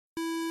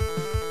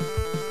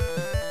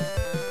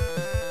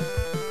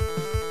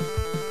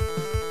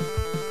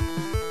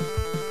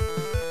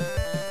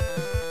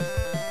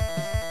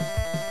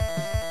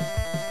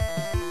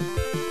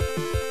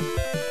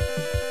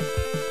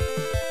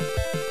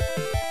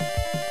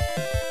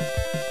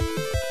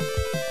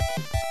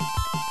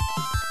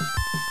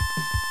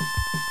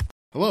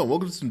Hello, and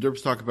welcome to some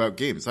Derps Talk About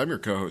Games. I'm your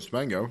co-host,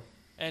 Mango.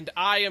 And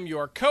I am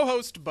your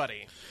co-host,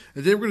 Buddy.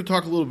 And today we're going to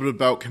talk a little bit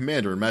about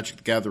Commander and Magic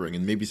the Gathering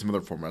and maybe some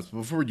other formats. But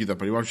before we do that,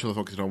 Buddy, why don't you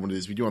focus on what it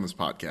is we do on this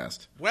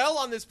podcast? Well,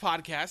 on this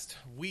podcast,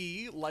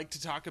 we like to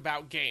talk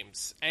about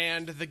games.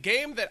 And the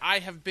game that I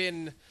have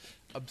been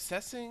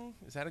obsessing,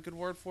 is that a good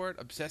word for it?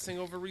 Obsessing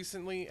over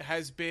recently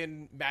has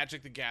been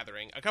Magic the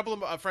Gathering. A couple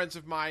of friends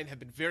of mine have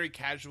been very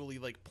casually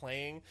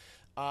playing.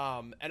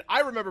 And I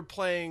remember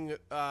playing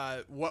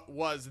what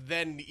was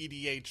then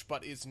EDH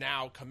but is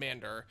now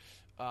Commander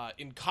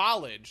in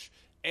college,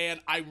 and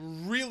I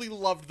really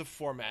loved the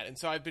format. And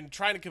so I've been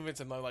trying to convince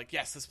them. I'm like,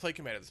 yes, let's play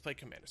Commander.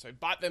 So I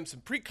bought them some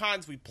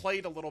pre-cons. We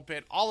played a little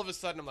bit. All of a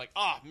sudden, I'm like,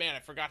 oh, man, I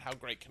forgot how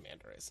great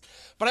Commander is.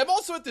 But I'm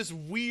also at this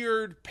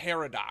weird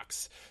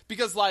paradox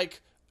because,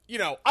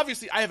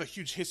 obviously I have a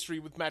huge history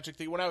with Magic.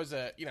 When I was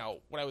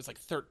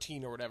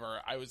 13 or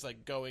whatever, I was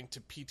going to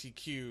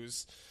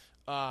PTQs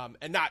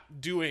and not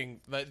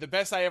doing the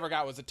best I ever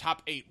got was a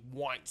top 8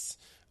 once,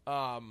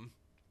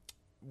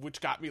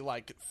 which got me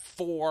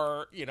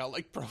 4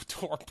 Pro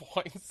Tour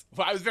points.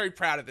 Well, I was very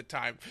proud at the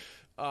time,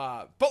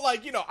 but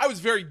I was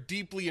very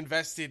deeply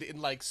invested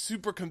in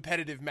super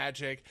competitive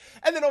Magic,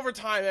 and then over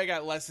time I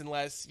got less and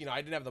less.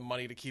 I didn't have the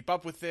money to keep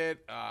up with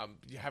it.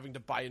 Having to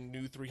buy a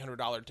new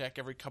 $300 deck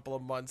every couple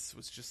of months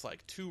was just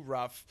too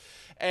rough,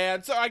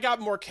 and so I got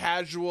more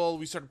casual.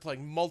 We started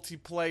playing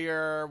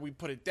multiplayer. We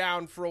put it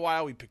down for a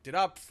while. We picked it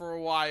up for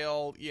a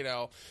while.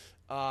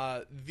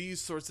 These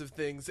sorts of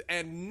things,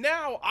 and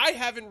now I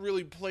haven't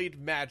really played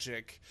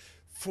Magic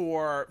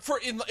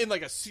in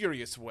a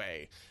serious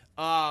way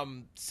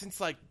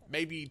since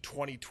maybe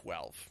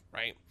 2012,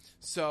 right?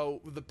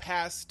 So the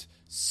past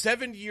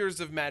 7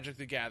 years of Magic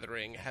the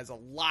Gathering has a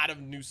lot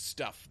of new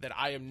stuff that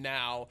I am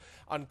now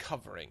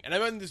uncovering, and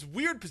I'm in this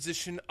weird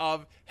position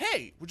of,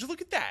 hey, would you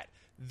look at that?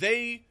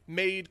 They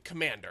made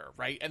Commander,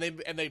 right? And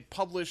they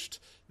published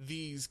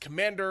these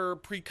Commander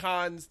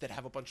pre-cons that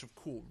have a bunch of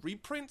cool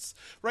reprints,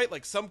 right?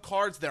 Some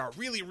cards that are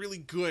really, really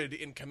good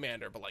in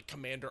Commander, but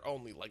Commander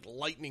only,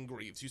 Lightning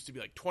Greaves used to be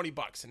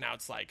 $20, and now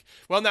it's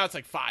now it's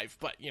 $5,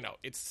 but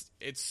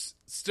it's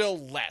still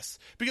less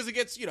because it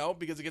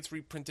gets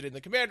reprinted in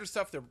the Commander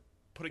stuff. They're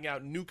putting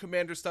out new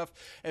Commander stuff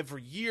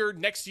every year.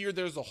 Next year,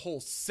 there's a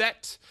whole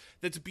set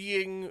that's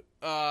being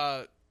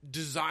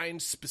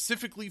designed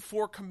specifically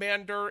for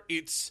Commander.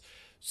 It's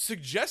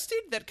suggested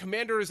that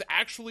Commander is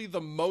actually the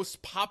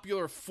most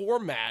popular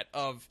format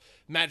of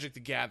Magic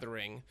the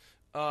Gathering.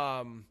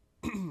 And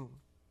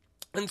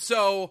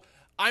so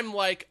I'm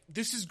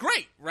this is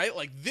great, right?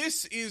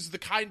 This is the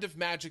kind of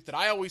Magic that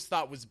I always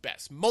thought was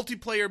best.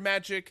 Multiplayer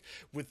Magic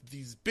with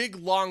these big,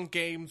 long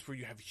games where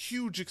you have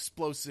huge,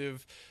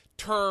 explosive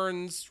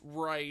turns,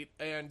 right?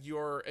 And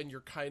you're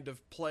kind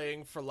of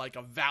playing for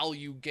a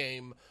value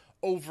game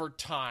over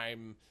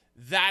time.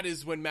 That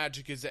is when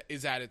Magic is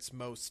at its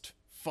most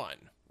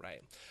fun,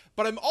 right?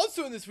 But I'm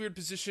also in this weird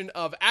position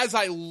of, as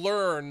I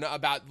learn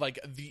about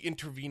the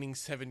intervening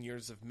 7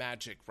 years of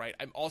Magic, right,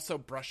 I'm also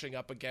brushing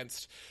up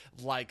against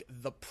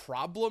the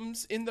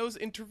problems in those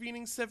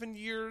intervening 7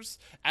 years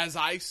as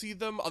I see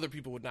them. Other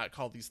people would not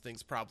call these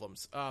things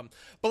problems,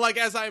 but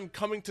as I'm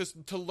coming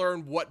to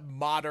learn what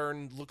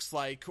Modern looks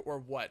like, or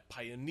what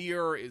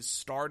Pioneer is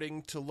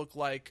starting to look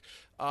like,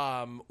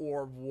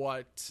 or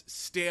what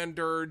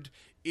Standard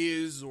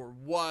is or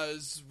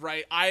was,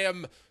 right? I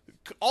am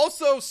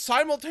also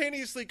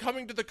simultaneously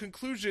coming to the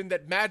conclusion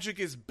that Magic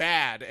is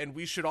bad, and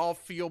we should all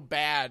feel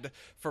bad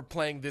for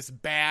playing this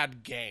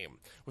bad game,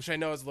 which I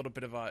know is a little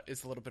bit of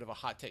a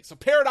hot take. So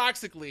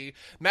paradoxically,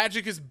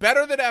 Magic is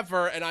better than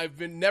ever, and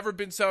I've never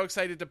been so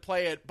excited to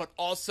play it, but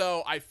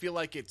also I feel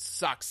like it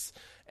sucks,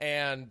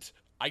 and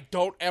I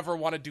don't ever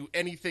want to do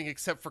anything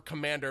except for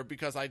Commander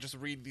because I just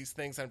read these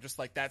things and I'm just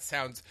that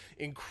sounds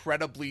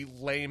incredibly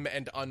lame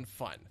and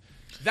unfun.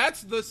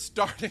 That's the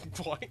starting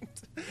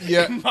point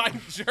in my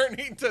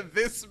journey to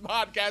this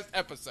podcast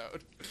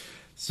episode.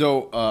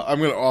 So I'm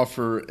going to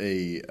offer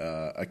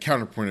a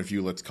counterpoint of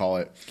view, let's call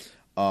it.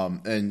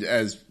 And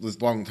as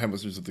long-time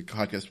listeners of the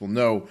podcast will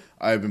know,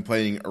 I've been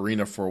playing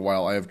Arena for a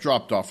while. I have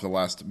dropped off for the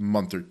last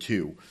month or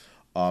two.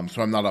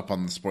 So I'm not up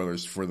on the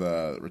spoilers for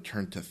the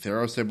Return to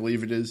Theros, I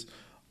believe it is.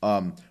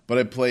 But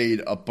I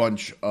played a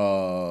bunch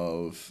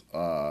of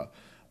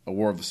a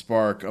War of the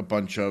Spark, a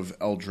bunch of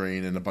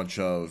Eldraine, and a bunch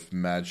of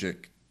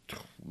Magic,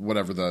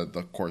 whatever the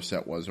core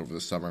set was over the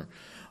summer.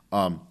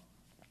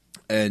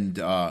 In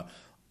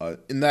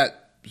that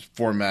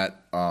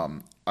format, I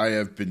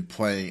have been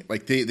playing,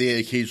 they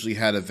occasionally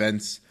had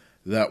events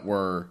that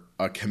were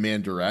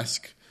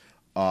Commander-esque.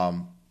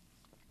 And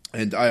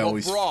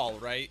always Brawl,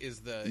 right,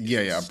 is the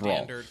standard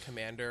Brawl.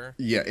 Commander.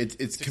 Yeah,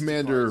 it's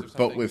Commander,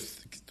 but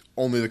with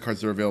only the cards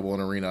that are available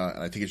in Arena,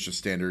 and I think it's just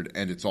Standard,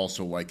 and it's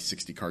also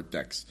 60 card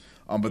decks.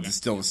 But it's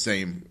still the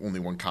same, only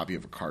one copy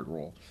of a card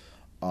roll.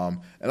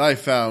 And I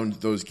found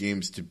those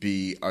games to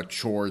be a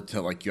chore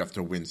to you have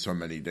to win so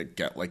many to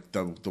get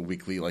the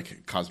weekly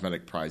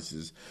cosmetic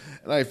prizes.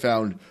 And I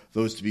found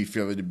those to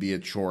be a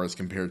chore as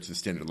compared to the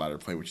standard ladder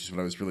play, which is what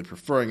I was really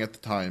preferring at the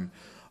time.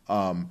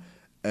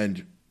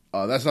 And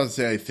That's not to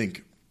say I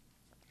think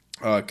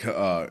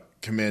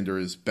Commander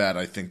is bad.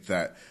 I think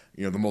that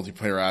the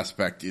multiplayer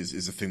aspect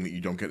is a thing that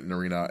you don't get in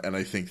Arena, and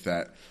I think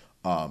that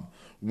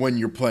when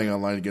you're playing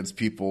online against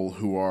people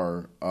who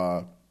are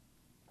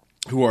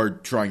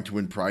trying to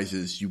win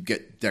prizes, you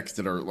get decks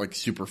that are like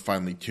super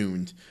finely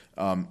tuned.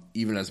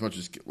 Even as much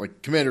as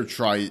like Commander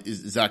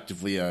is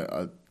actively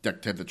a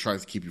deck type that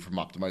tries to keep you from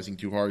optimizing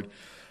too hard.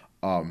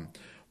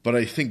 But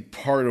I think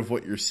part of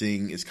what you're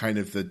seeing is kind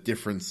of the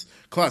difference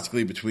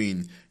classically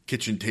between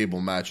kitchen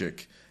table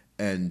Magic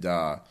and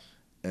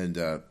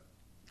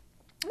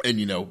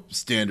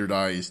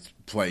standardized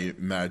play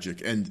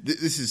Magic. And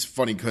this is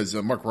funny because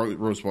Mark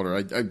Rosewater,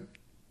 I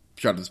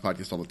shout out this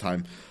podcast all the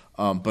time,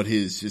 but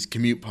his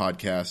Commute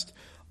podcast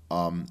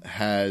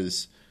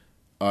has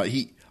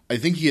I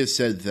think he has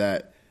said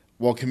that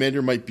while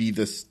Commander might be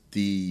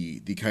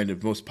the kind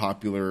of most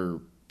popular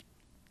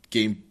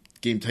game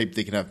type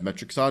they can have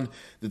metrics on,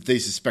 that they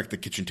suspect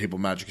that kitchen table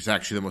Magic is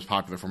actually the most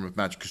popular form of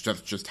Magic because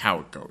that's just how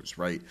it goes,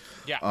 right?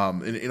 Yeah.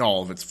 In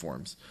all of its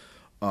forms.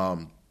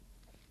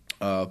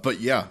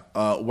 But yeah,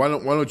 why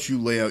don't you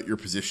lay out your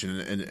position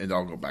and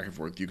I'll go back and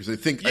forth with you because I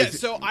think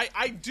so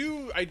I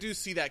do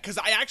see that because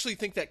I actually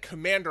think that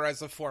Commander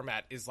as a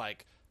format is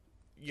like,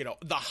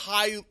 the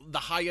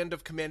high end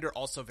of Commander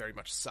also very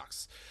much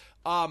sucks.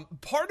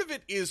 Part of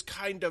it is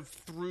kind of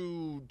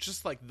through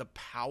just like the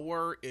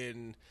power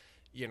in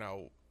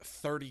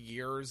 30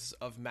 years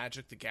of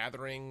Magic the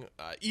Gathering,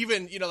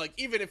 even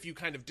if you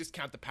kind of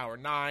discount the Power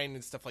 9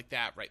 and stuff like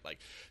that, right? Like,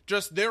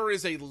 just there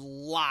is a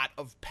lot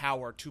of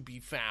power to be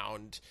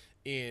found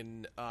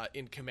in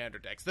Commander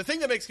decks. The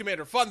thing that makes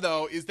Commander fun,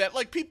 though, is that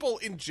like people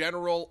in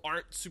general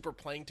aren't super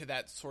playing to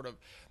that sort of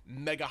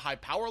mega high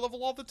power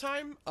level all the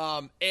time,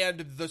 and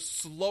the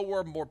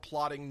slower, more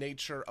plotting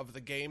nature of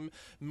the game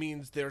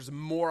means there's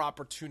more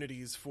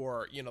opportunities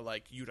for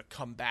you to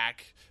come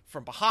back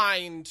from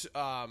behind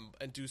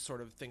and do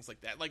sort of things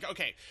like that. Like,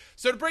 okay,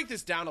 so to break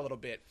this down a little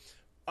bit.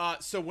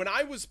 So when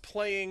I was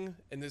playing,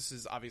 and this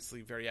is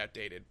obviously very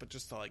outdated, but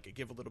just to like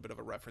give a little bit of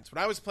a reference,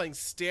 when I was playing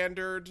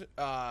standard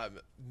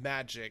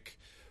Magic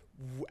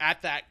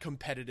at that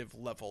competitive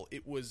level,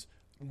 it was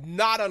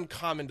not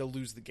uncommon to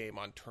lose the game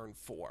on turn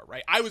 4,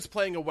 right? I was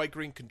playing a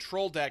white-green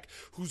control deck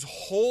whose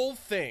whole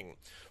thing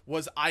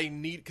was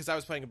because I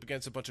was playing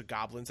against a bunch of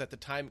goblins at the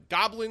time.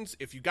 Goblins,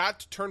 if you got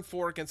to turn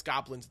 4 against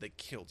goblins, they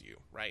killed you,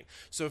 right?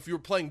 So if you were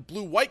playing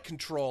blue-white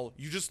control,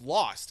 you just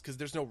lost because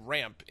there's no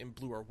ramp in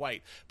blue or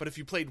white. But if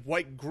you played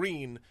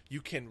white-green,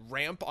 you can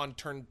ramp on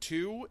turn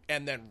 2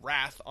 and then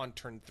Wrath on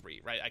turn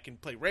 3, right? I can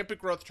play Rampant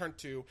Growth turn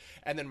 2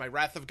 and then my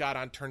Wrath of God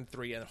on turn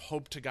 3 and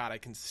hope to God I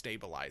can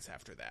stabilize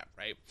after that,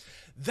 right?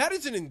 That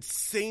is an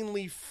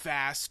insanely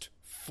fast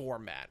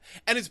format,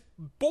 and it's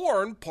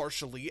born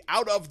partially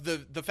out of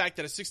the fact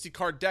that a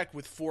 60-card deck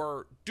with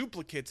 4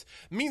 duplicates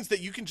means that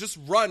you can just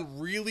run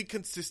really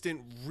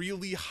consistent,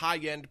 really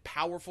high-end,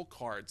 powerful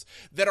cards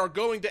that are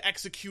going to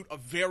execute a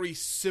very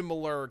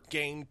similar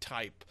game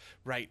type,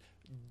 right?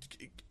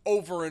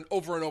 Over and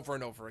over and over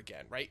and over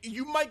again, right?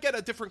 You might get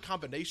a different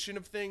combination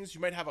of things. You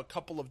might have a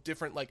couple of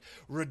different, like,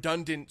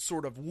 redundant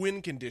sort of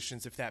win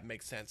conditions, if that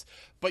makes sense.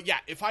 But yeah,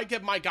 if I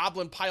get my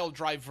Goblin Pile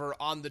Driver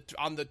on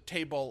the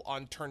table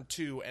on turn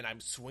 2 and I'm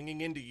swinging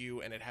into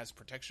you and it has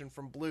protection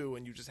from blue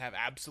and you just have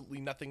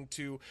absolutely nothing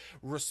to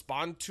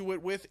respond to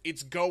it with,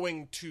 it's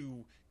going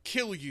to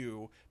kill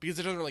you because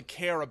it doesn't really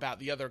care about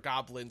the other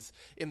goblins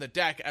in the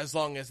deck as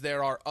long as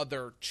there are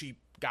other cheap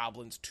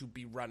goblins to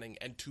be running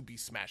and to be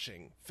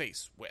smashing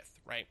face with,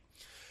 right?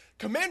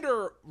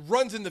 Commander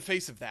runs in the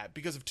face of that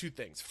because of 2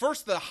 things.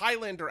 First, the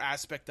Highlander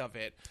aspect of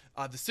it,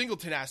 the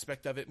singleton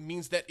aspect of it,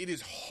 means that it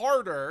is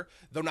harder,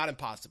 though not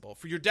impossible,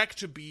 for your deck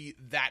to be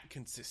that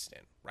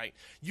consistent, right?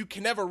 You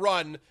can never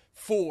run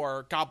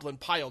 4 Goblin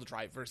Pile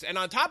Drivers, and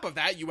on top of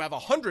that, you have a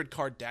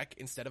 100-card deck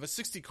instead of a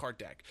 60-card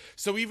deck.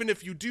 So even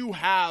if you do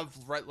have,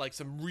 right, like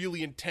some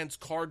really intense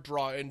card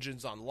draw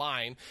engines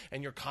online,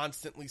 and you're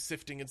constantly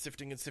sifting and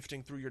sifting and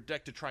sifting through your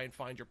deck to try and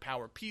find your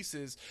power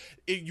pieces,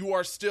 you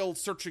are still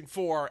searching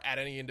for, at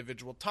any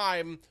individual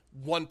time,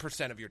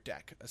 1% of your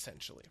deck,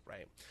 essentially,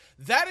 right?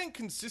 That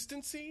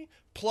inconsistency,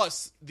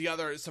 plus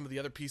some of the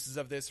other pieces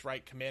of this,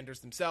 right? Commanders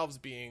themselves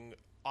being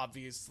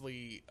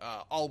obviously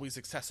always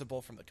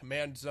accessible from the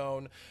command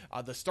zone.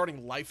 The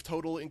starting life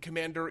total in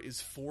Commander is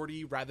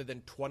 40 rather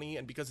than 20,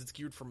 and because it's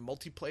geared for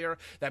multiplayer,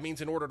 that means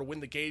in order to win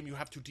the game, you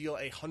have to deal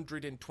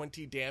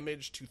 120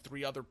 damage to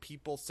 3 other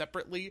people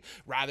separately,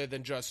 rather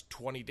than just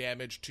 20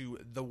 damage to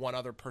the one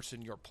other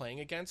person you're playing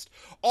against.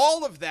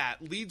 All of that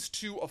leads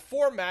to a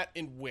format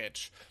in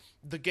which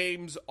the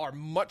games are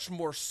much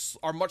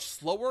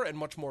slower and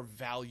much more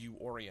value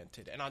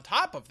oriented. And on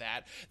top of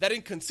that, that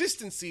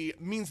inconsistency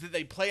means that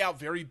they play out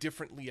very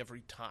differently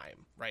every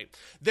time, right?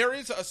 There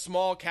is a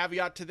small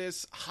caveat to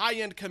this.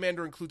 High-end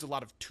Commander includes a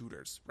lot of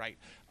tutors, right?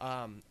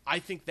 I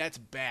think that's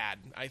bad.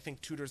 I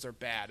think tutors are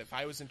bad. If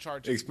I was in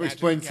charge of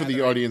explain for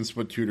the audience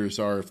what tutors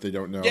are if they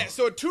don't know. Yeah,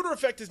 so a tutor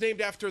effect is named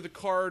after the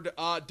card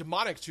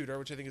Demonic Tutor,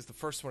 which I think is the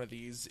first one of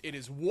these. It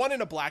is 1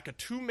 and a black, a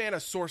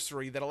 2-mana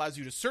sorcery that allows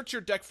you to search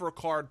your deck for a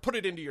card, put put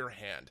it into your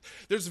hand.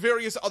 There's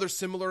various other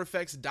similar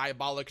effects.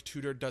 Diabolic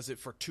Tutor does it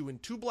for 2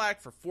 and 2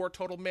 black for 4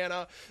 total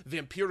mana.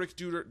 Vampiric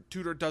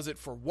Tutor does it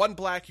for 1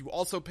 black. You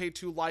also pay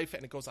 2 life,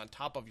 and it goes on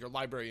top of your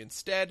library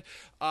instead.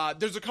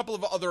 There's a couple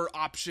of other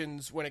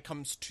options when it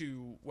comes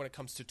to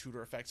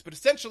tutor effects, but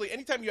essentially,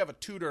 anytime you have a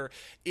tutor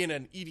in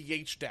an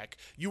EDH deck,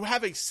 you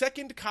have a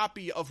second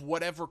copy of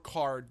whatever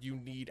card you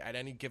need at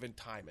any given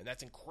time, and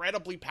that's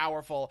incredibly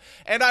powerful,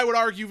 and I would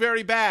argue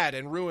very bad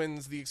and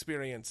ruins the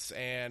experience,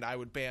 and I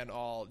would ban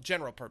all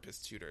general purpose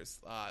tutors.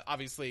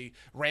 Obviously,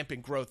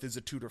 Rampant Growth is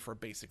a tutor for a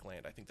basic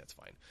land. I think that's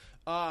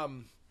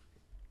fine.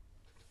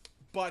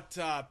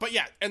 But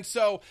yeah, and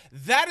so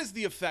that is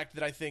the effect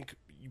that I think,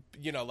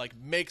 like,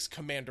 makes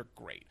Commander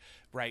great,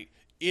 right?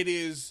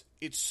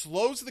 It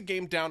slows the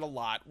game down a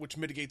lot, which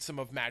mitigates some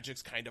of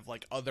Magic's kind of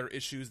like other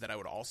issues that I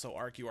would also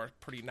argue are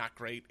pretty not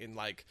great in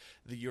like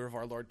the year of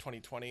our Lord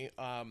 2020.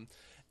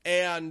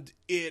 And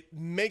it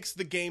makes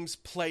the games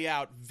play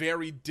out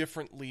very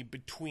differently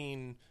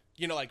between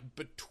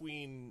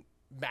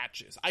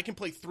matches. I can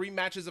play 3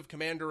 matches of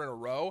Commander in a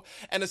row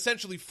and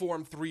essentially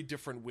form 3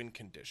 different win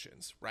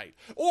conditions, right?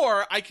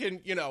 Or I can,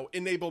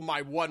 enable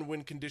my 1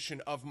 win condition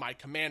of my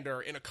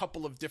Commander in a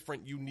couple of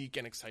different unique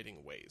and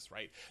exciting ways,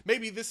 right?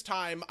 Maybe this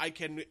time I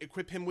can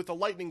equip him with a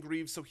Lightning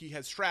Greaves so he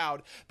has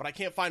Shroud, but I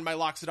can't find my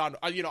Loxodon.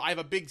 I have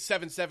a big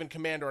 7/7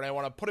 Commander and I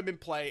want to put him in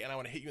play and I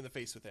want to hit you in the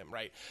face with him,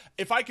 right?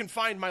 If I can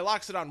find my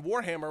Loxodon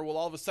Warhammer, well,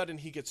 all of a sudden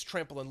he gets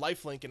Trample and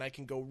Lifelink and I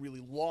can go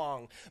really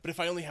long. But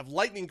if I only have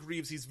Lightning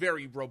Greaves, he's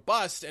very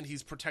robust and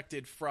he's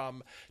protected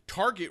from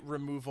target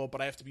removal,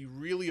 but I have to be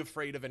really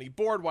afraid of any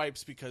board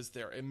wipes because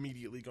they're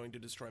immediately going to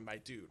destroy my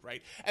dude,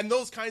 right? And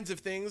those kinds of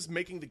things,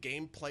 making the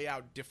game play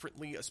out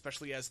differently,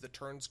 especially as the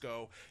turns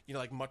go,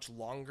 much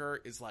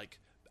longer, is like,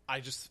 I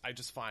just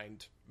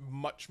find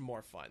much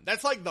more fun.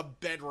 That's like the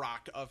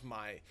bedrock of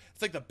my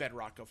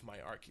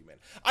argument.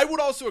 I would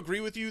also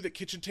agree with you that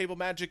Kitchen Table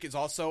Magic is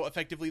also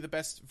effectively the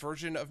best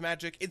version of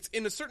Magic. It's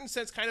in a certain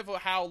sense kind of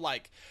how,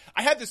 like,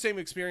 I had the same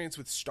experience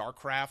with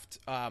StarCraft.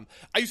 I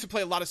used to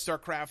play a lot of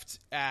StarCraft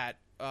at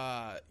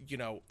a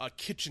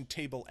kitchen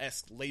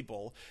table-esque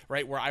label,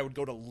 right, where I would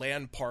go to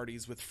LAN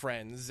parties with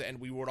friends and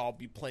we would all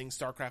be playing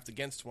StarCraft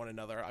against one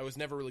another. I was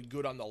never really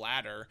good on the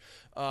ladder.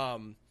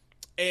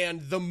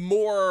 And the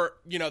more,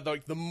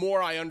 the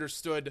more I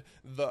understood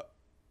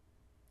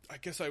I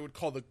guess I would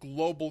call the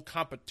global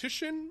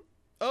competition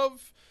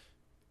of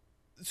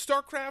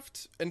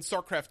StarCraft and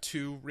StarCraft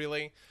 2,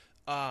 really,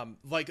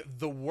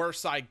 the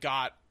worse I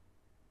got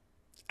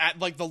at,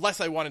 the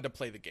less I wanted to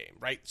play the game,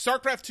 right?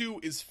 StarCraft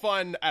 2 is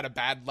fun at a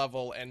bad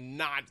level and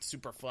not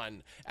super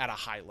fun at a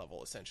high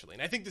level, essentially.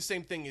 And I think the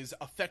same thing is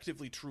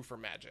effectively true for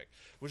Magic,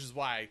 which is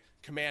why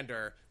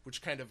Commander,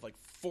 which kind of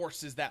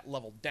forces that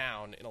level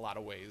down in a lot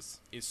of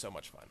ways, is so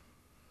much fun.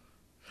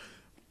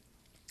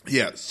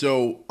 Yeah,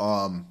 so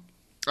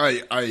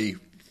I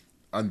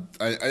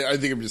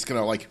think I'm just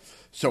gonna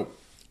so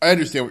I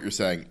understand what you're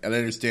saying, and I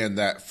understand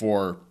that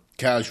for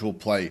casual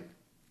play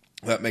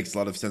that makes a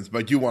lot of sense, but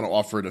I do want to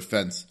offer a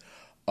defense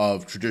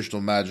of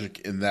traditional Magic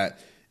in that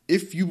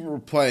if you were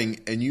playing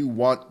and you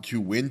want to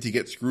win, to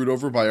get screwed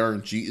over by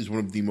RNG is one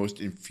of the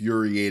most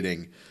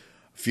infuriating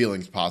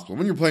feelings possible.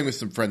 When you're playing with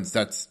some friends,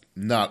 that's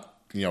not,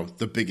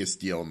 the biggest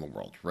deal in the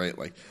world, right?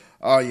 Like,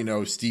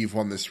 Steve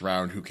won this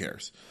round, who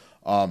cares?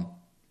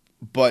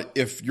 But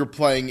if you're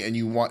playing and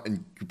you're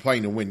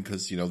playing to win,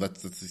 because,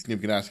 that's a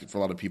significant aspect for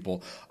a lot of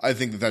people, I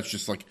think that's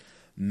just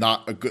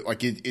not a good,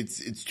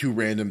 it's too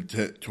random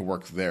to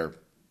work there.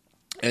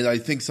 And I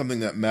think something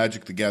that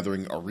Magic the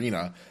Gathering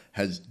Arena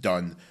has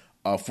done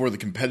for the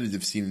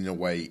competitive scene in a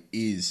way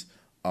is,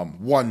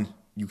 one,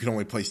 you can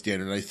only play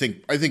standard. And I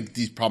think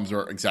these problems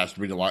are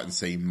exacerbated a lot in,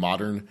 say,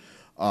 Modern.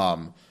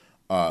 And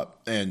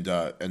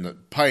the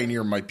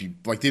Pioneer might be,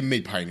 they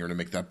made Pioneer to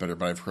make that better,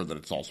 but I've heard that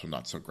it's also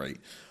not so great.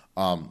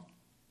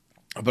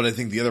 But I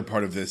think the other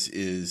part of this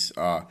is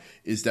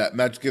that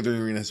Magic the Gathering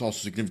Arena has also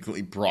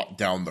significantly brought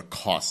down the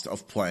cost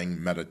of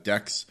playing meta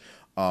decks,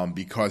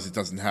 because it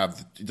doesn't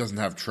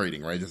have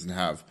trading, right? It doesn't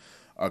have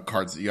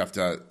cards that you have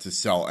to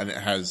sell, and it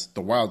has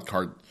the wild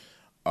card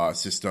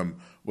system,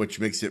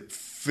 which makes it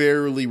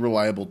fairly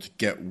reliable to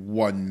get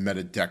one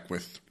meta deck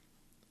with,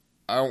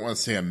 I don't want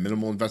to say a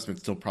minimal investment,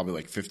 still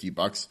probably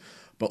 $50,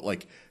 but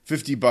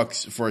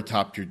 $50 for a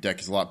top tier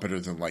deck is a lot better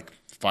than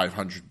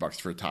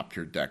 $500 for a top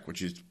tier deck,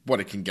 which is what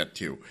it can get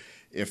to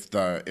if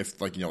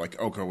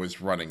Oko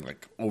was running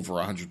over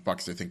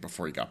 $100, I think,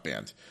 before he got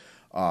banned.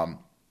 And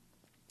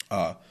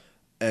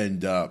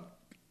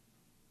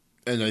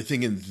I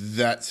think in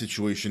that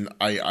situation,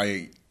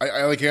 I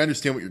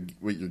understand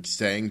what you're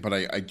saying, but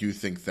I do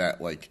think that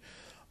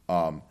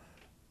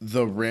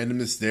the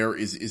randomness there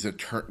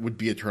would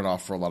be a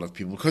turnoff for a lot of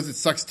people, because it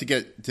sucks to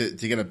get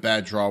a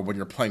bad draw when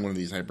you're playing one of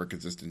these hyper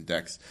consistent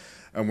decks,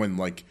 and when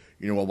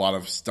a lot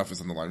of stuff is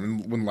on the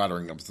line, when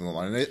laddering up is on the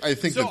line. And I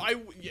think so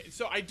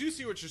I do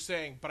see what you're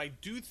saying, but I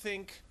do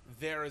think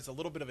there is a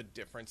little bit of a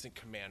difference in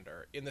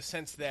Commander, in the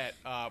sense that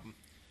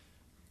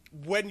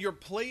when you're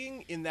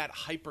playing in that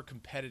hyper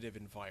competitive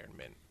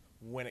environment,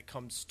 when it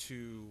comes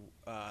to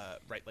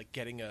right, like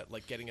getting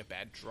a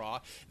bad draw.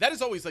 That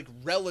is always like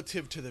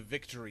relative to the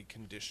victory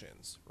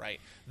conditions, right?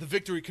 The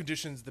victory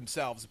conditions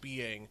themselves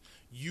being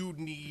you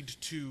need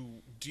to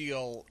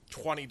deal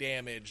 20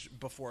 damage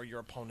before your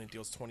opponent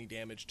deals 20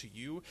 damage to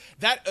you.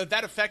 That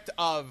effect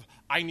of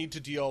I need to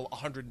deal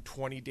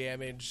 120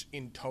 damage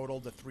in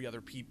total to 3 other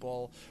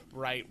people,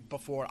 right,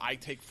 before I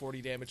take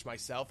 40 damage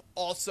myself,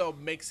 also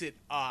makes it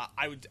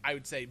I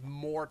would say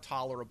more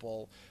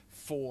tolerable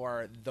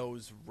for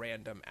those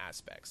random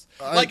aspects.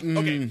 Like,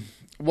 okay.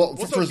 Well,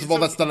 first of all,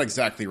 that's not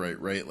exactly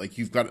right? Like,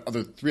 you've got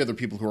 3 other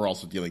people who are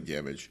also dealing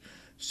damage.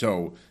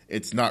 So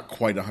it's not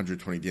quite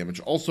 120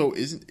 damage. Also,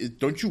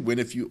 don't you win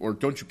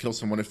don't you kill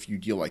someone if you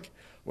deal, like,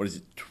 what is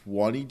it,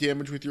 20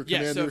 damage with your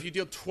commander? Yeah, so if you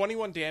deal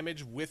 21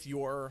 damage with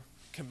your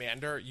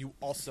commander, you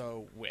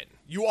also win.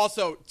 You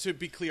also, to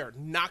be clear,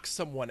 knock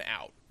someone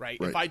out, right?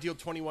 If I deal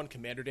 21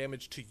 commander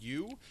damage to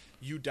you,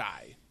 you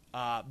die.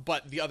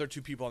 But the other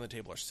 2 people on the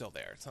table are still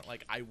there. It's not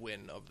like I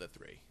win of the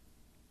 3.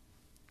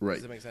 Right.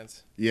 Does that make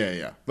sense?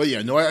 Yeah. But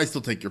yeah, no, I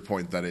still take your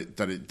point that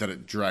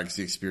it drags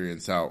the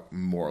experience out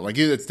more. Like,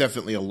 it's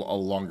definitely a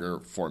longer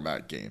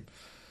format game.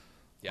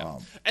 Yeah,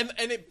 and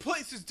it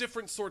places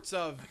different sorts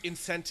of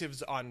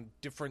incentives on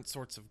different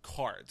sorts of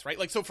cards, right?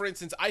 Like, so for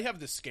instance, I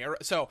have the Scare.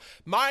 So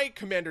my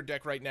commander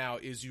deck right now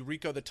is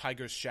Yuriko the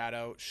Tiger's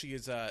Shadow. She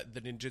is the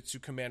ninjutsu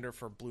commander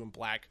for blue and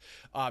black.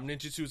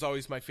 Ninjutsu is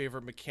always my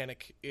favorite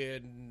mechanic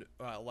in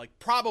like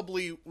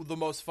probably the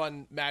most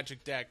fun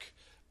Magic deck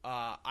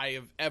I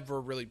have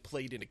ever really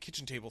played in a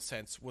kitchen table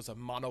sense was a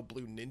mono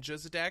blue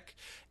ninjas deck.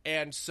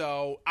 And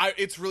so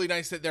it's really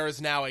nice that there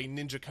is now a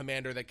ninja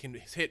commander that can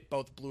hit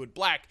both blue and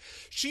black.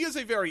 She is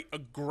a very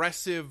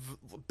aggressive,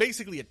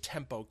 basically a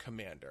tempo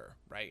commander,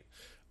 right?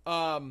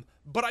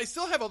 But I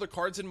still have other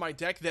cards in my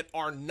deck that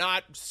are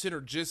not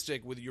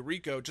synergistic with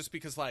Yuriko just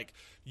because, like,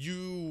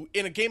 in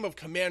a game of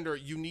Commander,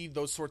 you need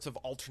those sorts of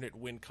alternate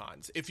win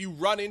cons. If you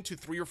run into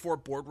 3 or 4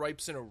 board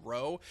wipes in a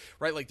row,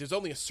 right, like, there's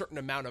only a certain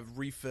amount of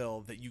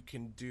refill that you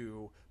can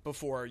do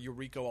before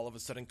Yuriko all of a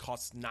sudden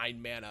costs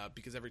 9 mana,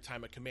 because every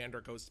time a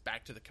commander goes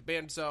back to the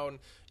command zone,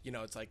 you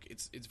know, it's like,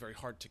 it's very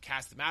hard to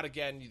cast them out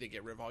again. They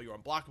get rid of all your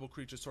unblockable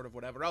creatures, sort of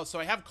whatever else. So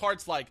I have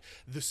cards like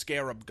the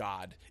Scarab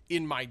God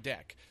in my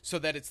deck, so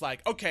that it's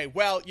like, okay,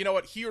 well, you know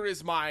what, here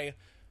is my,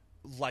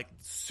 like,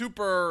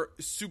 super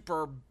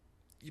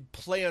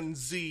plan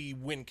Z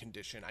win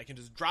condition. I can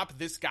just drop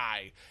this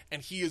guy,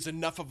 and he is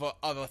enough of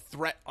a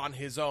threat on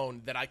his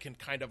own that I can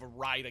kind of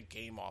ride a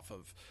game off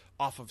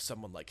of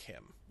someone like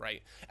him,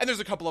 right? And there's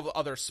a couple of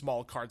other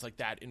small cards like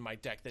that in my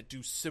deck that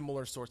do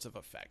similar sorts of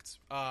effects.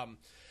 And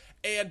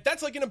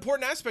that's like an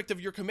important aspect of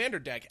your commander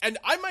deck. And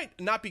I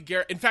might not be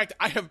in fact,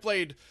 I have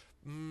played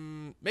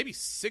maybe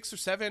 6 or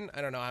 7,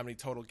 I don't know how many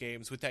total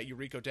games with that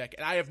Yuriko deck,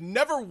 and I have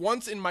never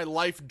once in my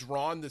life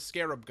drawn the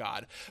Scarab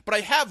God, but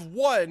I have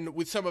won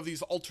with some of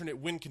these alternate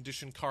win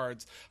condition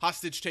cards.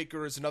 Hostage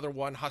Taker is another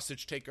one.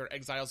 Hostage Taker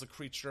exiles a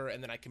creature,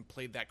 and then I can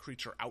play that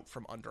creature out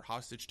from under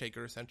Hostage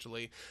Taker,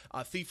 essentially.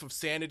 Thief of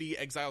Sanity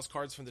exiles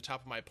cards from the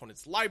top of my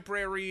opponent's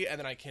library, and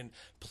then I can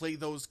play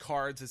those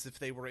cards as if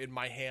they were in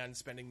my hand,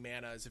 spending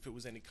mana as if it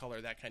was any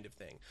color, that kind of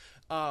thing.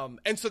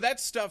 And so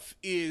that stuff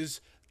is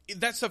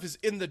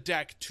in the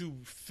deck to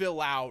fill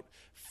out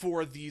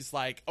for these,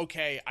 like,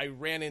 okay, I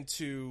ran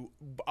into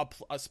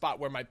a spot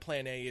where my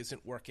plan A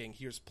isn't working.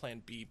 Here's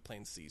plan B,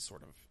 plan C,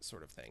 sort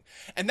of thing.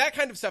 And that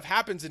kind of stuff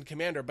happens in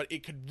Commander, but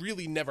it could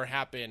really never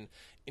happen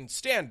in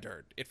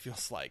Standard, it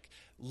feels like.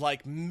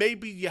 Like,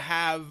 maybe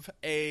I'm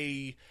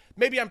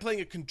playing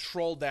a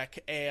control deck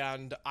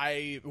and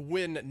I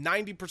win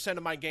 90%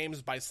 of my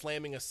games by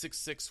slamming a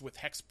 6/6 with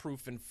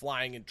hexproof and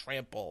flying and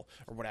trample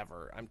or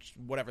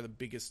whatever the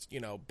biggest,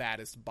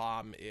 baddest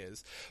bomb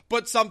is.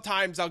 But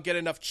sometimes I'll get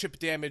enough chip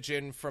damage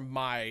in from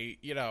my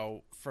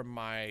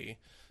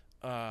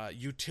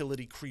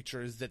utility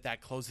creatures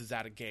that closes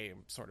out a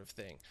game, sort of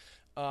thing.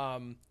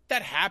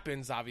 That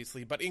happens,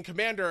 obviously, but in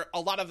Commander, a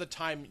lot of the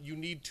time you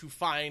need to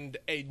find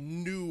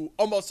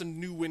almost a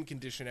new win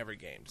condition every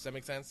game. Does that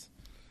make sense?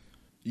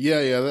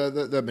 Yeah,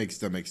 that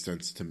makes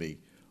sense to me.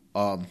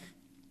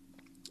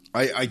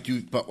 I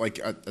do, but like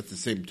at the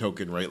same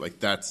token, right?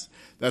 Like that's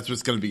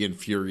what's going to be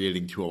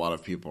infuriating to a lot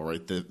of people,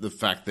 right? The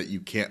fact that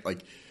you can't,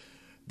 like,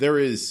 there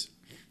is,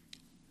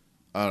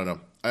 I don't know.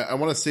 I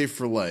want to say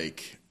for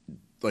like.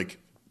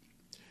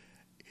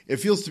 It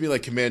feels to me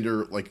like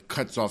Commander, like,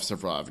 cuts off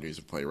several avenues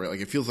of play, right?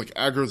 Like, it feels like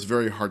aggro is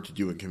very hard to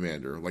do in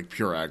Commander, like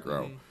pure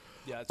aggro. Mm-hmm.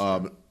 Yeah, that's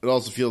true. It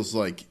also feels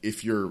like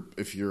if you're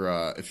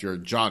a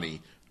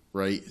Johnny,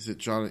 right? Is it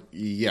Johnny?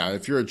 Yeah,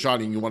 if you're a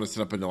Johnny and you want to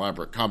set up an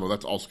elaborate combo,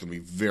 that's also going to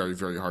be very,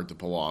 very hard to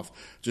pull off.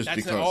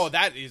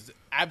 That is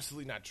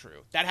absolutely not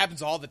true. That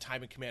happens all the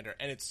time in Commander,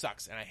 and it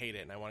sucks, and I hate it,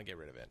 and I want to get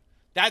rid of it.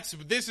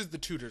 This is the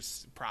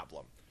Tutor's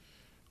problem.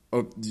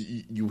 Oh,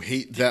 you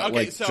hate that? Okay,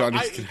 like, so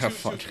Johnnies can have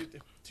fun.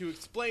 To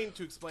explain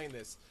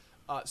this,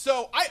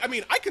 so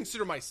I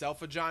consider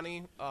myself a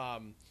Johnny.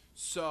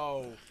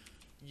 So,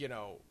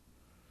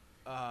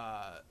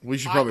 We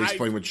should probably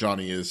explain what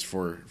Johnny is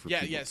for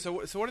yeah, people. yeah. So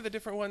what are the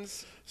different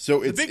ones?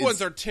 So the big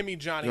ones are Timmy,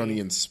 Johnny,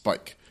 and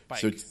Spike.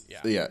 So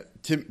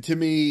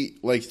Timmy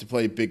likes to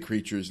play big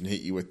creatures and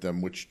hit you with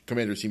them, which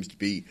Commander seems to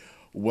be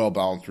well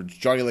balanced. Where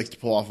Johnny likes to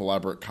pull off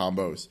elaborate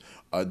combos.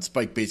 And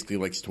Spike basically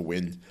likes to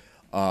win,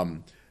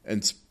 and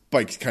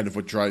Spike's kind of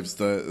what drives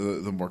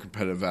the more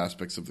competitive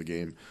aspects of the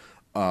game.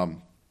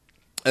 And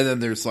then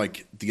there's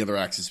like the other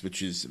axis,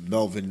 which is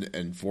Melvin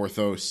and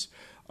Vorthos.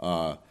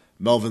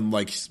 Melvin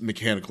likes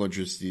mechanical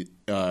intricacies,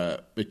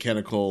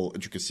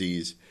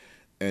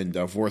 and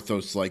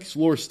Vorthos likes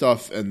lore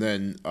stuff. And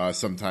then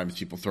sometimes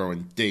people throw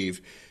in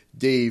Dave.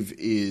 Dave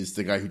is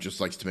the guy who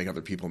just likes to make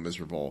other people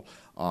miserable,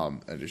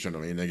 and is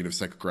generally a negative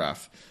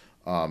psychograph.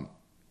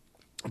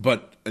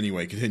 But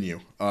anyway, continue.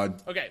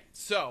 Okay,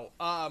 so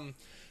I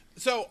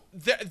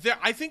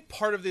think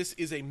part of this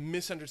is a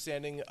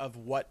misunderstanding of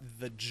what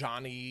the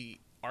Johnny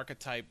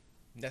archetype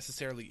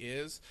necessarily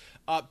is.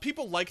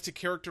 People like to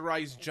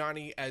characterize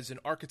Johnny as an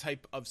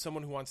archetype of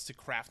someone who wants to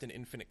craft an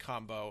infinite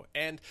combo,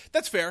 and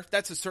that's fair.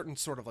 That's a certain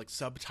sort of like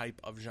subtype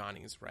of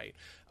Johnny's, right?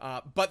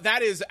 But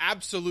that is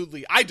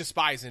absolutely, I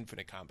despise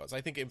infinite combos.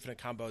 I think infinite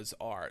combos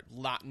are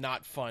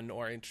not fun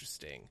or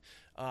interesting.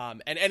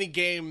 And any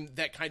game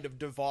that kind of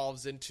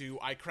devolves into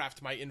I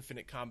craft my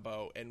infinite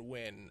combo and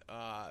win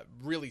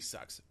really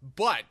sucks.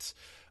 But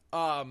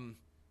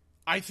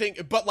I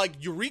think, but like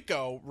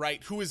Yuriko,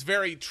 right, who is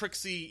very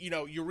tricksy,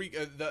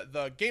 Yuriko,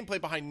 the gameplay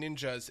behind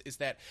ninjas is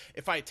that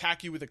if I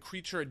attack you with a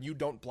creature and you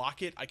don't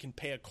block it, I can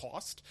pay a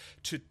cost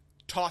to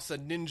toss a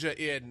ninja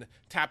in,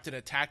 tapped and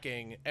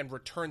attacking, and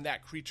return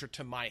that creature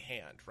to my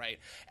hand, right?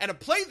 And a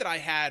play that I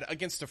had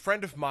against a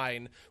friend of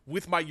mine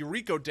with my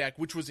Yuriko deck,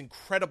 which was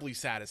incredibly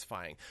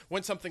satisfying,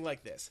 went something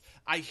like this.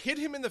 I hit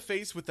him in the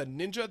face with a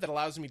ninja that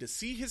allows me to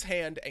see his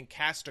hand and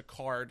cast a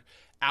card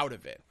out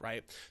of it,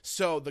 right?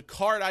 So the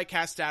card I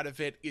cast out of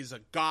it is a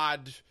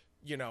god,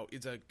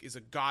 is a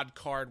god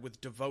card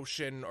with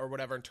devotion or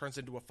whatever, and turns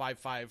into a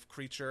 5/5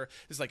 creature.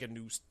 It's like a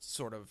new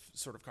sort of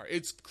card.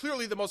 It's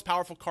clearly the most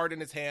powerful card in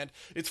his hand.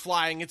 It's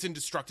flying. It's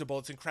indestructible.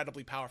 It's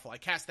incredibly powerful. I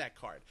cast that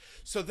card.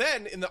 So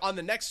then on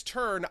the next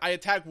turn, I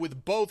attack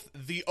with both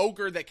the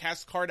ogre that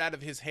casts card out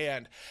of his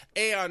hand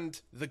and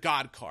the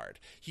god card.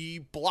 He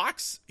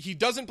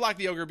doesn't block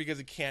the ogre because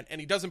he can't, and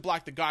he doesn't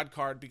block the god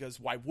card because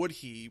why would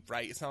he,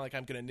 right? It's not like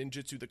I'm going to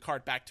ninjutsu the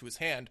card back to his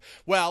hand.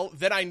 Well,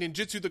 then I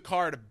ninjutsu the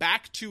card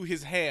back to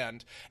his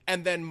hand,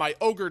 and then my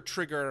ogre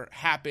trigger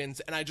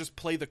happens, and I just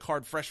play the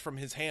card fresh from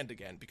his hand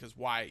again, because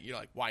why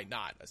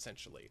not,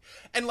 essentially.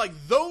 And like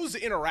those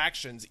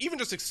interactions, even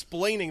just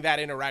explaining that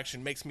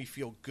interaction makes me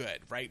feel good,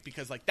 right?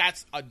 Because like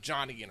that's a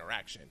Johnny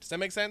interaction. Does that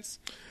make sense?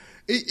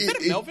 Is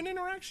that a Melvin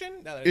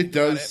interaction? It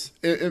does.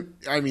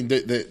 I mean,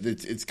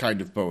 it's kind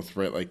of both,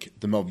 right? Like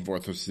the Melvin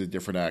Vorthos is a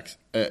different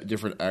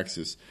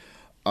axis.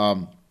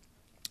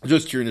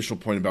 Just to your initial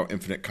point about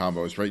infinite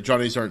combos, right?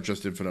 Johnnies aren't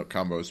just infinite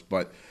combos,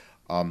 but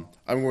I'm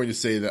going to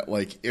say that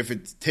like if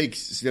it takes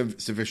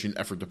sufficient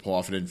effort to pull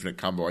off an infinite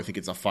combo, I think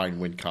it's a fine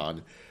win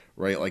con,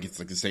 right? Like it's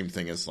like the same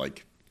thing as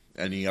like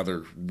any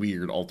other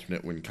weird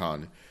alternate win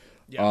con.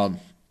 Yeah.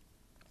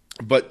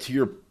 But to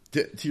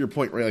your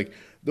point, right? Like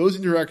those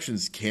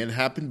interactions can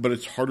happen, but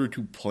it's harder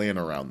to plan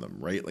around them,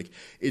 right? Like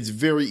it's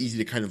very easy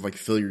to kind of like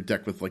fill your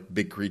deck with like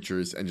big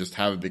creatures and just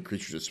have a big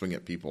creature to swing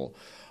at people.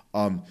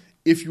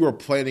 If you are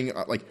planning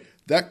like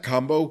that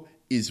combo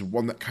is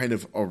one that kind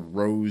of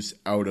arose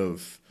out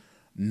of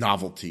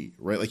novelty,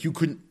 right? Like you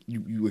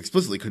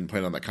explicitly couldn't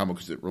plan on that combo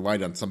because it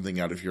relied on something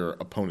out of your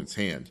opponent's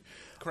hand.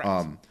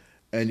 Correct.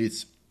 And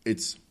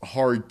it's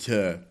hard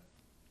to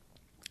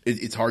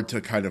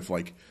kind of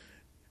like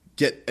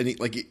get any,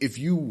 like if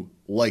you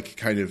like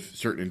kind of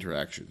certain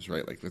interactions,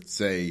 right? Like let's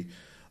say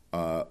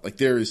like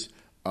there's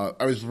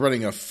I was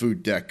running a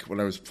food deck when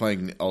I was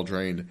playing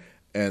Eldraine,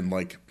 and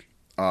like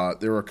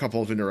there were a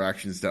couple of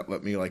interactions that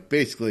let me like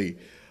basically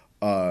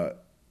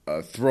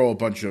throw a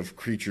bunch of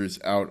creatures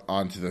out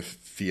onto the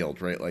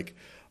field, right? Like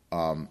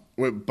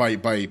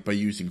by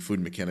using food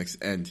mechanics,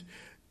 and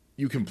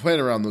you can plan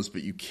around those,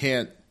 but you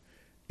can't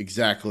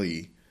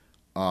exactly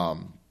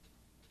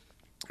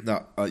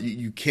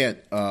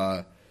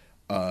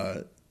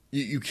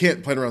you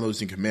can't plan around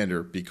those in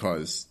Commander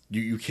because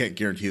you can't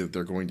guarantee that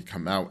they're going to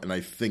come out. And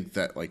I think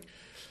that like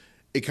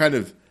it kind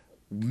of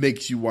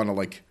makes you want to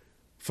like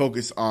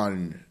focus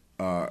on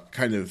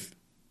kind of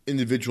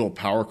individual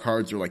power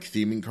cards or like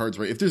theming cards,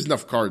 right? If there's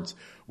enough cards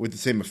with the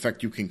same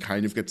effect, you can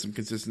kind of get some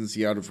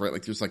consistency out of, right?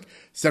 Like there's like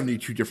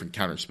 72 different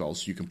counter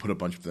spells, so you can put a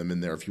bunch of them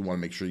in there if you want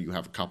to make sure you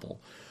have a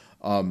couple.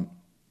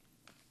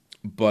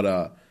 But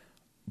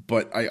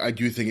I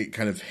do think it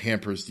kind of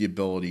hampers the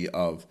ability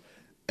of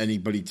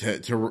anybody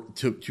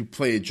to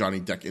play a Johnny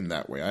deck in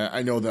that way.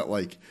 I know that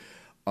like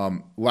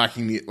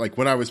lacking the, like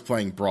when I was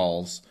playing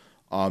Brawls,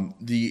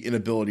 the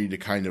inability to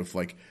kind of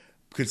like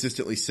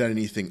consistently set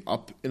anything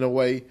up in a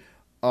way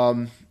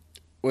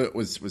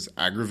was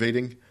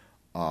aggravating.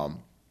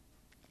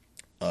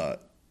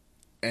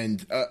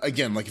 And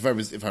again, like if I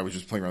was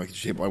just playing around like the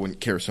table, I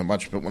wouldn't care so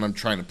much. But when I'm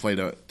trying to play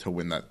to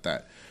win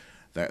that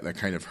that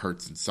kind of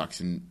hurts and sucks.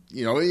 And,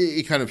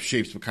 it kind of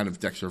shapes what kind of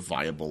decks are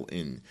viable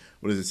in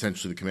what is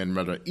essentially the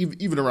Commander meta,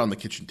 even around the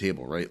kitchen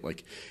table, right?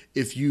 Like,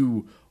 if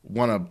you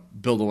want to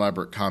build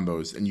elaborate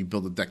combos and you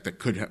build a deck that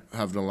could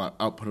have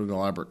output an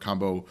elaborate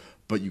combo,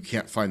 but you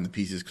can't find the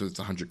pieces because it's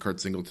a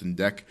 100-card singleton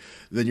deck,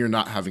 then you're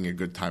not having a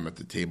good time at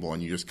the table,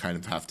 and you just kind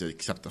of have to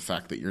accept the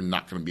fact that you're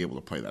not going to be able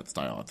to play that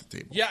style at the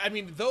table. Yeah, I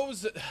mean,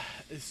 those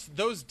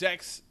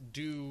decks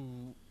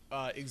do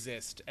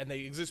exist, and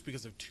they exist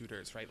because of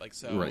tutors, right? Like,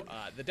 so Right.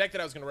 The deck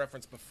that I was going to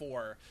reference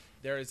before,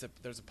 there's a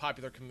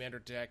popular Commander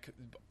deck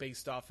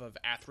based off of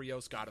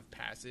Athreos, God of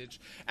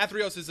Passage.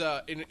 Athreos is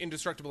an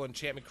indestructible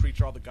enchantment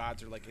creature. All the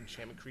gods are like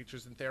enchantment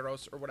creatures in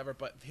Theros or whatever,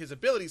 but his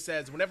ability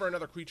says whenever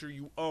another creature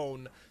you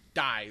own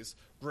dies,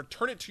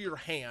 return it to your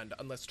hand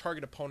unless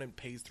target opponent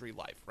pays 3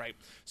 life, right?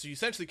 So you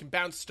essentially can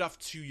bounce stuff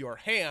to your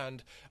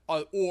hand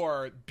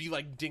or be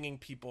like dinging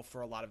people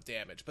for a lot of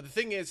damage. But the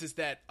thing is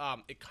that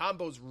it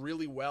combos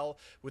really well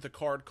with a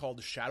card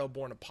called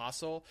Shadowborn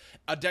Apostle.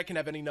 A deck can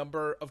have any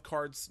number of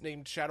cards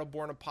named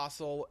Shadowborn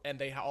Apostle, and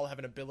they all have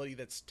an ability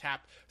that's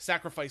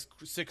sacrifice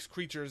 6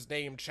 creatures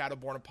named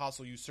Shadowborn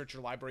Apostle. You search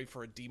your library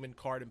for a demon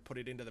card and put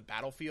it into the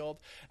battlefield.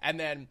 And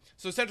then,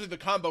 so essentially the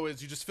combo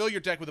is you just fill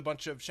your deck with a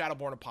bunch of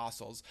Shadowborn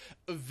Apostles.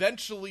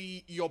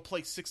 Eventually, you'll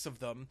play 6 of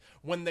them.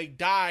 When they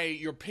die,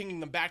 you're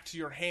pinging them back to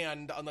your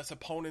hand unless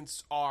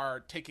opponents are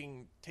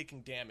taking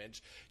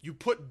damage. You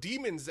put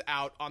demons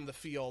out on the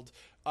field.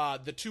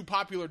 The 2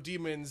 popular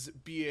demons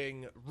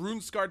being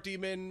Runescar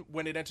Demon.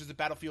 When it enters the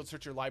battlefield,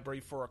 search your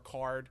library for a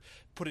card,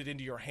 put it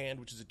into your hand,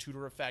 which is a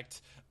tutor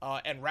effect.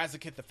 And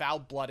Razakith the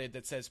Foul-Blooded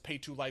that says pay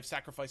 2 life,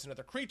 sacrifice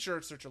another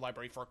creature, search your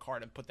library for a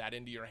card, and put that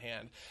into your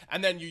hand.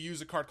 And then you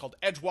use a card called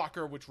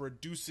Edgewalker, which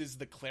reduces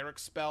the cleric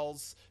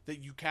spells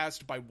that you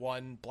cast by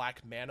 1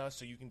 black mana,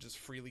 so you can just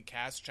freely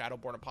cast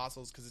Shadowborn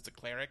Apostles because it's a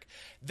cleric.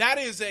 That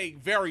is a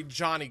very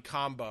Johnny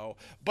combo,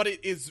 but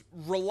it is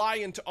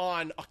reliant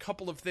on a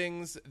couple of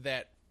things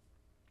that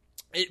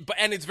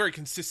and it's very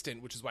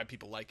consistent, which is why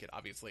people like it,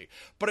 obviously.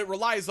 But it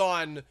relies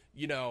on,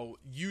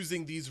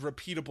 using these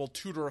repeatable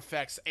tutor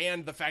effects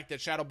and the fact that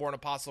Shadowborn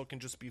Apostle can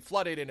just be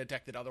flooded in a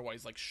deck that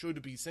otherwise,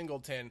 should be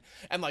singleton,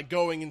 and,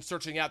 going and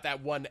searching out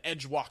that one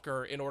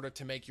Edgewalker in order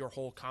to make your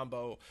whole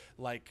combo,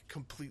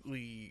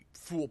 completely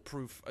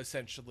foolproof,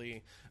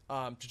 essentially.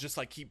 To just,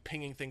 keep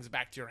pinging things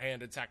back to your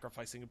hand and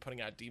sacrificing and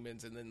putting out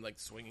demons and then,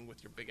 swinging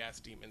with your big-ass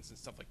demons and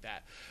stuff like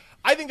that.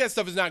 I think that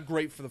stuff is not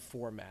great for the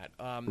format.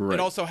 Right. It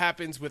also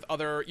happens with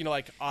other,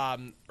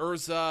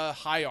 Urza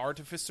High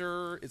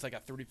Artificer is, a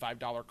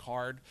 $35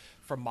 card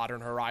from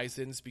Modern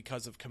Horizons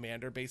because of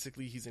Commander.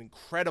 Basically, he's an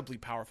incredibly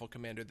powerful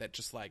commander that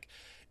just,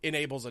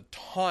 enables a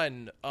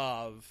ton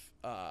of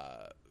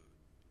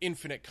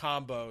infinite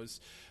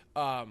combos.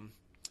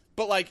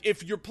 But,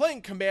 if you're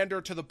playing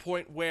Commander to the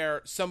point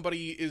where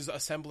somebody is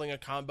assembling a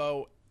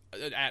combo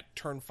at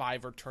turn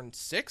 5 or turn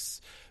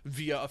 6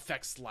 via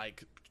effects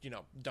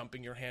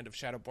dumping your hand of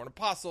Shadowborn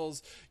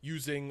Apostles,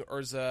 using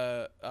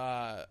Urza,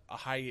 a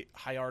high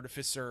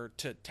Artificer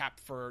to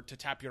tap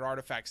your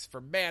artifacts for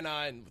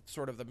mana, and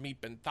sort of the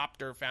Meep and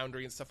Thopter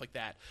Foundry and stuff like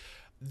that.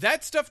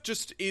 That stuff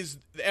just is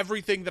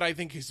everything that I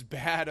think is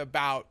bad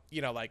about,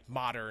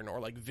 modern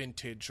or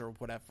vintage or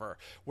whatever,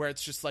 where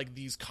it's just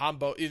these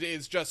it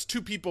is just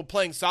 2 people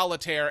playing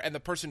solitaire and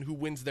the person who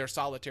wins their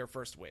solitaire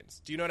first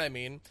wins. Do you know what I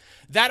mean?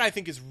 That I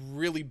think is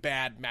really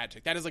bad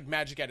Magic. That is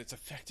Magic at its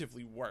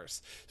effectively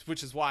worst,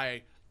 which is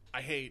why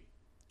I hate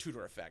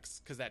tutor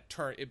effects, because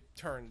it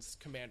turns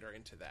Commander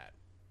into that.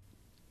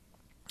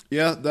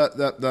 Yeah,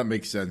 that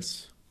makes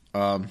sense.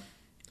 Yeah,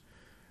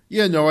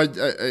 no, I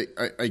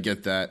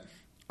get that.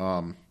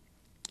 I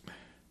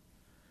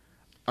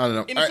don't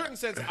know. In a certain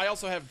sense, I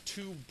also have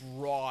 2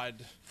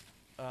 broad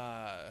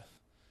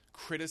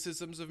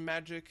criticisms of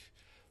Magic.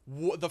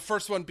 The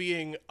first one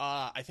being,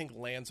 I think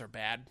lands are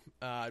bad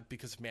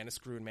because of Mana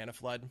Screw and Mana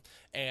Flood,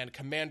 and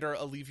Commander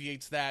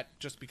alleviates that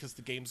just because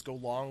the games go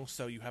long,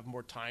 so you have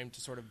more time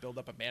to sort of build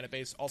up a mana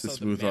base. Also, to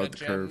smooth the mana out the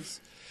gems. curve.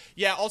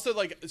 Yeah, also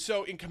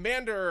so in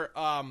Commander,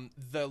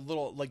 the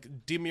little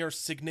Dimir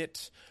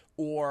Signet,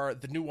 or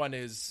the new one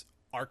is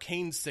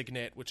Arcane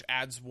Signet, which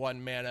adds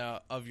 1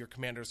 mana of your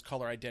commander's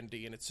color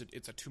identity, and it's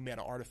a 2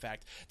 mana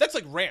artifact. That's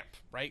ramp,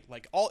 right?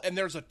 And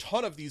there's a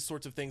ton of these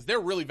sorts of things. They're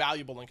really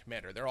valuable in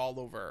Commander. They're all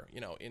over,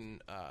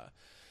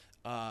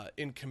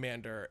 in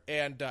Commander,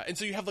 and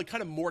so you have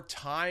kind of more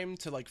time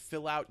to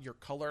fill out your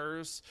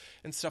colors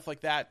and stuff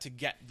like that to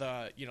get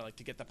the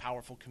to get the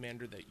powerful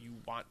commander that you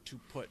want to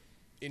put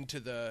into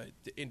the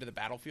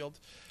battlefield.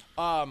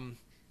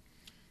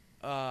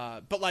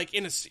 But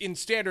in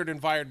standard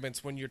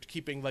environments, when you're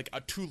keeping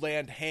a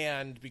 2-land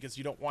hand because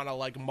you don't want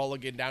to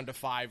mulligan down to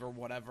 5 or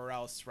whatever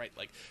else, right?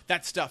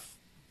 That stuff,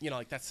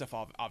 that stuff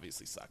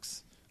obviously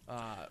sucks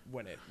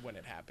when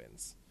it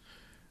happens.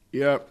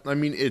 Yeah, I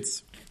mean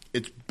it's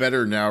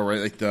better now,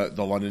 right?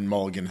 The London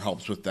mulligan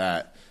helps with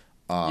that.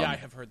 Yeah, I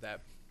have heard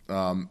that.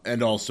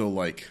 And also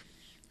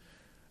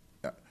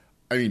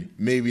I mean,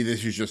 maybe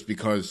this is just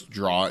because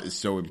draw is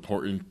so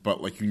important, but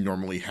like you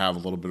normally have a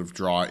little bit of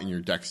draw in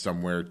your deck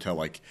somewhere to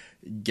like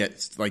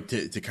get like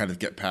to kind of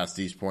get past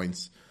these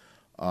points.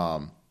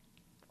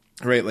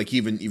 Right, like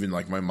even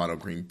like my mono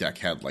green deck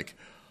had like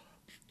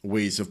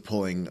ways of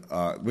pulling,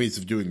 ways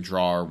of doing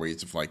draw, or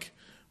ways of like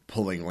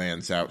pulling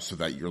lands out so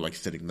that you're like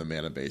fitting the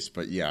mana base.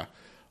 But yeah,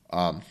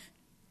 I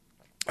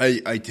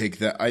take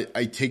that.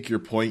 I take your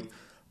point,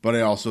 but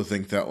I also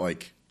think that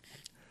like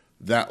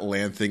that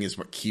land thing is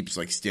what keeps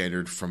like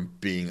standard from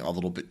being a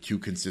little bit too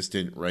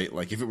consistent, right?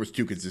 Like if it was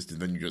too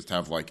consistent, then you just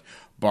have like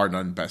bar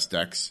none best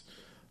decks,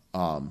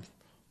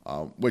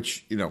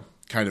 which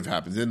kind of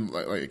happens. And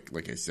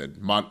like I said,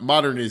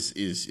 modern is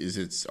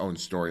its own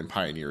story, and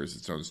Pioneer is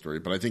its own story.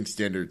 But I think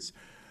standard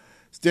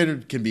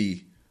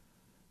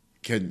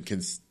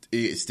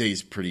it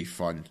stays pretty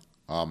fun.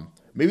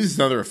 Maybe this is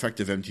another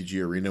effective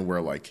MTG arena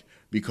where like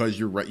because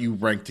you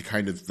rank to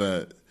kind of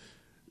the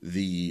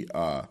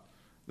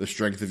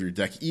strength of your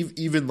deck.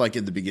 Even like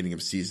in the beginning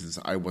of seasons,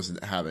 I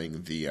wasn't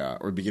having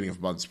or beginning of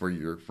months where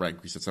your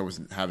rank resets. I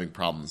wasn't having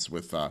problems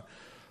with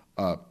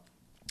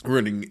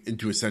running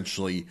into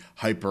essentially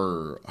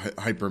hyper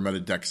meta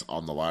decks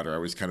on the ladder. I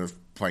was kind of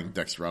playing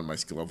decks around my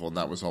skill level, and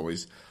that was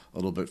always a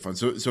little bit fun.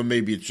 So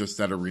maybe it's just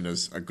that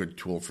arena's a good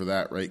tool for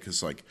that, right?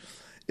 Because like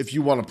if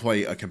you want to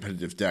play a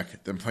competitive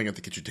deck, then playing at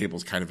the kitchen table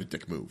is kind of a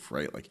dick move,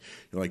 right? Like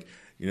you're like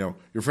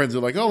your friends are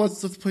like, oh,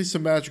 let's play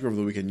some Magic over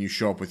the weekend. You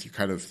show up with your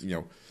kind of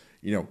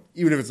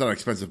even if it's not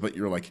expensive, but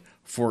you're like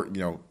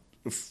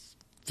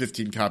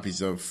 15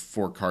 copies of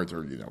 4 cards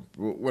or,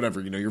 whatever,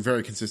 you're a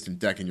very consistent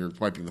deck and you're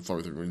wiping the floor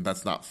with everyone.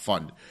 That's not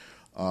fun.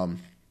 I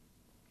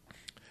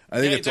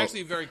think it's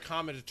actually very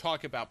common to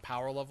talk about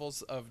power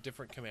levels of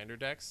different commander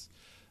decks.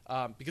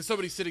 Because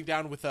somebody's sitting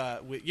down with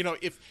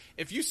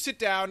if you sit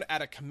down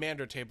at a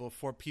commander table of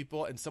 4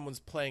 people and someone's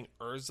playing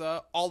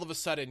Urza, all of a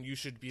sudden you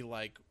should be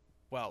like,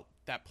 well,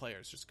 that player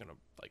is just going to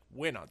like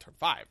win on turn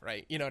 5,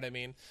 right? You know what I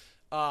mean?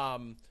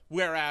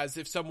 Whereas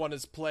if someone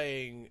is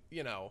playing,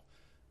 even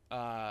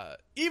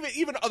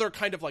other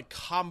kind of like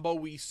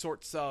combo-y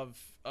sorts of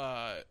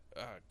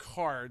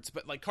cards,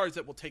 but like cards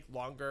that will take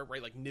longer,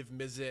 right? Like Niv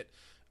Mizzet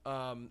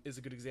is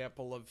a good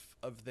example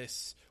of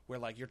this, where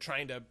like you're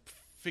trying to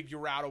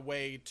figure out a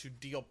way to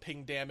deal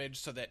ping damage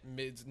so that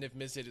Niv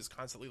Mizzet is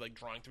constantly like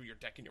drawing through your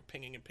deck and you're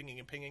pinging and pinging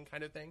and pinging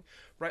kind of thing,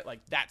 right?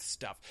 Like that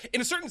stuff.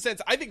 In a certain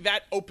sense, I think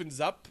that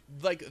opens up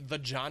like the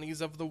Johnnies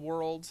of the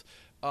world.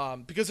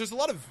 Because there's a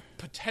lot of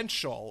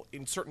potential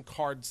in certain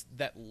cards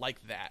that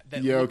like that,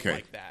 look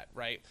like that,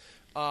 right?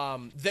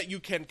 That you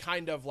can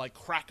kind of like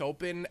crack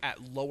open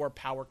at lower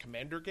power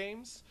commander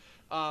games.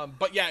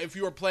 But yeah, if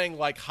you were playing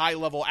like high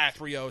level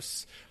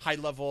Athreos, high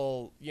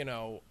level,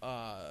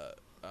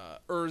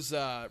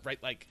 Urza,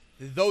 right? Like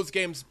those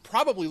games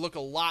probably look a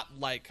lot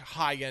like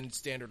high end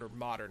standard or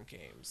modern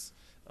games,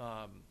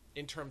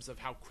 in terms of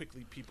how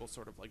quickly people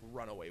sort of like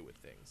run away with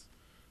things.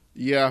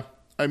 Yeah.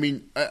 I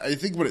mean, I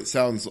think what it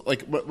sounds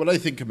like, what I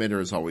think Commander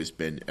has always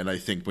been, and I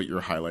think what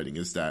you're highlighting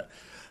is that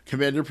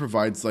Commander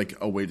provides like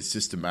a way to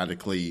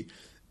systematically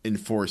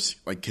enforce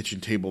like kitchen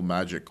table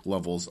Magic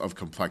levels of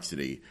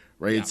complexity,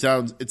 right?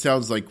 Yeah. It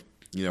sounds like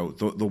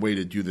the way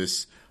to do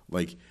this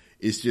like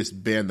is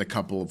just ban the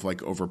couple of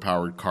like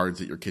overpowered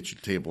cards at your kitchen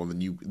table,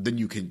 and then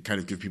you can kind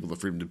of give people the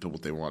freedom to build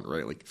what they want,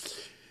 right? Like,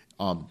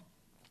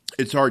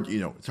 it's hard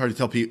to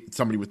tell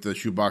somebody with the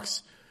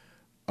shoebox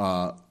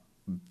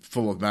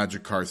full of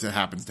Magic cards that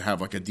happens to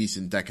have like a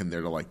decent deck in there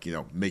to like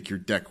make your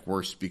deck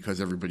worse because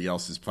everybody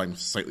else is playing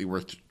slightly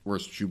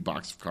worse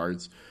shoebox of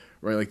cards,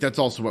 right? Like that's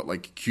also what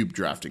like cube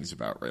drafting is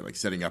about, right? Like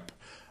setting up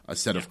a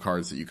set of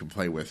cards that you can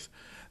play with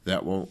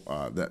that will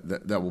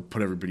that will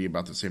put everybody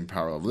about the same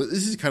power level.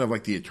 This is kind of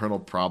like the eternal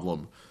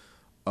problem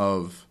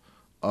of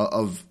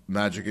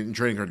Magic and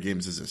trading card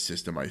games as a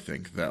system. I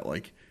think that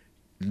like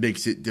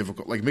makes it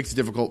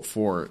difficult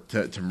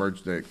to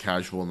merge the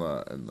casual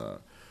and the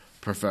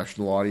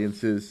professional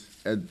audiences,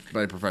 and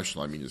by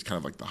professional I mean just kind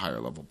of like the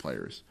higher level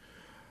players.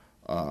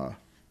 I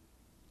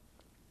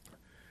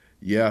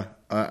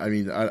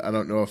mean I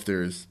don't know if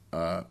there's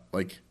a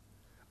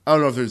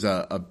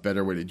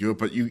better way to do it,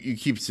 but you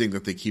keep seeing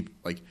that they keep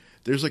like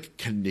there's like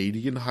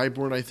Canadian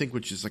Highborn, I think,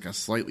 which is like a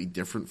slightly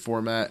different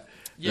format.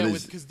 Yeah,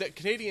 because the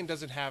Canadian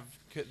doesn't have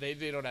they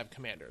don't have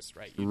commanders,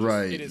 right?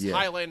 It is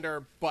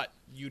Highlander, but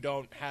you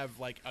don't have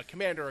like a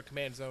commander or a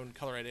command zone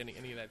color at any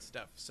of that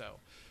stuff. So.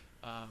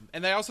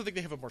 And I also think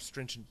they have a more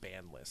stringent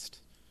ban list.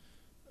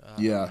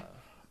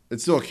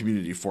 It's still a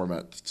community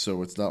format,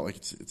 so it's not like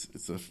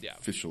it's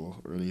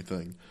official or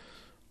anything.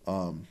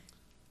 Like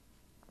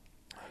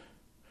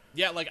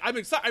I'm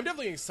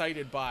definitely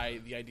excited by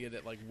the idea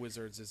that like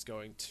Wizards is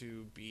going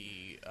to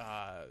be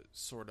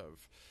sort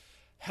of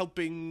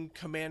helping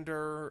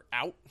Commander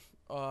out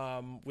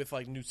with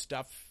like new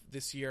stuff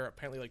this year.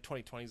 Apparently like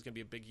 2020 is going to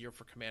be a big year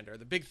for Commander.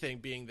 The big thing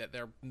being that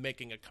they're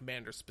making a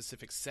Commander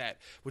specific set,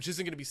 which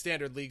isn't going to be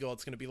standard legal.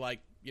 It's going to be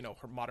like,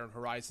 Modern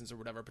Horizons or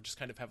whatever, but just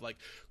kind of have like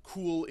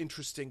cool,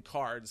 interesting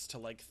cards to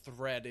like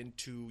thread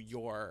into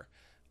your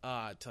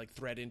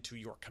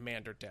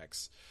Commander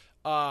decks.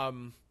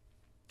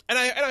 And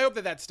I hope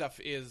that stuff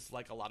is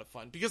like a lot of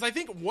fun, because I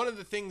think one of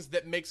the things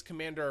that makes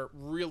Commander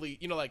really,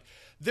 like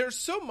there's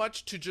so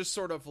much to just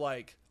sort of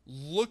like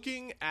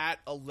looking at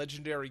a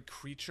legendary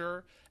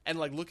creature and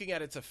like looking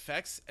at its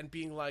effects and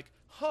being like,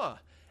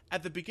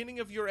 at the beginning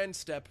of your end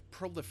step,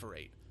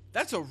 proliferate.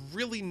 That's a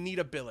really neat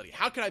ability.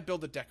 How can I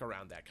build a deck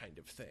around that kind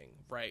of thing,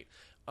 right?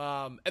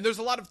 And there's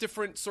a lot of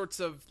different sorts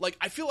of, like,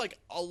 I feel like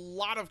a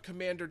lot of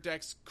Commander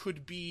decks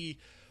could be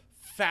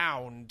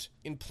found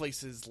in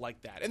places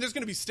like that. And there's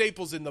going to be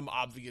staples in them,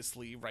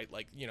 obviously, right?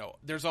 Like,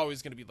 there's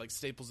always going to be like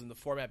staples in the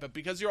format, but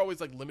because you're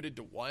always like limited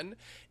to one,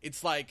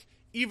 it's like,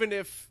 even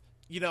if,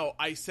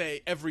 I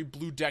say every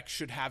blue deck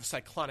should have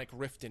Cyclonic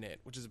Rift in it,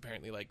 which is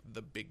apparently like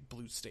the big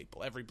blue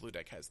staple. Every blue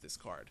deck has this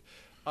card.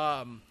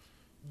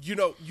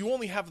 You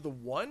only have the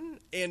one,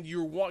 and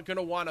you're going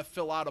to want to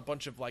fill out a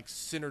bunch of like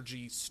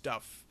synergy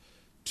stuff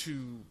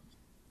to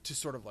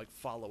sort of like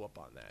follow up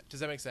on that. Does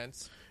that make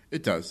sense?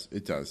 It does.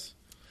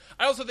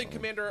 I also think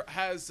Commander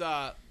has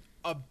a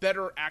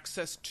better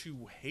access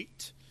to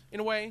hate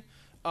in a way,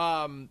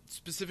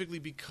 specifically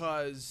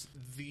because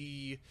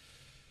the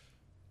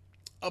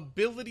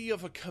ability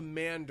of a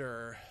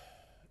commander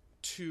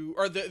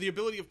the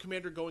ability of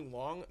Commander going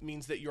long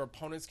means that your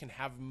opponents can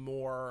have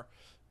more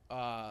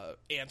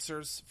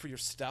answers for your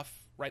stuff,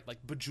 right?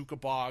 Like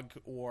Bojuka Bog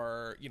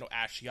or,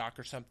 Ashiok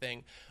or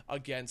something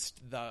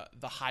against the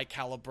high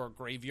caliber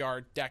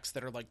graveyard decks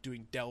that are like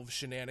doing delve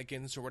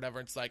shenanigans or whatever.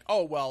 It's like,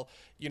 oh, well,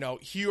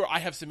 here I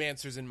have some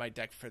answers in my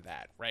deck for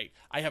that, right?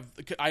 I have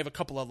a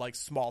couple of like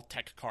small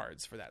tech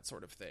cards for that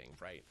sort of thing,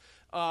 right?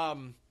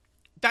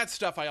 That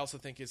stuff I also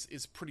think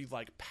is pretty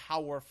like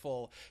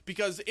powerful,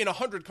 because in a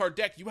 100-card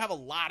deck you have a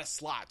lot of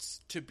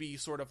slots to be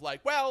sort of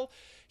like, well,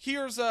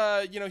 here's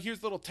a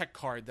little tech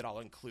card that I'll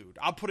include.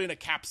 I'll put in a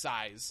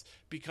Capsize,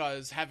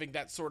 because having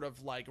that sort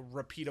of like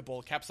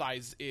repeatable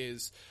Capsize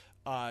is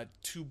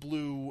 2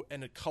 blue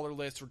and a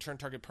colorless, return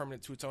target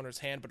permanent to its owner's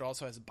hand, but it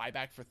also has a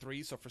buyback for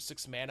 3. So for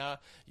 6 mana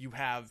you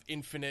have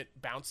infinite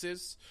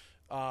bounces.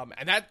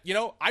 And that,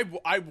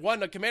 I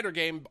won a Commander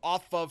game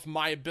off of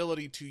my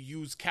ability to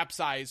use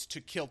Capsize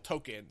to kill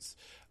tokens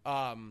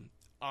on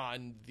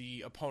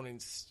the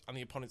opponent's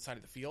side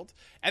of the field.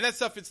 And that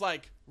stuff is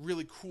like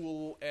really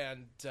cool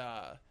and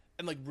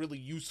like really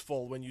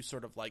useful when you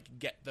sort of like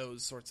get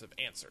those sorts of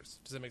answers.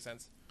 Does that make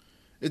sense?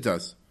 It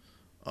does.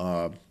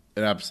 It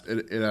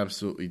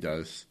absolutely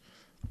does.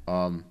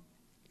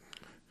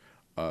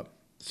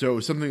 So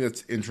something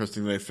that's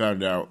interesting that I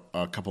found out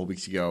a couple of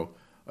weeks ago,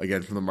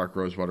 again from the Mark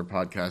Rosewater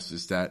podcast,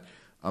 is that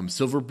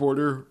Silver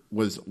Border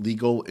was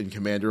legal in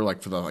Commander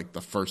like for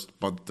the first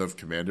month of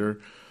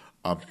Commander,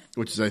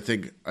 which is I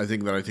think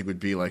would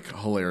be like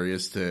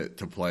hilarious to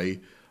play.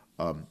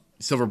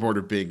 Silver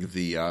Border being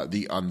the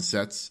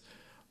unsets,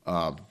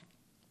 but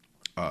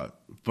I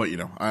don't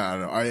know.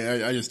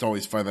 I just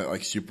always find that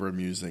like super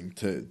amusing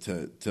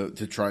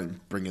to try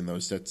and bring in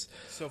those sets.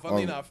 So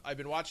funnily enough, I've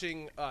been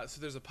watching.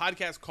 So there's a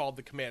podcast called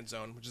The Command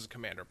Zone, which is a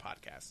Commander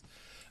podcast.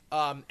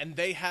 And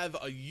they have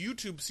a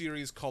YouTube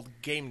series called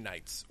Game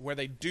Nights, where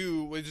they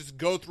just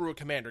go through a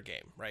Commander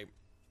game, right?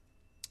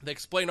 They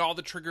explain all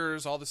the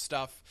triggers, all the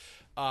stuff.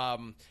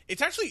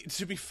 It's actually,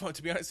 to be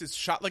honest, it's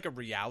shot like a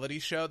reality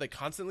show. They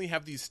constantly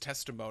have these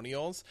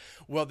testimonials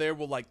where they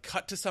will like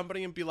cut to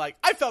somebody and be like,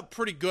 I felt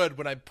pretty good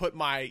when I put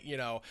my,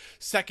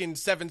 second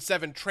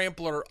 7/7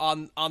 trampler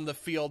on the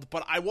field,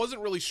 but I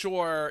wasn't really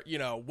sure,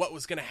 what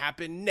was going to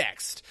happen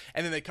next.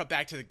 And then they cut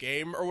back to the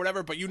game or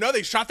whatever, but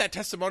they shot that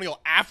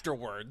testimonial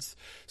afterwards.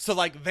 So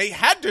like they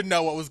had to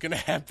know what was going to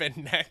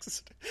happen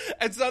next.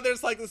 And so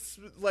there's like this,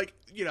 like,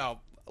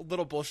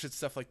 little bullshit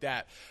stuff like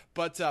that.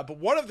 But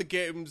one of the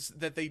games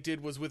that they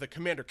did was with a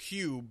Commander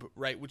Cube,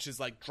 right, which is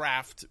like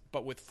draft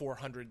but with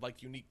 400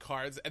 like unique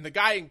cards, and the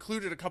guy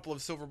included a couple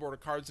of Silver Border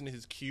cards in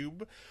his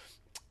cube,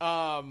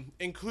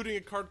 including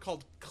a card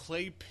called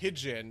Clay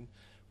Pigeon,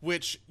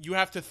 which you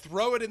have to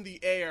throw it in the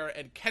air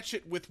and catch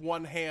it with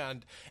one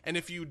hand, and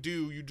if you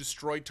do, you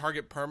destroy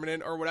target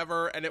permanent or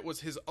whatever. And it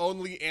was his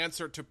only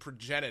answer to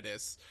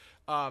Progenitus,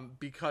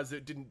 because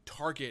it didn't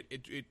target,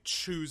 it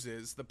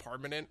chooses the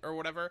permanent or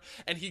whatever,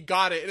 and he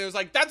got it. And it was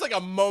like, that's like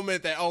a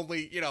moment that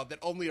only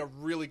a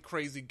really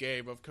crazy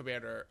game of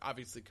Commander,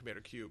 obviously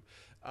Commander Cube,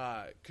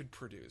 could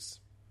produce.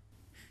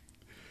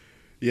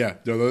 Yeah,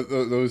 no,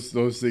 those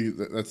things,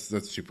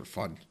 that's super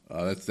fun.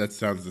 That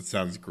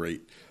sounds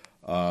great.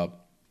 But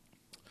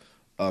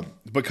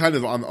kind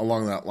of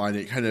along that line,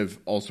 it kind of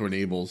also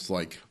enables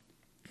like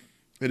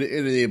it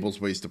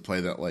enables ways to play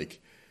that like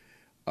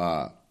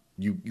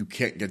you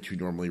can't get to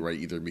normally, right,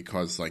 either,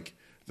 because like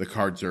the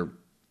cards are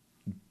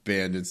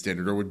banned in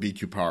Standard or would be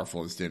too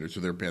powerful in Standard, so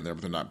they're banned there,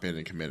 but they're not banned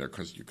in Commander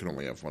because you can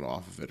only have one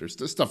off of it, or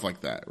stuff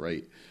like that,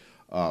 right?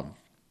 Or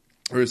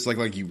it's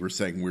like you were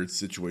saying, weird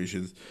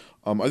situations.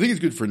 I think it's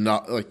good for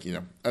not like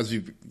as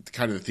we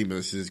kind of the theme of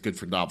this is good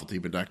for novelty,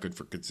 but not good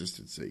for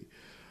consistency.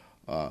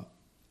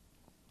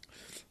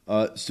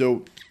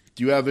 So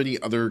Do you have any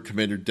other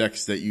commander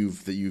decks that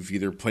you've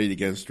either played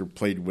against or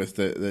played with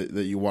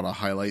that you want to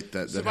highlight?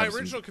 So my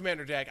original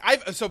commander deck,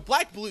 so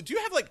black blue. Do you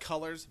have like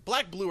colors?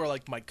 Black blue are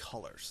like my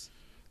colors.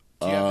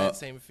 Do you have that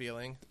same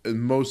feeling?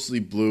 Mostly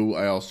blue.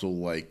 I also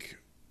like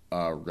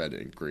red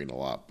and green a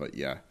lot, but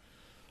yeah.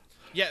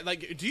 Yeah,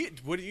 like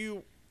would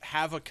you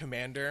have a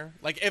commander?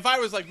 Like if I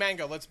was like,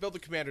 Mango, let's build a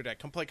commander deck.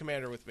 Come play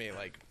commander with me.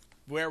 Like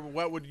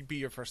what would be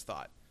your first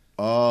thought?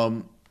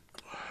 Well,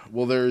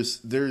 there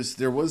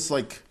was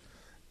like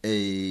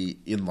in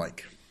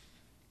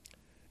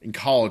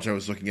college I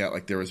was looking at,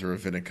 like, there was a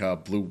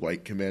Ravnica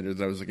blue-white commander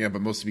that I was looking at,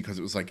 but mostly because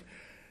it was like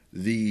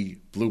the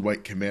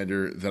blue-white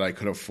commander that I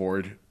could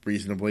afford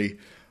reasonably,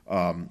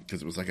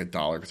 because it was like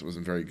 $1 because it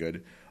wasn't very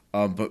good.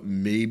 But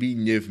maybe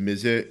Niv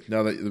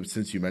Mizzet,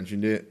 since you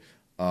mentioned it,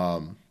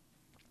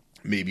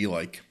 maybe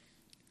like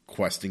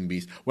Questing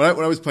Beast. When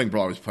I was playing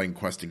Brawl, I was playing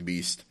Questing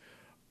Beast,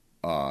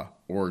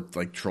 or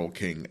like Troll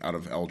King out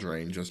of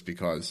Eldraine, just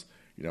because,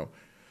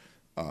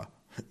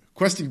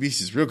 Questing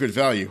Beast is real good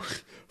value.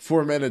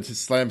 4 mana to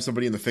slam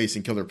somebody in the face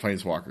and kill their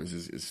planeswalkers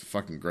is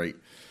fucking great.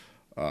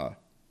 But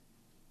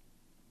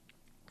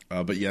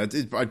yeah,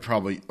 I'd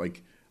probably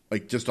like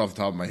just off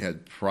the top of my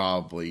head,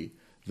 probably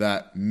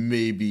that,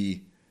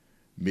 maybe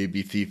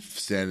Thief of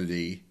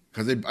Sanity,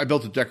 because I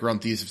built a deck around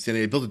Thieves of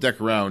Sanity. I built a deck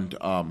around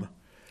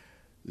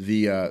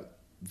the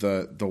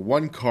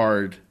one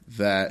card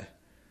that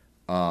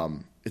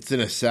it's an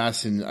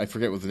assassin. I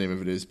forget what the name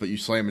of it is, but you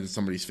slam into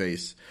somebody's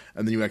face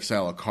and then you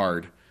exile a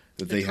card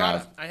that they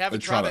have. I have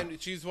Etrata,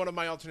 and she's one of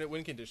my alternate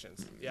win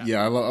conditions.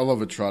 Yeah, I love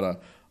Etrata.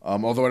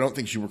 Although I don't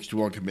think she works too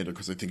well in Commander,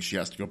 because I think she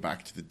has to go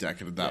back to the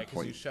deck at that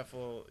point. You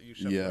shuffle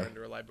her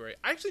into a library.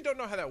 I actually don't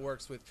know how that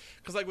works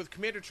because like with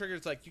Commander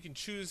triggers, like you can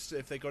choose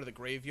if they go to the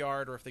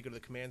graveyard, or if they go to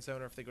the command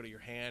zone, or if they go to your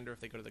hand, or if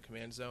they go to the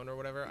command zone, or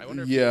whatever. I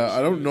wonder.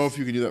 I don't know if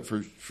you can do that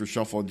for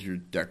shuffle into your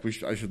deck.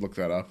 I should look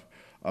that up,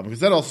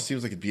 because that also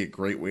seems like it'd be a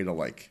great way to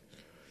like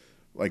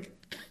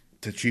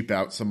to cheap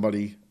out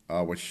somebody.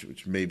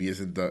 Which maybe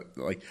isn't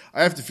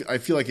I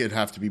feel like it'd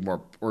have to be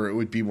more, or it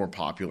would be more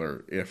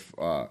popular if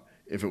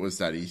it was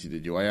that easy to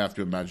do. I have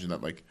to imagine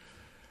that like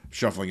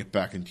shuffling it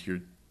back into your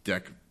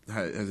deck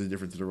has a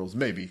difference in the rules.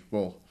 Maybe.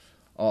 Well,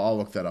 I'll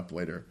look that up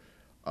later.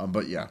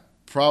 But yeah,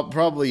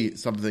 probably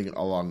something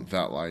along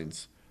that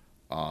lines.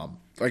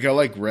 Like I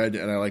like red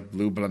and I like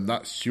blue, but I'm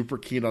not super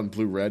keen on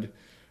blue red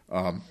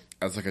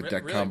as like a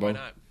deck combo.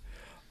 Why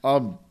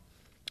not?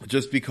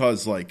 Just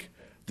because like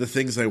the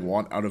things I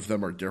want out of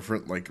them are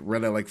different. Like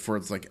red I like for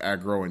its like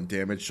aggro and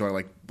damage, so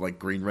I like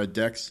green red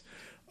decks.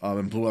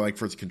 And blue I like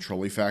for its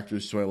control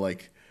factors, so I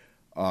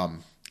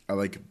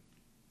like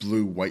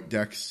blue white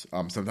decks.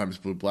 Sometimes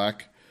blue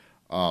black.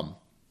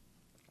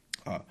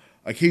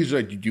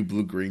 Occasionally I do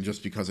blue green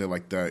just because I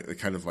like the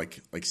kind of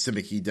like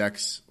Simic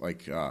decks,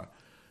 like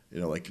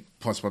like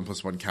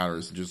 +1/+1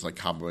 counters and just like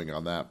comboing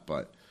on that.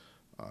 But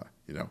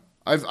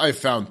I've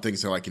found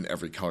things I like in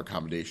every color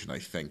combination, I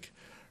think,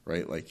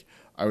 right? Like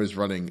I was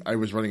running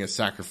a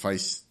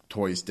Sacrifice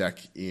Toys deck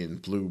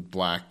in red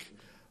black.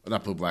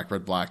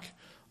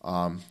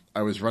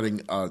 I was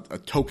running a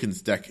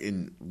tokens deck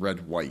in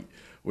red white,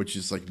 which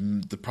is like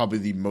probably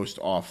the most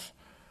off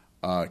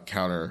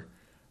counter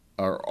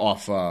or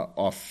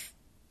off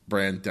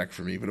brand deck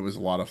for me, but it was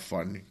a lot of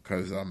fun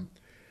because I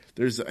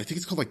think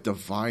it's called like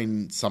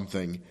Divine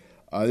something.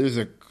 There's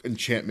an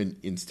enchantment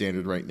in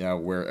Standard right now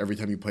where every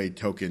time you play a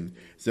token,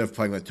 instead of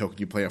playing that token,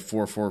 you play a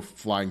 4/4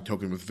 flying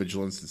token with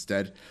Vigilance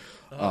instead.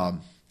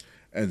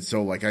 And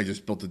so like I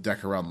just built a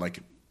deck around like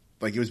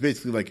it was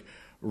basically like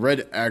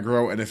red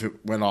aggro, and if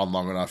it went on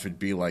long enough, it'd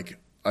be like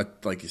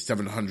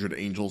 700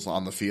 angels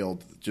on the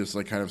field, just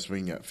like kind of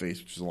swinging at face,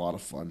 which is a lot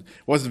of fun.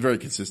 It wasn't very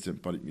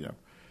consistent, but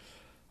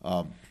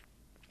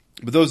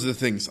but those are the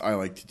things I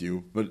like to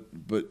do.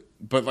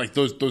 But like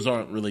those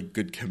aren't really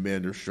good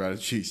commander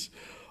strategies.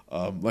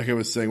 Like I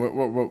was saying,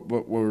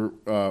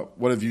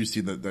 what have you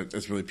seen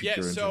that's really piqued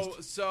your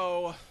interest?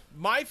 So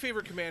my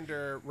favorite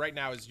commander right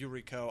now is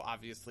Yuriko,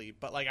 obviously,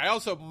 but like I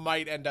also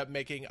might end up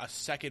making a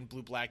second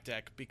blue-black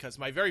deck because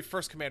my very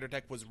first commander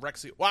deck was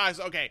Rexiel. Well,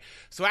 okay,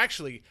 so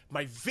actually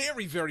my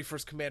very, very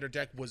first commander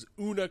deck was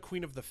Una,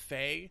 Queen of the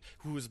Fae,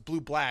 who was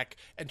blue-black,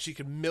 and she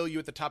could mill you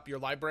at the top of your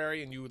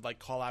library, and you would like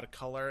call out a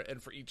color,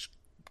 and for each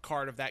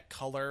card of that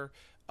color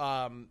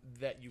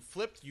that you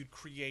flipped, you'd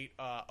create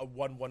a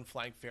 1/1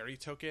 flying fairy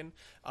token.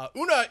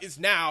 Una is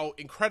now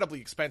incredibly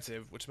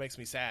expensive, which makes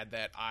me sad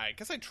that I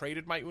guess I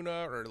traded my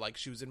Una, or like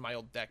she was in my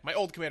old deck. My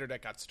old commander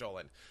deck got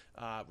stolen,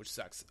 which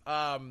sucks.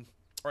 Or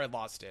I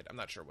lost it. I'm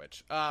not sure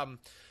which. But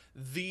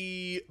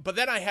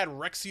then I had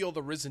Rexiel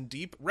the Risen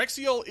Deep.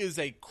 Rexiel is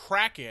a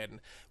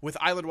Kraken with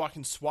Island Walk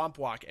and Swamp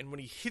Walk, and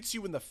when he hits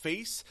you in the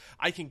face,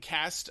 I can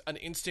cast an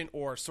instant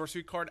or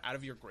sorcery card out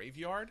of your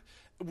graveyard,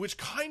 which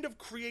kind of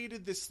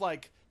created this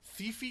like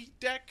thiefy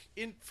deck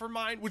for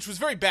mine, which was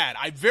very bad.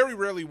 I very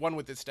rarely won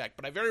with this deck,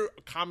 but I very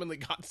commonly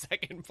got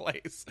second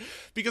place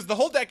because the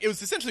whole deck, it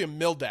was essentially a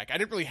mill deck. I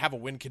didn't really have a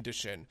win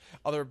condition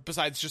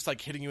besides just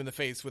like hitting you in the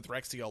face with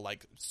Rexiel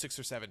like 6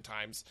 or 7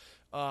 times.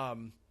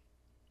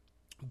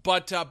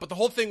 But the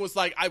whole thing was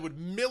like I would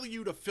mill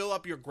you to fill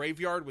up your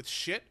graveyard with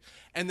shit,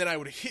 and then I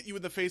would hit you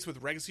in the face with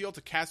Regzeal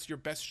to cast your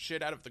best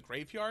shit out of the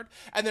graveyard,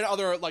 and then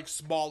other like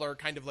smaller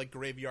kind of like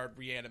graveyard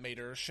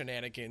reanimator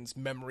shenanigans,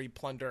 memory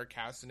plunder,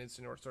 cast an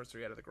instant or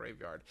sorcery out of the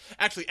graveyard.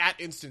 Actually, at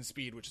instant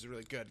speed, which is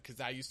really good because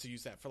I used to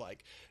use that for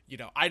like, you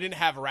know, I didn't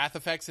have wrath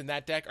effects in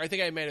that deck. I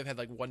think I may have had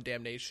like one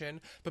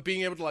damnation, but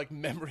being able to like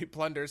memory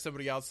plunder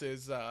somebody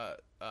else's Wrath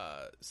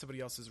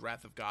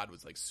of God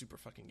was like super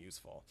fucking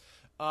useful.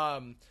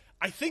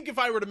 I think if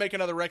I were to make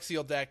another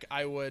Regzeal deck,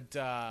 I would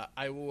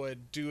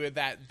do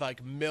that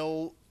like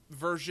mill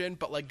version,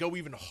 but like go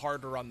even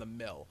harder on the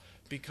mill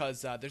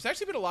because there's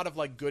actually been a lot of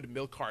like good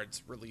mill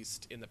cards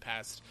released in the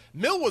past.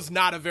 Mill was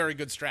not a very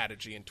good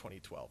strategy in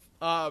 2012.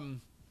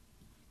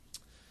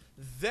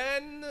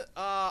 Then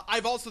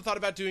I've also thought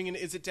about doing an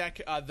Izzet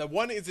deck. The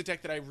one Izzet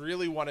deck that I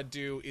really want to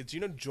do is, you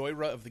know,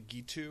 Jhoira of the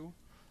Gitu?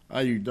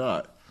 I do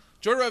not.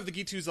 Jhoira of the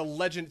Gitu is a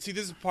legend. See,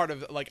 this is part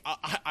of, like,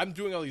 I'm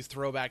doing all these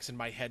throwbacks in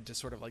my head to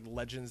sort of, like,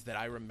 legends that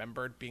I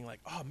remembered being like,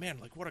 oh, man,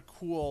 like, what a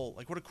cool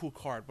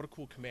card, what a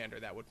cool commander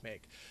that would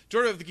make.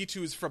 Jhoira of the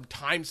Gitu is from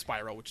Time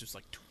Spiral, which is,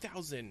 like,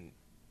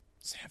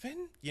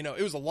 2007? You know,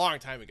 it was a long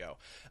time ago.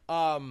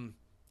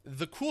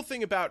 The cool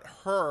thing about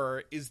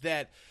her is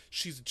that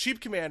she's a cheap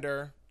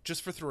commander,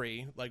 just for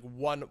 3, like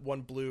one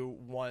blue,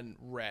 1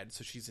 red,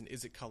 so she's in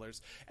Izzet colors.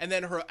 And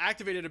then her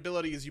activated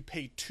ability is you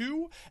pay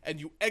 2, and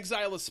you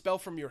exile a spell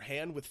from your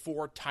hand with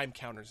 4 time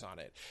counters on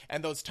it.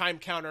 And those time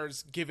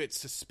counters give it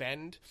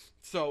suspend,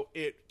 so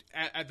it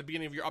at the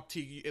beginning of your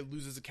upkeep, it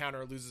loses a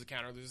counter, loses a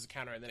counter, loses a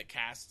counter, and then it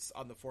casts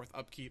on the 4th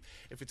upkeep.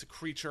 If it's a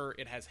creature,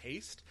 it has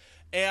haste.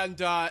 And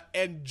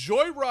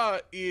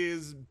Jhoira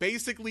is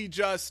basically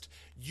just,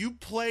 you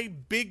play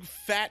big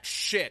fat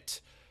shit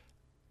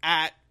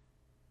at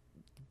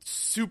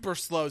super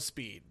slow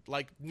speed,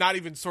 like not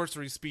even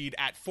sorcery speed,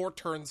 at 4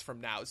 turns from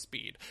now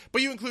speed.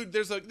 But you include,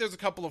 there's a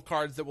couple of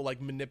cards that will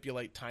like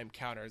manipulate time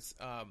counters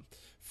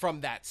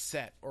from that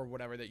set or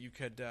whatever that you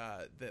could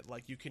that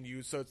like you can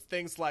use. So it's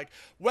things like,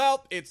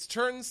 well, it's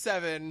turn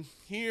 7,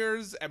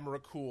 here's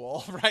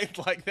Emrakul, right?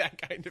 Like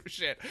that kind of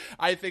shit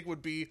I think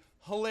would be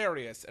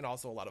hilarious and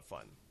also a lot of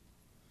fun.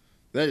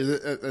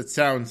 That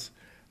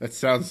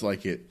sounds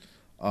like it.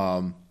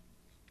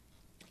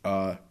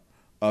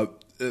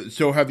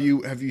 So have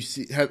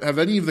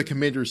any of the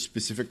commander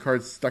specific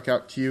cards stuck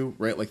out to you?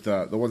 Right, like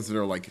the ones that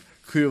are like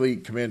clearly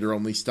commander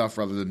only stuff,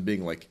 rather than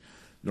being like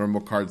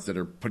normal cards that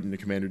are put in the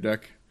commander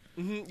deck.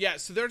 Mm-hmm. Yeah,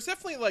 so there's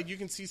definitely like you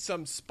can see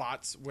some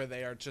spots where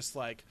they are just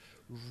like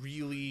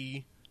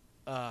really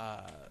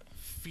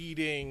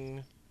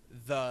feeding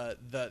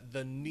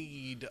the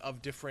need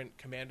of different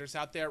commanders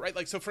out there, right?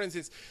 Like, so for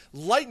instance,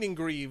 Lightning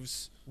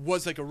Greaves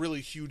was like a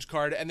really huge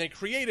card, and they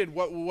created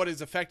what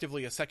is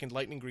effectively a second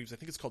Lightning Greaves. I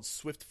think it's called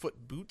Swiftfoot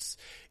Boots.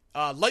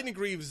 Lightning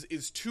Greaves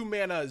is 2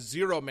 mana,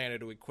 0 mana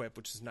to equip,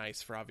 which is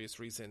nice for obvious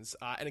reasons,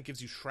 and it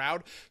gives you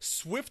Shroud.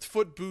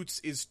 Swiftfoot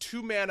Boots is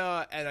 2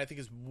 mana, and I think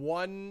is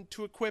 1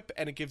 to equip,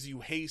 and it gives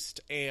you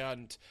haste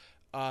and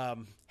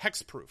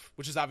hexproof,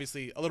 which is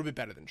obviously a little bit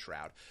better than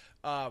Shroud.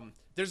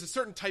 There's a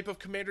certain type of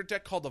commander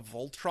deck called a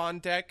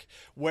Voltron deck,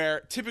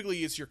 where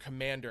typically is your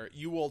commander.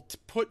 You will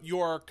put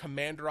your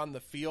commander on the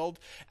field,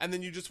 and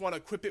then you just want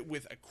to equip it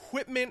with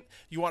equipment.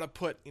 You want to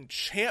put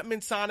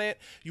enchantments on it.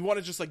 You want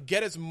to just like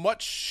get as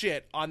much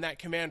shit on that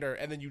commander,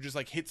 and then you just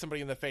like hit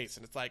somebody in the face,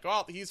 and it's like,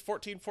 oh, he's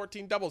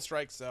 14/14 double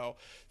strike, so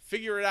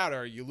figure it out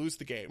or you lose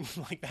the game.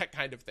 Like that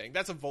kind of thing.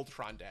 That's a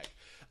Voltron deck.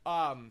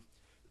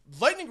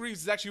 Lightning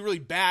Greaves is actually really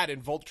bad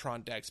in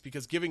Voltron decks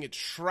because giving it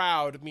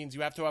Shroud means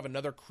you have to have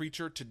another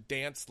creature to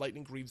dance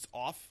Lightning Greaves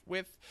off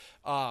with.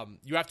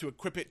 You have to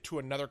equip it to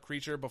another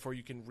creature before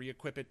you can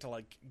re-equip it to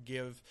like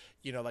give,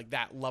 you know, like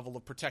that level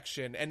of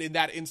protection. And in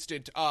that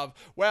instant of,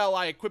 well,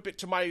 I equip it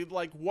to my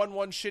like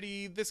 1/1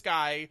 shitty this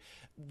guy,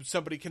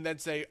 somebody can then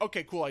say,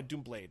 okay, cool, I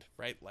Doomblade,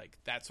 right? Like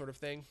that sort of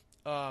thing.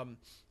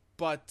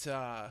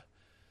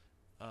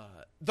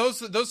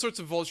 Those sorts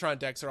of Voltron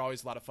decks are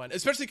always a lot of fun,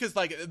 especially because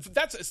like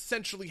that's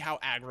essentially how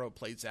aggro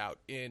plays out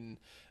in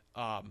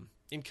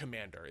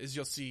Commander. Is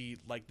you'll see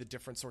like the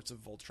different sorts of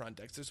Voltron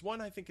decks. There's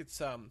one, I think it's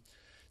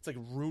like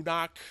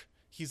Runok.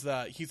 He's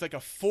like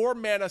a 4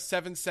 mana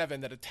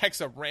 7/7 that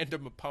attacks a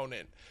random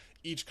opponent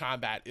each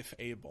combat if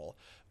able.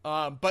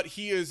 But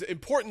he is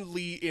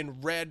importantly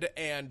in red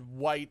and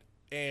white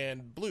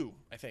and blue,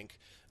 I think.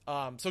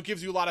 So it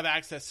gives you a lot of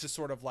access to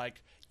sort of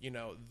like, you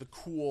know, the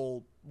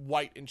cool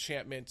white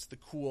enchantments, the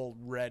cool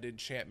red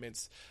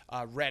enchantments.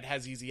 Red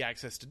has easy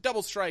access to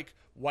double strike.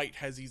 White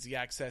has easy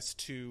access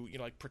to, you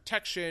know, like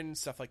protection,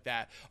 stuff like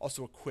that.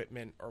 Also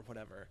equipment or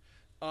whatever.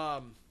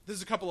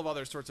 There's a couple of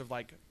other sorts of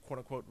like quote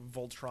unquote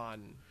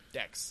Voltron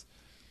decks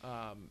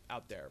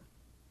out there.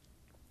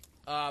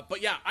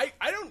 But yeah,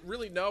 I don't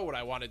really know what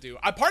I want to do.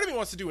 Part of me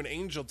wants to do an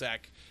Angel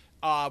deck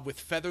with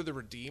Feather the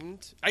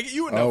Redeemed.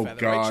 You would know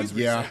Feather, God, right? She's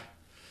yeah.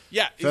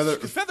 Yeah,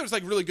 Feather's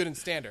like really good in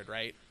Standard,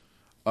 right?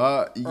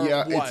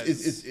 Yeah,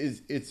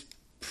 it's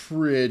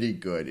pretty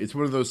good. It's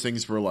one of those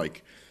things where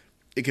like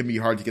it can be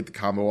hard to get the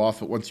combo off,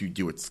 but once you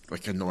do, it's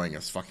like annoying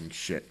as fucking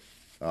shit.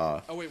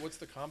 Oh wait, what's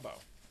the combo?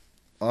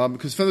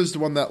 Because Feather's the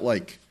one that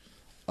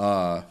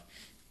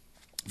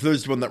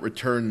Feather's the one that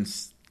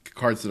returns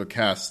cards that are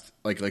cast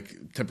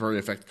like temporary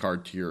effect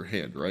card to your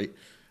hand, right?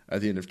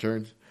 At the end of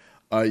turns.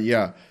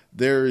 Yeah.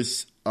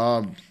 There's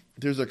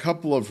a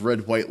couple of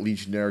red white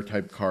legionnaire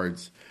type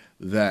cards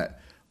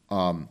that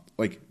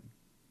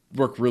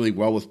work really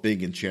well with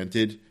being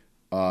enchanted.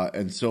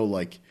 And so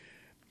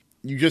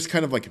you just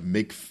kind of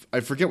make,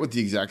 I forget what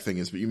the exact thing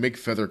is, but you make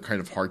Feather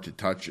kind of hard to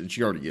touch, and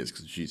she already is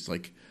because she's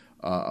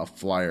a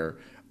flyer,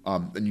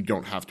 and you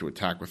don't have to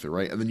attack with her,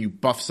 right? And then you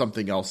buff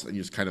something else and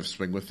you just kind of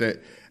swing with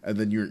it, and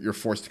then you're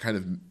forced to kind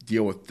of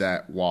deal with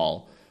that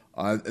wall.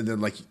 And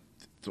then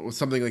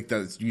something like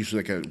that, it's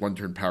usually a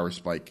 1-turn power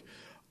spike,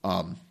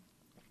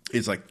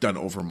 is done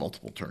over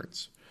multiple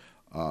turns.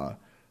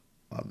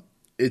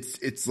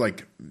 It's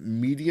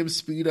medium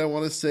speed, I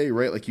want to say,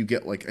 right? You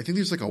get I think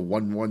there's a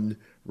 1/1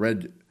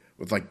 red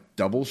with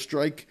double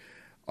strike,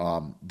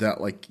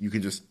 that you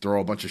can just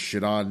throw a bunch of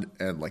shit on,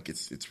 and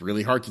it's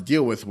really hard to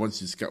deal with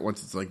once it's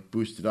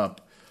boosted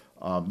up.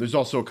 There's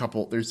also a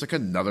couple. There's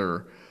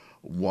another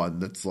one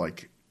that's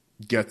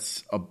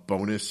gets a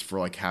bonus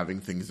for having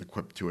things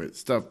equipped to it,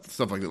 stuff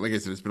like that. Like I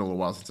said, it's been a little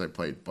while since I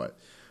played, but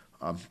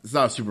it's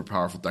not a super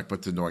powerful deck, but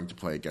it's annoying to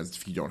play against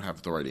if you don't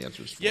have the right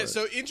answers for it. Yeah,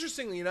 so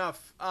interestingly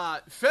enough,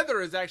 Feather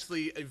is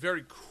actually a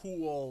very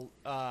cool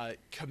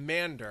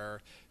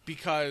commander,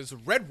 because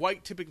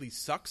red-white typically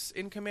sucks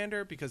in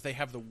Commander because they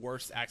have the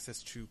worst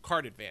access to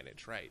card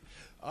advantage, right?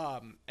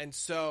 And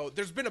so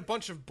there's been a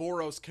bunch of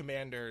Boros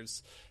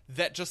commanders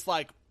that just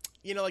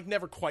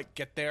never quite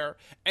get there.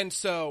 And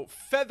so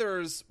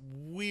Feather's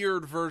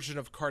weird version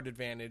of card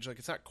advantage,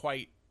 it's not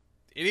quite,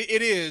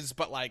 it is,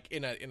 but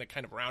in a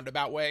kind of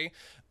roundabout way,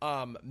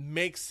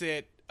 makes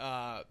it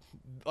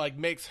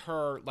makes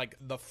her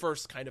the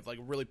first kind of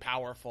really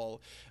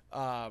powerful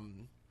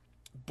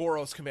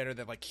Boros commander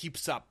that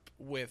keeps up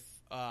with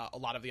a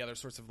lot of the other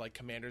sorts of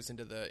commanders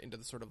into the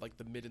sort of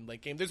the mid and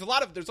late game. There's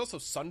also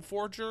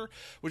Sunforger,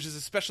 which is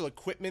a special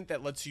equipment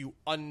that lets you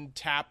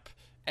untap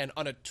and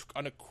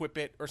unequip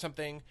it or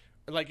something.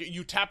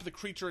 You tap the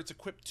creature it's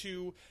equipped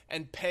to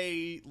and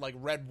pay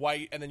red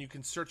white, and then you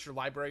can search your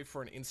library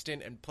for an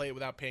instant and play it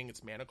without paying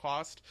its mana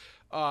cost.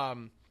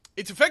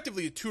 It's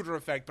effectively a tutor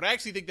effect, but I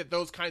actually think that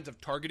those kinds of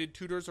targeted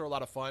tutors are a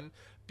lot of fun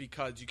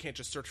because you can't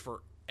just search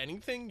for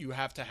anything. You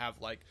have to have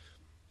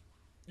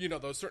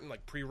those certain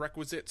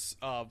prerequisites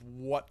of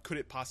what could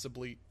it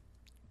possibly,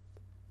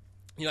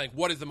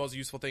 what is the most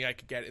useful thing I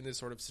could get in this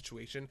sort of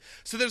situation.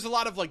 So there's a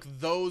lot of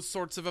those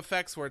sorts of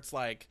effects where it's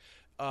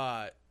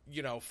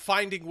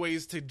finding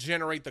ways to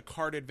generate the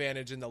card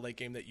advantage in the late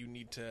game that you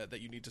need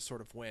to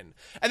sort of win.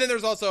 And then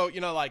there's also,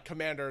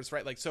 commanders,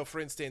 right? So for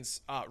instance,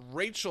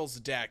 Rachel's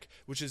deck,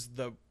 which is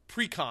the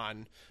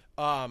precon,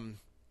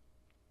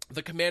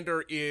 the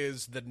commander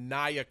is the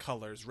Naya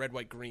colors, red,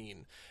 white,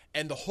 green.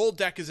 And the whole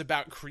deck is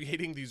about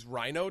creating these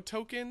Rhino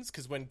tokens,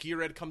 because when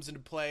Gearred comes into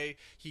play,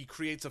 he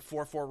creates a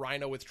 4/4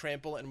 Rhino with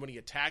trample, and when he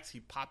attacks, he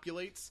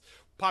populates.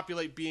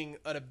 Populate being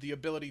the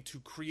ability to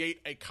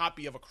create a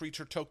copy of a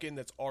creature token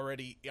that's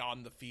already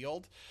on the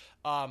field.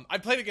 I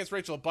played against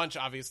Rachel a bunch,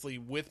 obviously,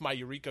 with my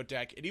Yuriko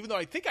deck, and even though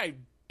I think I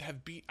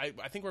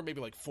think we're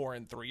maybe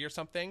 4-3 or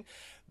something,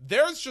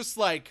 there's just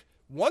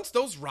once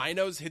those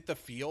rhinos hit the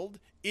field,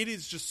 it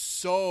is just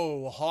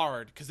so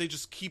hard because they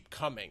just keep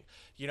coming,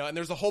 and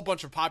there's a whole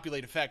bunch of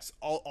populate effects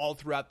all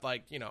throughout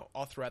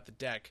all throughout the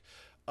deck.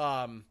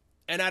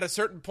 And at a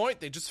certain point,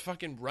 they just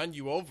fucking run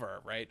you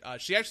over, right?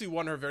 She actually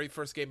won her very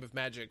first game of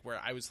Magic,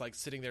 where I was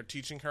sitting there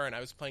teaching her and I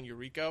was playing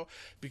Yuriko,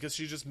 because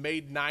she just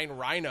made 9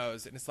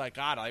 rhinos, and it's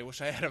God, I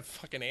wish I had a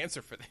fucking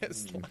answer for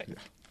this.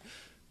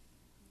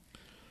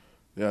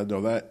 Yeah,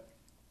 no, that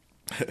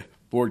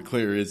board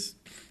clear is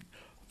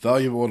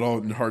valuable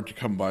and hard to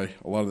come by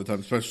a lot of the time,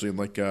 especially in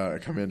a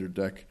commander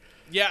deck.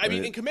 Yeah, I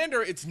mean, in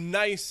Commander, it's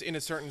nice in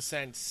a certain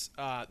sense.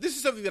 This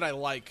is something that I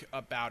like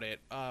about it,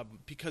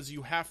 because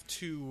you have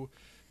to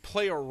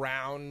play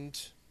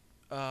around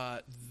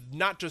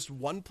not just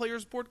one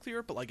player's board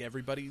clear, but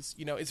everybody's.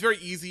 It's very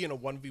easy in a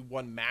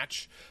 1v1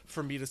 match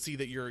for me to see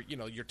that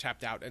you're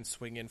tapped out and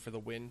swing in for the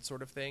win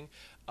sort of thing.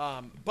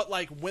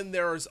 But when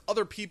there's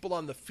other people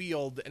on the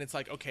field and it's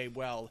okay,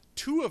 well,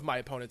 2 of my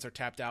opponents are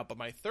tapped out, but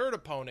my third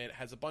opponent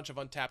has a bunch of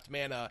untapped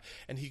mana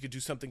and he could do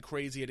something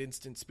crazy at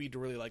instant speed to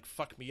really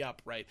fuck me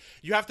up, right?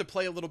 You have to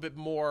play a little bit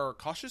more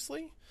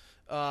cautiously,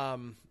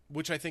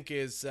 which I think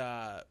is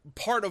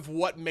part of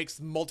what makes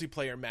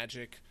multiplayer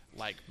Magic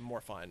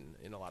more fun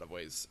in a lot of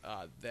ways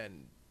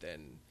than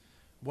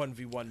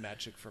 1v1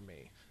 Magic for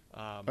me.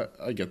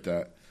 I get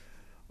that.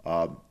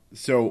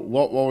 So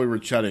while we were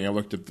chatting, I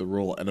looked at the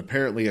rule, and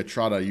apparently at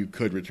Trada you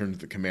could return to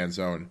the command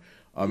zone.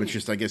 It's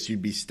just, I guess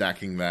you'd be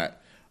stacking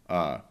that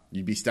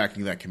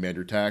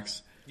commander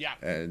tax. Yeah.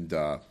 And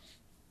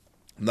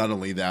not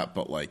only that,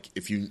 but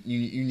if you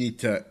need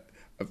to,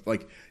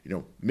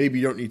 maybe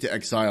you don't need to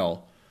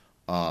exile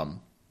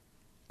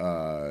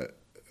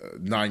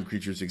 9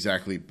 creatures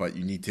exactly, but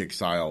you need to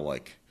exile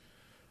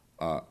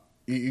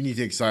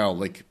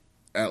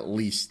at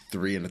least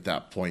 3, and at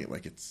that point,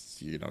 like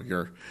it's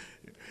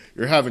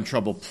you're having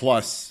trouble.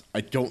 Plus,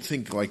 I don't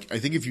think I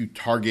think if you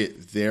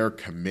target their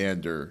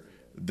commander,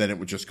 then it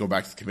would just go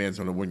back to the command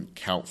zone. It wouldn't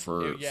count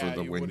for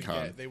the win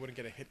con. They wouldn't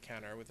get a hit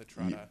counter with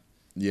Etrata.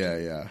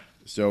 Yeah.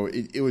 So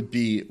it would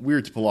be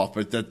weird to pull off,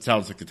 but that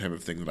sounds like the type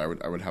of thing that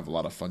I would have a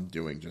lot of fun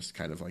doing. Just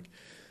kind of like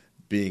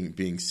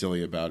being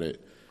silly about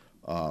it.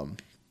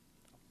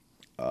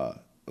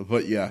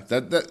 But yeah,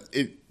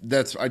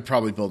 that's I'd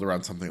probably build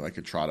around something like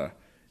Etrata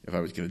if I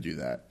was going to do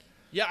that.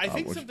 Yeah, I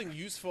think something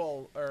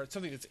useful or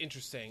something that's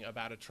interesting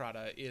about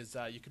Etrata is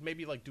you could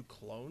maybe like do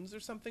clones or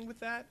something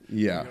with that.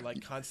 Yeah, you're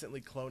like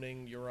constantly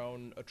cloning your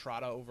own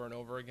Etrata over and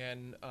over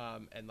again,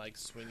 and like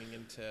swinging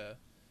into.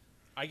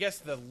 I guess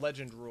the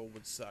legend rule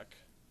would suck.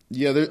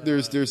 Yeah,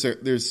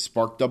 there's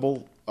Spark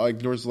Double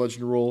ignores the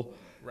legend rule,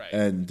 right?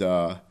 And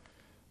then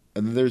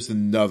there's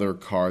another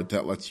card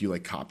that lets you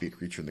like copy a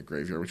creature in the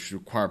graveyard, which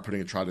require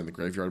putting Etrata in the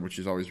graveyard, which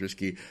is always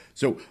risky.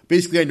 So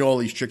basically, I know all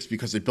these tricks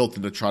because I built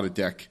an Etrata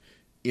deck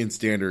in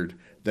Standard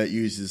that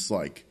uses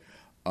like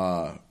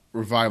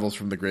revivals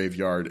from the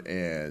graveyard,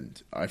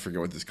 and I forget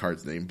what this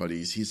card's name, but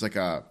he's like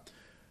a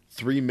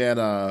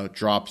 3-mana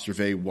drop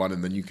survey 1,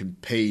 and then you can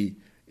pay.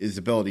 His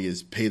ability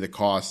is pay the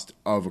cost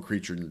of a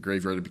creature in your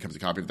graveyard. It becomes a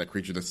copy of that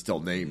creature that's still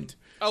named.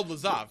 Oh,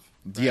 Lazav.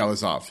 Right? Yeah,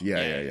 Lazav.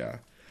 Yeah.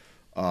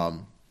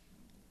 And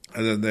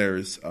then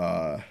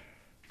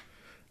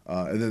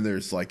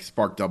there's like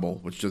Spark Double,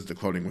 which does the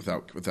cloning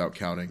without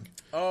counting.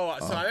 Oh,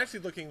 so I'm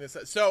actually looking this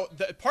up. So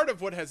part of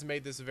what has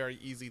made this a very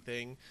easy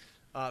thing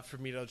for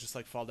me to just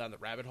like fall down the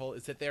rabbit hole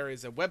is that there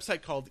is a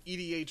website called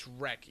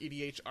edhrec.com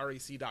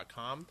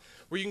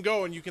where you can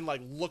go and you can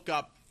like look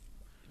up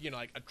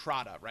like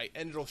Etrata, right?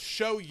 And it'll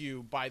show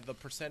you by the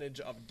percentage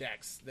of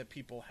decks that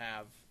people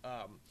have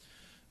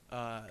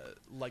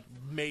like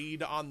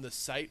made on the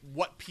site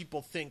what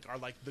people think are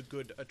like the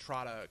good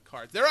Etrata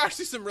cards. There are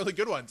actually some really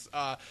good ones.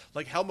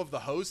 Like Helm of the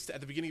Host,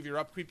 at the beginning of your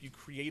upkeep, you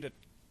create a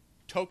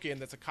token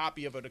that's a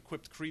copy of an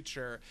equipped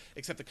creature,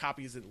 except the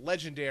copy isn't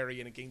legendary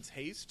and it gains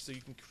haste, so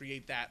you can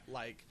create that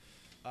like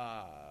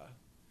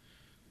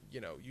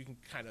you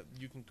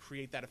can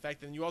create that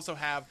effect. And you also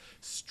have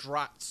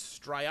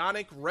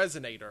Strionic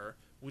Resonator,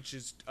 which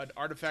is an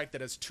artifact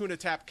that has tune a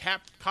tap,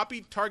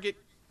 copy target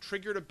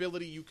triggered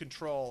ability you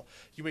control.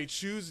 You may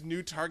choose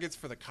new targets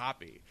for the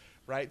copy,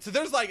 right? So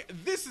there's like,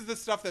 this is the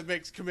stuff that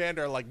makes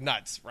Commander like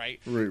nuts, right?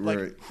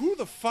 Right. Who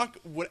the fuck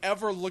would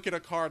ever look at a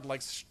card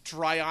like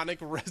Strionic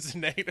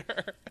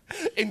Resonator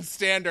in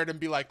Standard and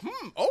be like,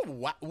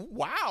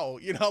 wow,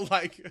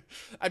 like,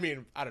 I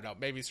mean, I don't know,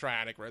 maybe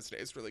Strionic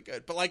Resonator is really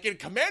good, but like in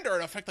Commander,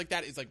 an effect like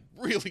that is like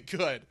really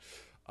good.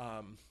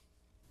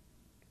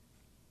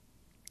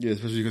 Yeah,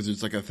 especially because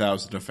there's like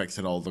 1,000 effects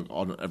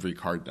on every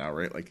card now,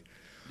 right? Like,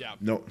 yeah,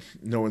 no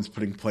one's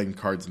playing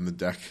cards in their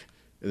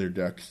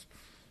decks.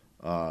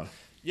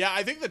 Yeah,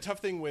 I think the tough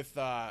thing with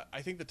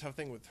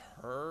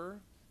her,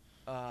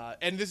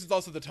 and this is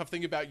also the tough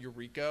thing about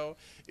Yuriko,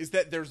 is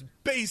that there's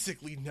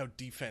basically no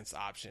defense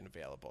option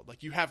available.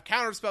 Like, you have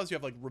counter spells, you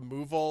have like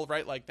removal,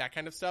 right, like that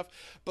kind of stuff.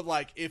 But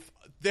like, if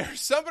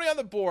there's somebody on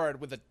the board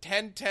with a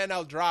 10/10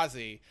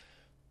 Eldrazi,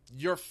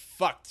 you're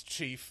fucked,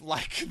 Chief.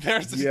 Like,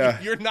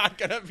 you're not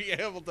gonna be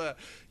able to,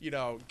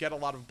 get a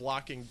lot of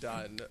blocking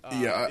done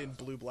in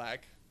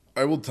blue-black.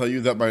 I will tell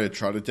you that my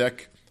Etrata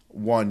deck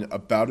won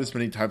about as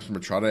many times from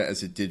Etrata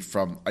as it did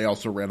from. I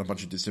also ran a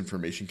bunch of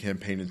disinformation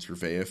campaign and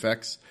survey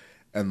effects,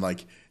 and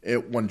like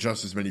it won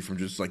just as many from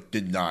just like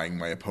denying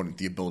my opponent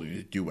the ability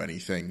to do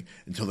anything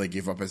until they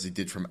gave up as it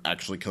did from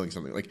actually killing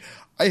something. Like,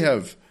 I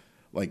have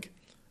like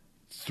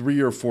 3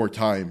 or 4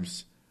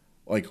 times.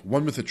 Like,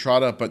 one with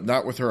Etrata, but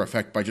not with her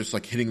effect, by just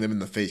like hitting them in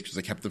the face because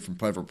I kept them from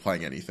ever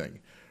playing anything,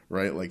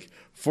 right? Like,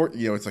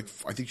 it's like,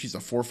 I think she's a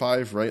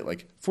 4/5, right?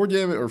 Like 4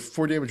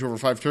 damage over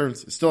 5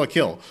 turns is still a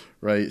kill,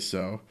 right?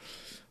 So,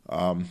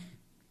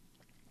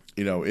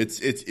 it's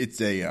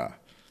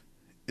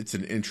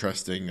an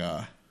interesting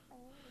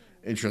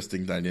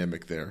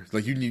dynamic there.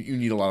 Like, you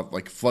need a lot of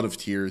like Flood of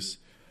Tears,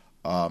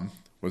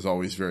 was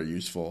always very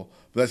useful,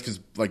 but that's because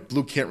like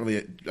blue can't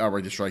really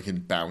outright destroy, can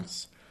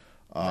bounce.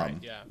 Right,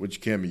 yeah. Which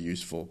can be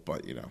useful,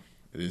 but it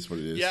is what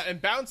it is. Yeah, and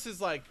bounce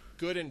is like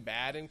good and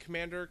bad in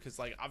Commander because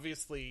like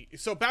obviously,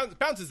 so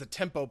bounce is a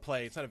tempo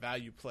play; it's not a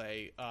value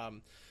play.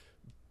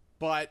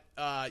 But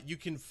you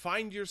can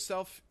find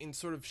yourself in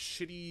sort of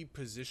shitty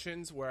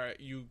positions where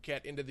you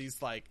get into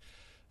these like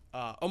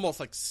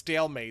almost like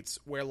stalemates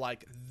where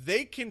like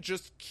they can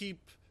just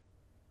keep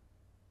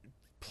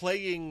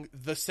playing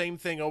the same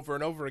thing over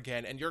and over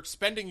again, and you're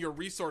expending your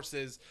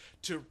resources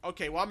to,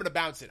 okay, well, I'm going to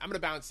bounce it,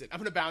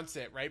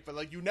 right? But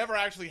like, you never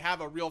actually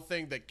have a real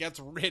thing that gets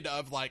rid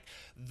of like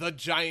the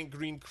giant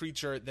green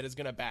creature that is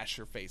going to bash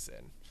your face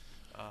in.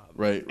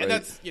 Right. And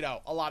that's,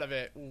 a lot of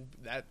it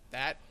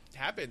that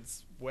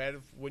happens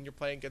when you're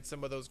playing against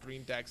some of those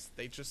green decks.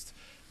 They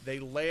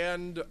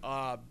land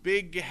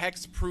big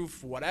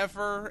hexproof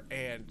whatever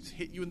and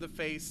hit you in the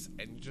face,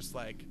 and just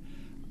like,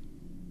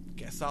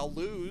 guess I'll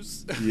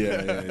lose.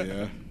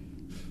 Yeah.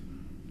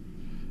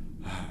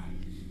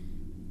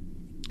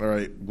 All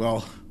right.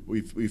 Well,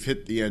 we've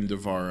hit the end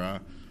of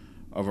our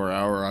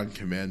hour on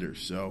Commander.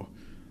 So,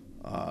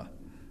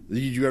 did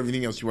you have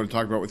anything else you want to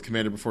talk about with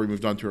Commander before we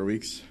moved on to our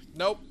weeks?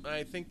 Nope.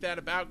 I think that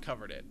about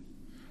covered it.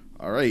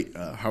 All right.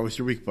 How was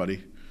your week,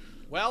 buddy?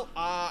 Well,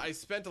 I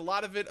spent a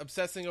lot of it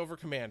obsessing over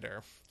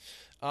Commander.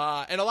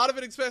 And a lot of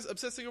it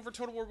obsessing over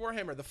Total War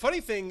Warhammer. The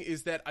funny thing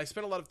is that I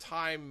spent a lot of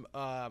time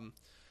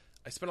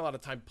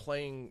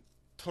playing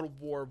Total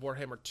War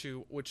Warhammer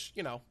 2, which,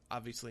 you know,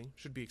 obviously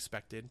should be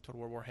expected. Total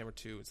War Warhammer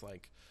 2 is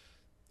like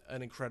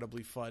an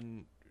incredibly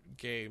fun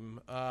game.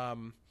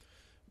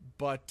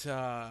 But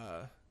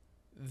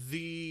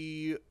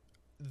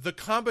the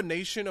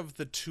combination of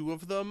the two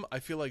of them, I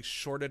feel like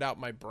shorted out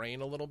my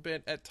brain a little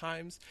bit at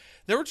times.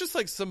 There were just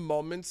like some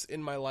moments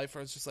in my life where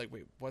I was just like,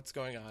 wait, what's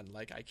going on?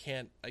 Like, I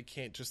can't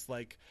just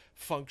like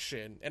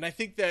function. And I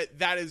think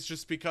that is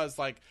just because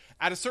like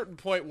at a certain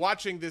point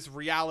watching this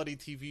reality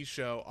TV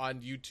show on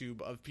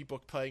YouTube of people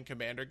playing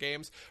Commander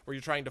games where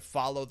you're trying to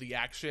follow the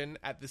action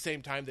at the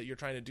same time that you're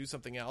trying to do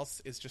something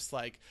else is just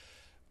like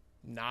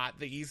not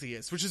the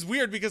easiest, which is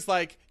weird because,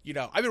 like, you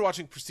know, I've been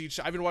watching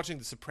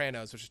The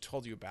Sopranos, which I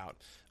told you about.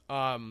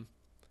 And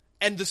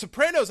The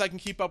Sopranos I can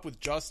keep up with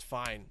just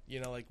fine,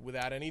 you know, like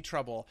without any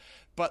trouble.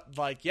 But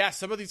like, yeah,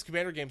 some of these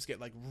Commander games get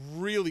like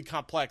really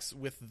complex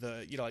with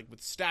the, you know, like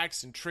with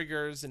stacks and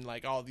triggers and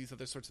like all these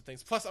other sorts of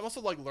things. Plus, I'm also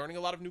like learning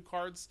a lot of new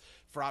cards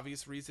for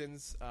obvious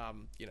reasons.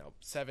 You know,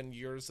 7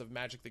 years of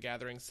Magic the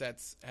Gathering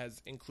sets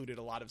has included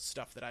a lot of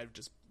stuff that I've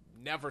just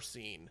never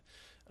seen.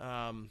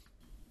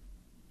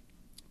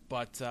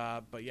 But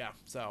yeah,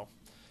 so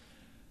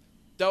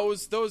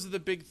those are the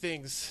big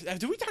things.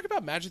 Did we talk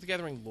about Magic the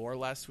Gathering lore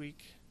last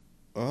week?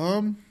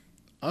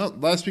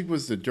 Last week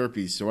was the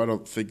Derpy, so I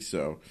don't think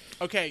so.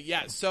 Okay,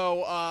 yeah.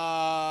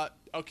 So,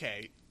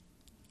 okay.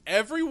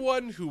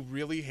 Everyone who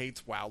really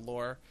hates WoW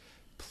lore,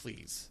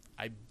 please,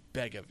 I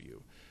beg of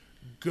you,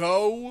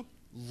 go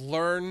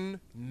learn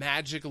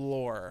Magic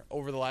lore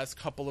over the last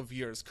couple of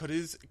years,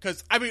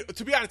 because I mean,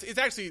 to be honest,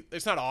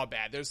 it's not all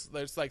bad.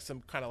 There's like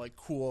some kind of like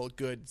cool,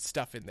 good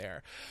stuff in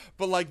there,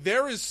 but like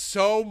there is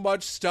so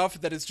much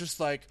stuff that is just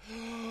like,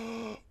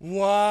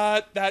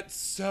 what? That's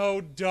so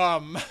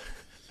dumb.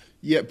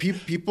 Yeah,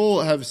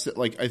 people have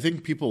like, I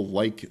think people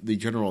like the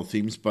general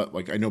themes, but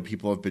like I know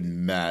people have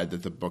been mad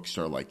that the books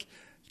are like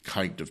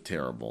kind of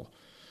terrible.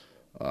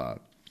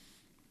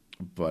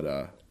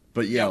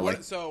 But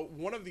yeah, so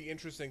one of the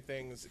interesting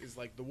things is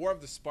like the War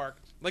of the Spark.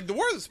 Like the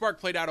War of the Spark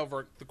played out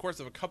over the course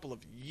of a couple of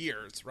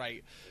years,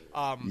 right?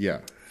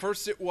 Yeah.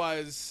 First, it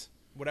was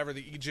whatever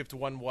the Egypt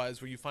one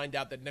was, where you find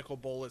out that Nicol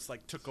Bolas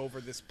like took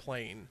over this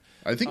plane.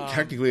 I think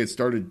technically it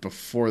started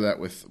before that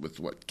with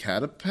what,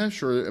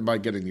 Katapesh, or am I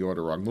getting the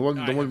order wrong? The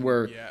one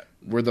where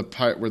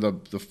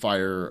the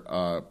fire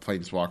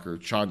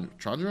planeswalker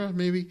Chandra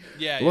maybe.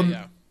 Yeah.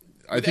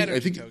 I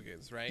think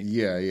tokens, right?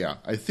 Yeah.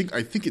 I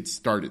think it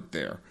started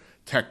there.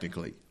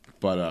 Technically,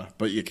 but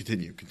yeah,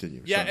 continue.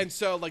 Yeah, Sorry. and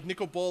so like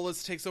Nicol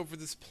Bolas takes over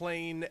this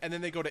plane, and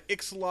then they go to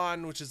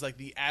Ixalan, which is like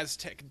the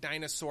Aztec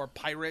dinosaur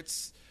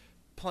pirates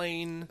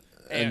plane,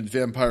 and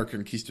Vampire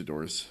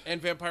Conquistadors,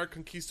 and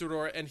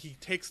he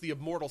takes the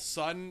Immortal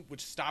Sun,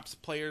 which stops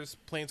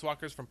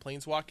planeswalkers from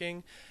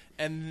planeswalking,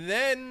 and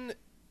then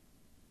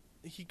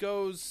he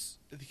goes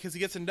because he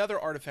gets another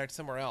artifact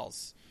somewhere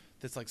else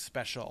that's like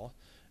special.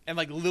 And,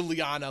 like,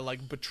 Liliana,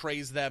 like,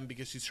 betrays them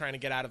because she's trying to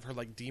get out of her,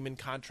 like, demon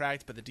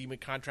contract. But the demon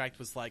contract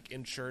was, like,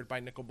 insured by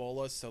Nicol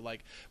Bolas. So,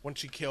 like, when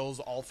she kills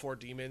all 4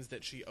 demons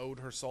that she owed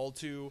her soul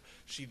to,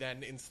 she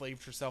then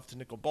enslaved herself to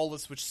Nicol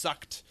Bolas, which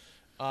sucked.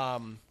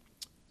 And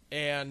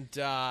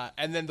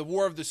then the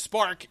War of the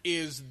Spark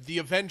is the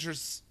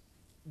Avengers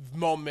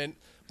moment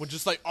when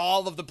just, like,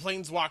 all of the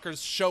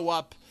Planeswalkers show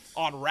up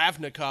on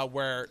Ravnica,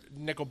 where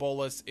Nicol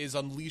Bolas is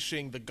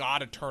unleashing the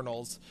God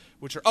Eternals,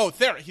 which are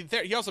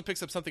he also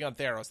picks up something on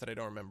Theros that I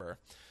don't remember.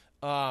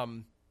 But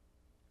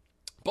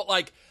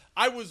like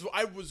I was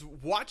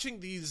watching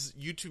these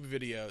YouTube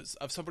videos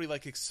of somebody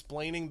like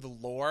explaining the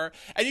lore,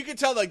 and you could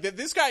tell like that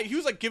this guy, he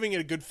was like giving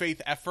it a good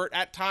faith effort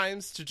at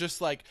times to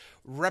just like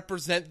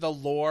represent the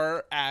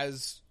lore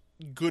as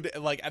good,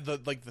 like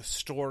the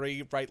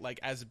story, right, like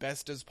as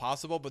best as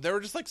possible. But there were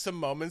just like some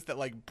moments that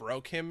like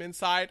broke him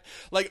inside.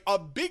 Like a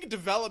big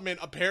development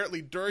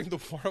apparently during the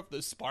War of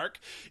the Spark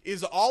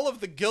is all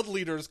of the guild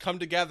leaders come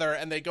together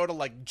and they go to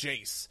like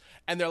Jace,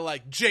 and they're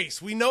like,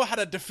 Jace, we know how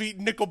to defeat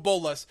Nicol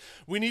Bolas.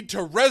 We need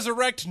to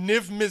resurrect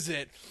Niv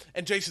Mizzet.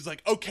 And Jace is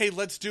like, okay,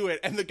 let's do it.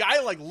 And the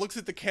guy like looks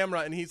at the camera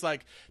and he's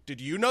like,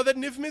 did you know that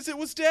Niv Mizzet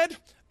was dead?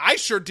 I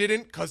sure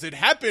didn't, because it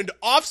happened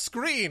off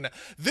screen.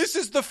 This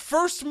is the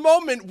first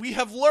moment we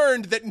have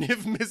learned that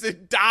Niv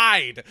Mizzet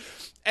died.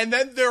 And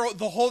then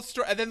the whole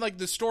story, and then like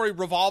the story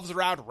revolves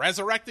around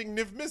resurrecting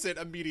Niv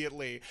Mizzet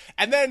immediately.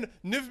 And then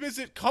Niv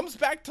Mizzet comes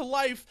back to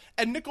life,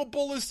 and Nicol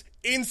Bolas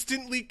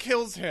instantly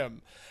kills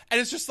him. And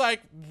it's just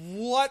like,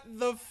 what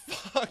the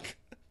fuck?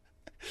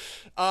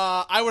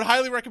 I would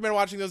highly recommend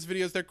watching those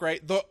videos. They're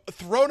great. The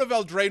Throne of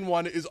Eldraine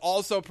one is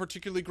also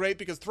particularly great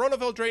because Throne of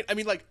Eldraine, I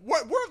mean, like, War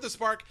of the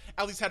Spark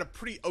at least had a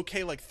pretty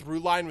okay, like, through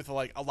line with,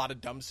 like, a lot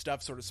of dumb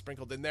stuff sort of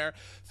sprinkled in there.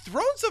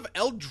 Thrones of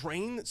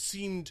Eldraine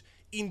seemed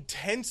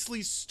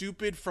intensely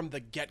stupid from the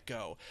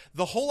get-go.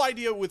 The whole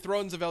idea with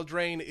Thrones of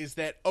Eldraine is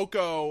that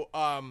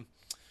Oko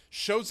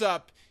shows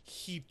up,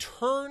 he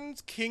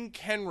turns King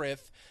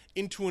Kenrith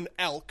into an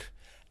elk,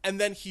 and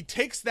then he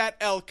takes that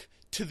elk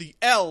to the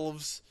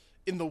elves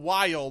in the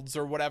wilds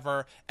or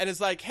whatever, and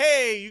is like,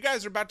 hey, you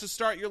guys are about to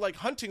start your, like,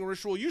 hunting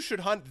ritual. You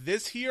should hunt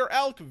this here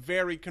elk.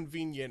 Very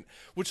convenient.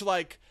 Which,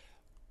 like,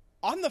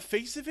 on the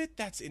face of it,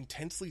 that's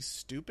intensely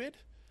stupid.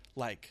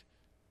 Like,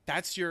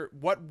 that's your...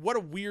 What a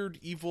weird,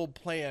 evil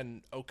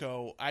plan,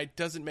 Oko.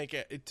 Doesn't make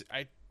it...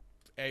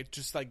 It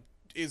just, like,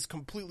 is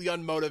completely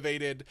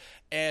unmotivated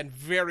and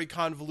very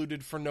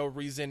convoluted for no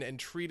reason and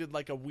treated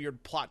like a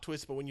weird plot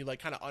twist, but when you, like,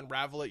 kind of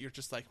unravel it, you're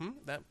just like,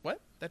 that...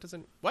 What? That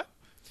doesn't... What?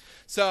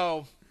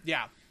 So...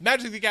 Yeah,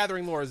 Magic the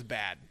Gathering lore is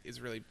bad. It's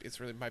really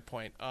my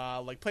point.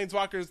 Like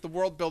Planeswalkers, the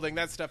world building,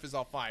 that stuff is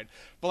all fine,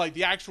 but like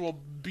the actual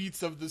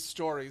beats of the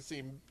story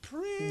seem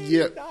pretty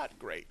not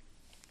great.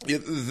 Yeah,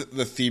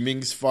 the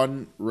theming's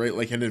fun, right?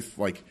 Like, and if,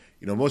 like,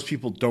 you know, most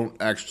people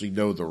don't actually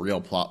know the real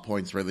plot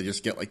points, right? They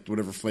just get, like,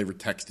 whatever flavor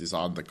text is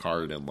on the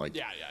card, and, like,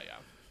 yeah,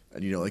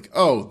 and, you know, like,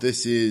 oh,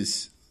 this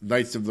is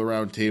Knights of the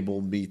Round Table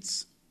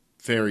meets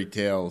fairy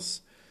tales,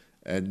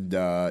 and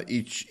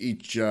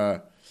each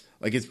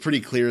like, it's pretty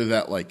clear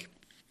that, like,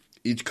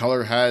 each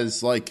color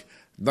has, like,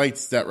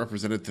 knights that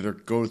represent it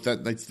that go with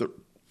that Knights of the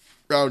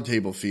Round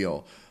Table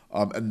feel.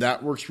 And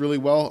that works really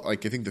well.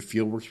 Like, I think the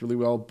feel works really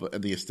well,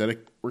 and the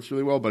aesthetic works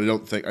really well, but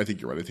I think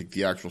you're right. I think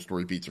the actual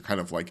story beats are kind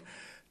of, like,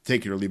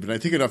 take it or leave it. And I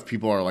think enough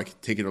people are, like,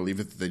 take it or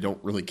leave it that they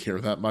don't really care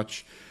that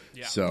much.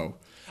 Yeah. So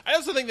I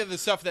also think that the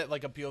stuff that,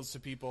 like, appeals to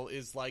people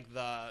is, like,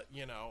 the,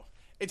 you know...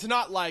 It's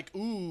not like,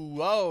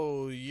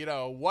 you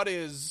know, what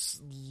is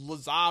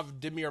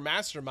Lazav Dimir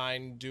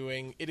Mastermind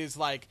doing? It is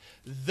like,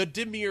 the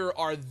Dimir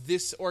are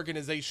this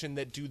organization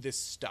that do this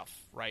stuff,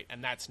 right?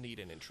 And that's neat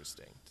and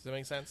interesting. Does that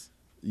make sense?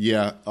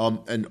 Yeah.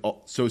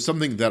 So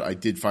something that I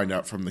did find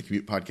out from the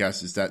Commute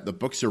podcast is that the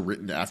books are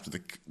written after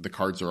the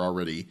cards are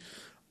already,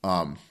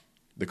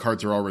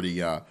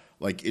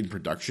 like, in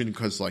production.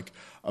 Because, like,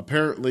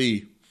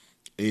 apparently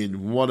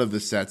in one of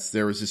the sets,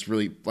 there was this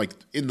really, like,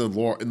 in the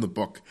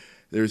book,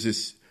 there's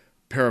this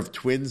pair of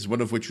twins,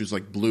 one of which was,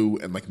 like, blue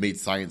and, like, made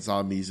science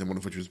zombies, and one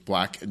of which was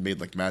black and made,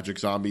 like, magic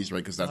zombies, right?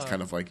 Because that's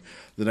kind of, like,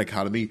 the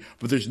dichotomy.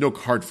 But there's no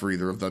card for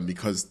either of them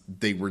because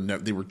they were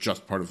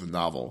just part of the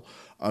novel.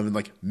 And,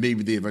 like,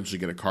 maybe they eventually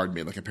get a card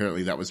made. Like,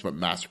 apparently that was what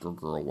Massacre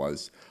Girl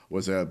was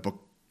a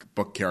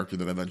book character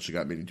that eventually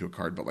got made into a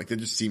card. But, like, that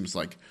just seems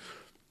like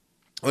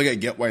I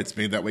get why it's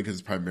made that way because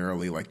it's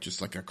primarily, like,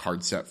 just, like, a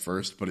card set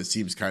first. But it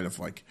seems kind of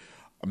like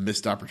a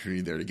missed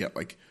opportunity there to get,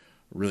 like,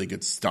 really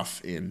good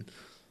stuff in.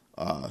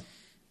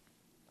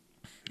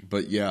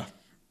 But yeah,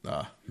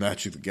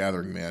 Magic the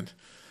Gathering, man.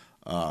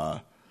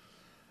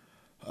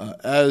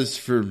 As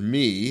for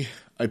me,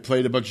 I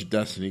played a bunch of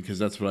Destiny because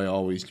that's what I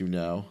always do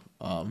now.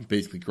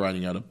 Basically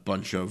grinding out a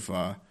bunch of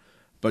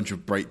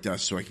Bright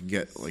Dust so I can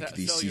get, like,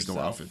 these seasonal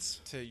outfits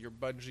to your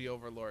Bungie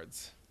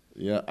overlords.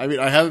 Yeah, I mean,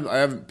 I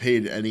haven't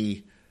paid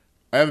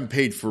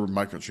for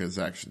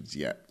microtransactions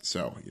yet,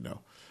 so, you know,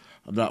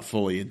 I'm not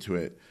fully into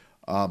it.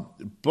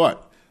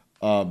 But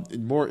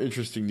in more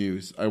interesting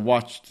news, I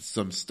watched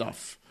some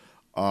stuff.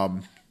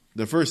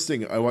 The first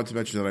thing I want to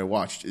mention that I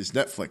watched is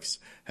Netflix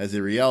has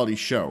a reality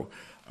show,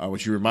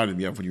 which you reminded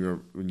me of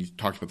when you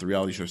talked about the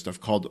reality show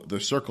stuff, called The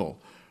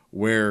Circle,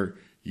 where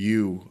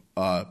it's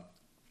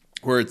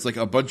like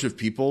a bunch of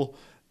people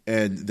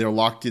and they're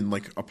locked in,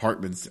 like,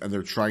 apartments and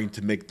they're trying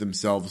to make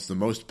themselves the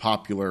most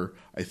popular,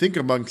 I think,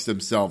 amongst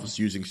themselves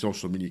using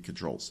social media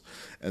controls.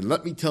 And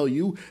let me tell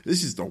you,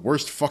 this is the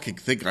worst fucking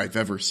thing I've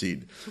ever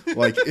seen.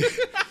 Like,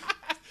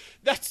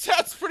 that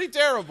sounds pretty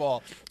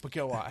terrible, but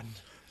go on.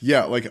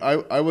 Yeah, like,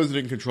 I wasn't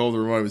in control of the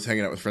room. I was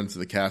hanging out with friends of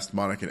the cast,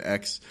 Monica and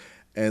X,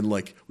 and,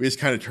 like, we just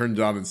kind of turned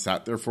it on and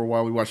sat there for a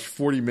while. We watched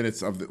 40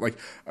 minutes of it. Like,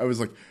 I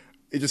was like,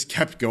 it just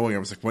kept going. I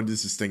was like, when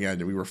does this thing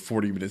end? And we were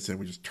 40 minutes in,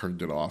 we just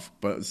turned it off.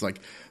 But it's, like,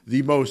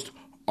 the most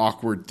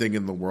awkward thing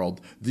in the world.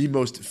 The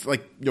most,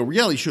 like, you know,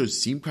 reality shows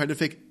seem kind of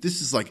fake.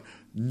 This is, like,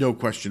 no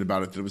question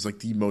about it that it was, like,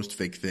 the most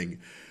fake thing.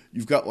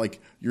 You've got,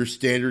 like, your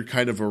standard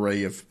kind of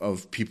array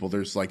of people.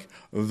 There's, like,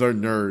 the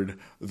nerd,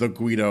 the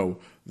Guido,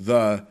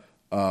 the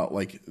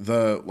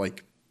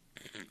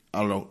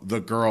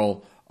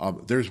girl.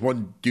 There's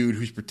one dude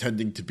who's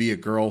pretending to be a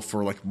girl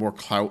for, like, more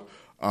clout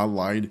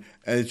online,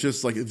 and it's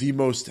just, like, the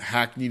most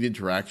hackneyed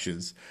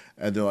interactions.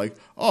 And they're like,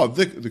 oh,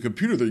 the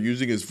computer they're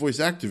using is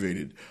voice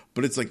activated,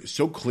 but it's, like,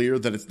 so clear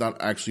that it's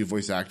not actually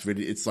voice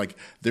activated. It's like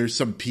there's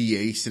some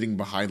PA sitting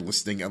behind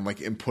listening and, like,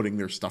 inputting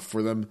their stuff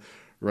for them,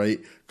 right?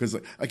 Because,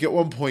 like at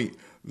one point,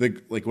 one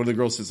of the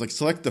girls says, like,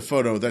 select the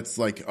photo that's,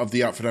 like, of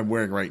the outfit I'm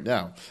wearing right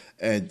now,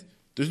 and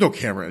there's no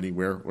camera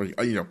anywhere, or,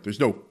 you know, there's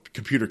no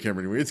computer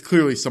camera anywhere. It's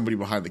clearly somebody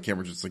behind the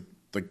camera just like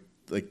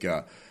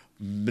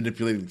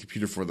manipulating the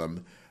computer for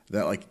them.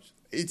 that like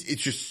it's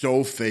just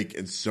so fake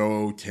and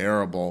so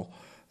terrible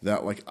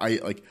that like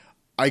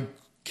I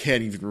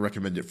can't even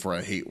recommend it for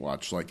a hate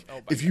watch. Like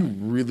if you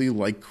really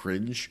like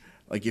cringe,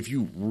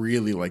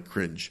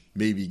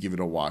 maybe give it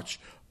a watch.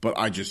 But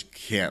I just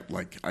can't.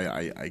 Like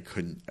I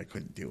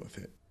couldn't deal with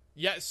it.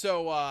 Yeah.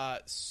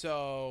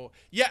 So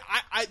yeah.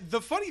 I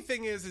the funny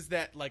thing is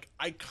that like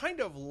I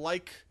kind of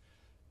like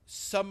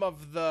some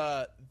of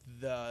the.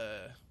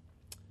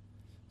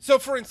 So,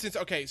 for instance,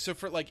 okay, so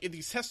for, like, in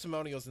these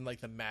testimonials in,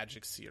 like, the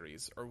Magic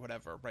series or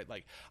whatever, right,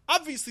 like,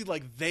 obviously,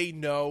 like, they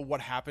know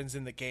what happens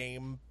in the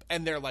game,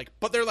 and they're, like,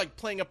 but they're, like,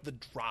 playing up the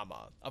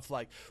drama of,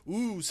 like,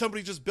 ooh,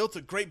 somebody just built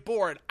a great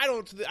board. I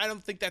don't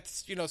think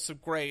that's, you know, so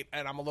great,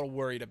 and I'm a little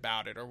worried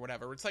about it or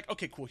whatever. It's like,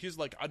 okay, cool, here's,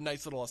 like, a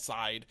nice little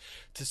aside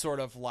to sort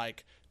of,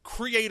 like,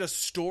 create a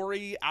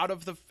story out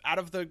of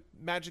the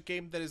Magic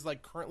game that is,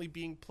 like, currently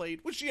being played,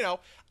 which, you know,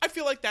 I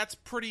feel like that's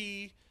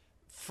pretty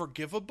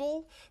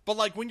forgivable. But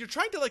like when you're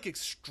trying to like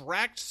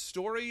extract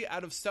story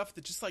out of stuff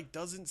that just like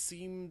doesn't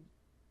seem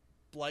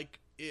like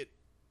it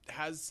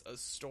has a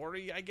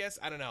story, I guess,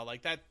 I don't know,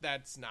 like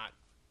that's not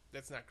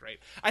great.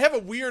 I have a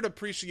weird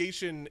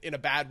appreciation in a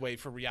bad way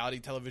for reality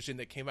television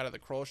that came out of the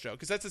Kroll Show,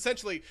 because that's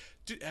essentially,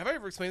 have I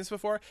ever explained this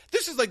before?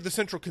 This is like the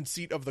central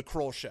conceit of the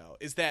Kroll Show,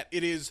 is that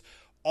it is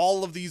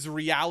all of these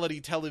reality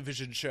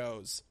television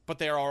shows, but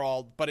they are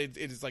all, but it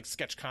is like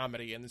sketch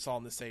comedy, and it's all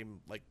in the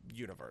same like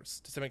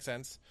universe. Does that make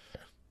sense?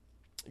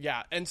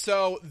 Yeah. And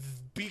so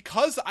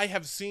because I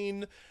have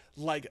seen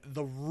like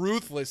the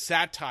ruthless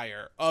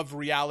satire of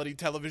reality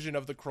television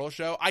of the Kroll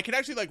Show, I can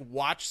actually like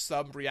watch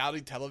some reality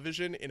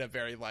television in a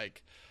very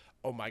like,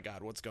 oh my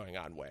God, what's going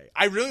on way.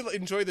 I really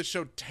enjoy the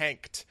show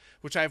Tanked,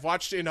 which I've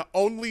watched in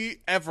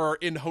only ever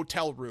in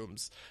hotel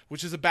rooms,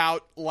 which is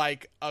about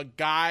like a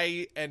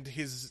guy and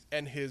his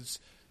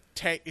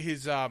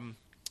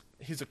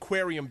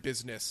aquarium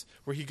business,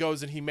 where he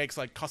goes and he makes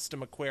like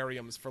custom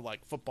aquariums for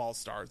like football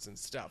stars and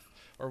stuff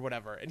or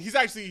whatever. And he's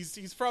actually,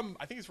 he's from,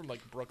 I think he's from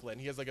like Brooklyn.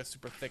 He has like a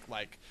super thick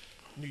like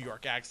New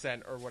York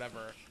accent or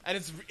whatever. And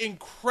it's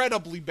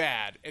incredibly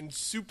bad and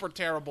super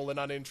terrible and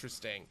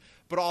uninteresting,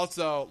 but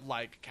also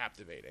like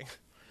captivating.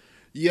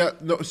 Yeah,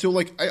 no. So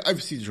like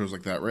I've seen shows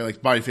like that, right?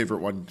 Like my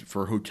favorite one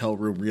for hotel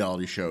room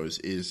reality shows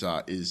is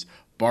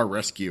Bar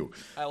Rescue.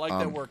 I like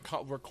that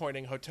we're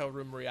coining hotel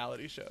room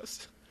reality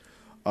shows.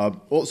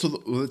 Well, so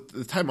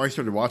the time I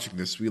started watching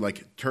this, we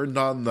like turned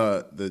on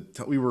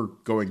we were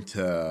going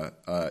to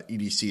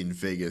EDC in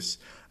Vegas,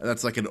 and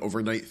that's like an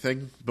overnight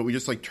thing. But we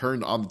just like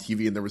turned on the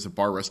TV, and there was a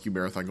Bar Rescue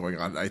marathon going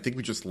on. I think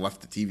we just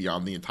left the TV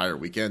on the entire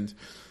weekend,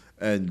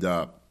 and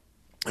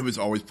it was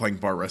always playing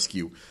Bar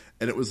Rescue,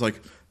 and it was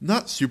like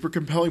not super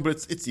compelling,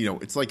 but it's you know,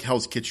 it's like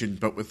Hell's Kitchen,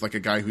 but with like a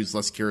guy who's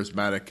less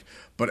charismatic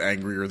but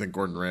angrier than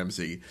Gordon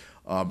Ramsay,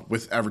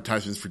 with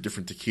advertisements for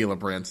different tequila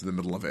brands in the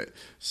middle of it.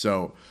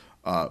 So.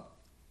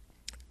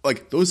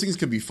 Like, those things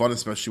can be fun,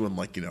 especially when,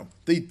 like, you know,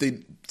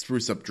 they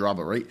spruce up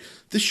drama, right?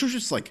 This show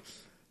just, like,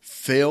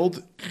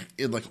 failed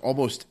in, like,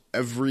 almost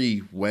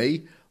every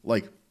way.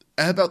 Like,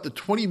 at about the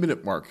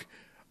 20-minute mark,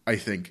 I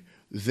think,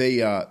 they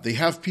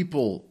have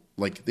people,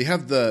 like, they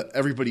have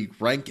everybody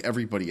rank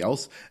everybody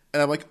else,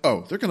 and I'm like,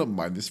 oh, they're going to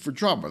mine this for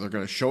drama. They're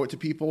going to show it to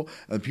people,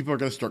 and people are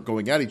going to start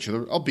going at each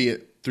other,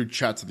 albeit through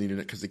chats on the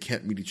internet because they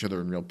can't meet each other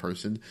in real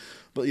person.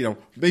 But, you know,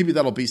 maybe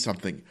that'll be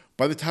something.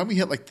 By the time we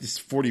hit, like, this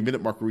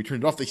 40-minute mark where we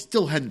turned it off, they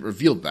still hadn't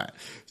revealed that.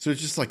 So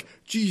it's just like,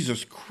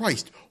 Jesus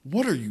Christ,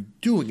 what are you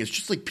doing? It's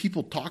just like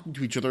people talking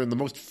to each other in the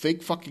most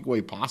fake fucking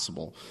way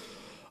possible.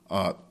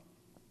 And,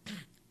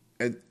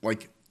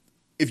 like,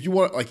 if you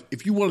want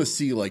to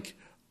see, like,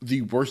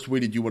 the worst way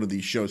to do one of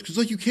these shows, because,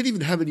 like, you can't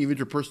even have any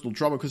interpersonal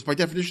drama because, by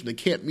definition, they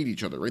can't meet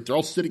each other, right? They're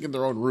all sitting in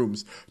their own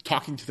rooms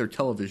talking to their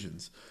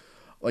televisions.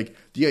 Like,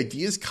 the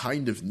idea is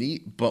kind of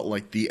neat, but,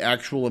 like, the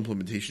actual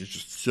implementation is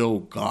just so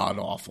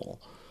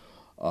god-awful.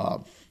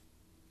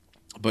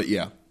 But,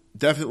 yeah,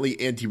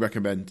 definitely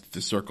anti-recommend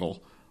The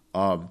Circle.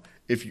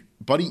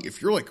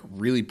 If you're, like,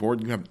 really bored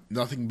and you have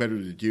nothing better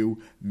to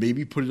do,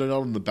 maybe put it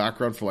on in the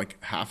background for, like,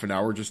 half an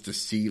hour just to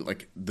see,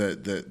 like,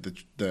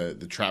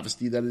 the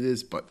travesty that it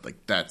is. But,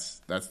 like,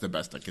 that's the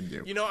best I can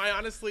do. You know, I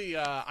honestly,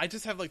 I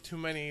just have, like, too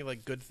many,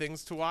 like, good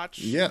things to watch.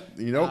 Yeah,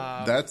 you know,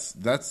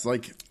 that's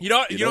like... You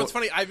know, it's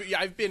funny.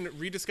 I've been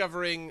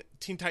rediscovering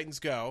Teen Titans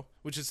Go,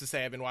 which is to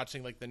say I've been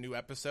watching, like, the new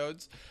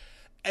episodes.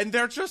 And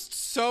they're just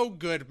so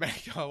good,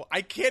 Mango.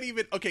 I can't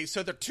even... Okay,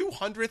 so the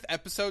 200th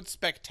episode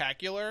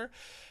spectacular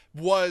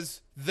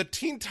was the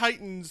Teen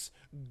Titans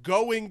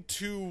going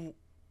to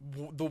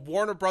the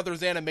Warner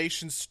Brothers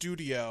Animation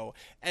Studio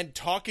and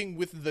talking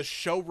with the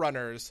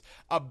showrunners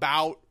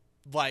about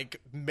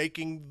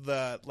making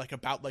the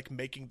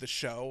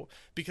show,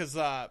 because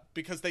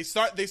they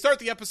start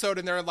the episode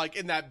and they're like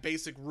in that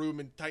basic room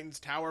in Titans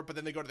Tower, but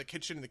then they go to the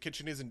kitchen and the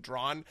kitchen isn't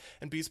drawn,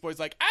 and Beast Boy's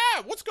like,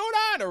 what's going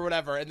on or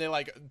whatever, and they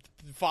like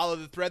follow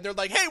the thread. They're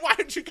like, hey, why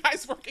aren't you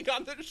guys working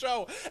on the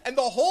show? And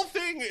the whole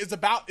thing is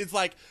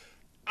like,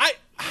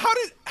 how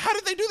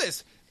did they do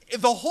this?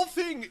 The whole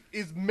thing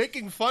is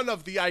making fun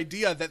of the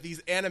idea that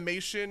these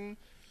animation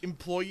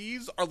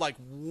employees are like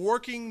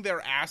working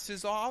their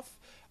asses off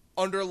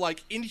under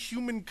like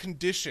inhuman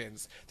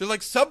conditions. They're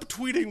like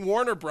subtweeting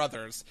Warner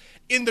Brothers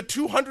in the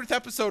 200th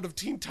episode of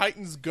Teen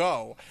Titans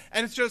Go,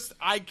 and it's just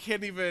I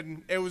can't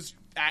even.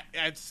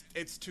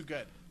 It's too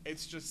good.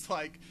 It's just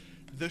like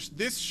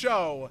this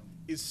show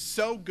is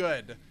so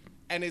good,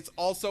 and it's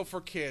also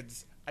for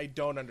kids. I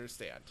don't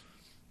understand.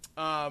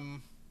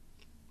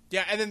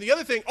 Yeah, and then the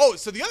other thing. Oh,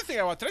 so the other thing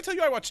I watched. Did I tell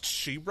you I watched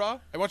She-Ra?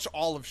 I watched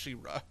all of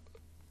She-Ra.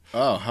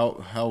 Oh,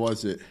 how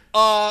was it?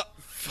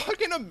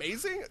 Fucking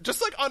amazing.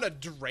 Just like on a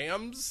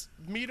drams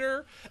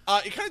meter.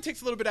 It kind of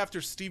takes a little bit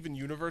after Steven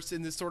Universe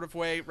in this sort of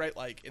way, right?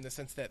 Like in the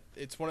sense that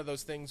it's one of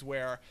those things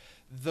where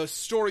the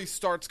story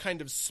starts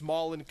kind of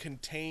small and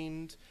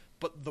contained,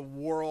 but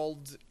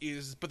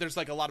there's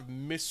like a lot of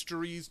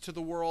mysteries to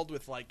the world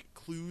with like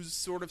clues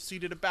sort of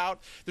seeded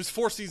about. There's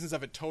 4 seasons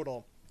of it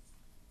total.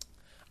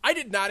 I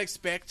did not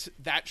expect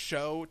that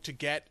show to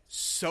get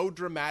so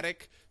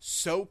dramatic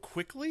so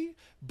quickly,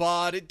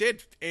 but it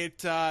did.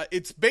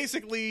 It's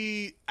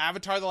basically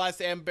Avatar: The Last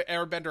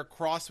Airbender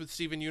crossed with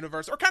Steven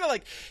Universe, or kind of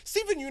like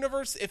Steven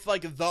Universe if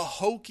like the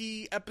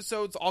hokey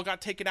episodes all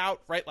got taken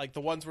out, right? Like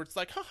the ones where it's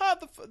like, haha,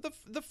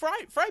 the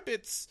fry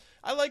bits,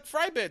 I like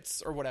fry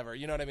bits or whatever.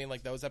 You know what I mean?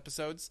 Like those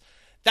episodes.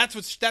 That's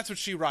what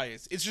She-Ra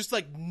is. It's just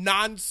like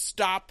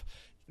nonstop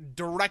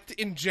direct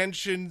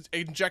injection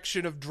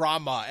of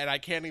drama, and I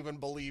can't even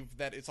believe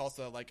that it's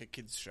also like a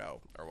kids show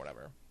or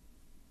whatever.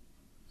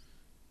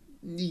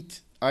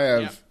 Neat. I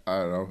don't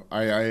know.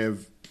 I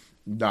have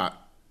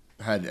not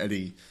had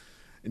any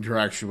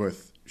interaction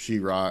with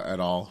She-Ra at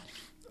all.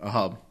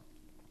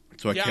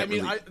 So I can't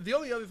really... the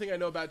only other thing I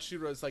know about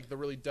She-Ra is like the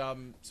really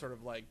dumb sort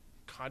of like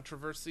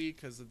controversy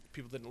because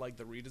people didn't like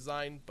the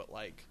redesign, but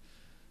like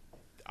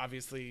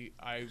obviously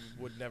I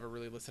would never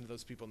really listen to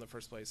those people in the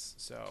first place.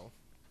 So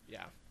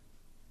yeah.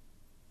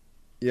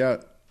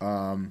 Yeah.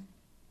 I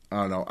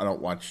don't know. I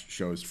don't watch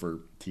shows for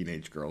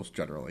teenage girls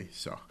generally.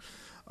 So,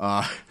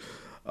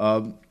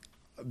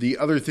 the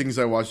other things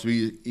I watched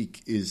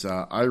is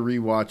I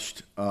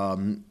rewatched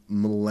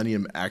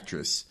Millennium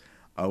Actress,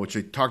 which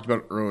I talked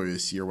about earlier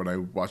this year when I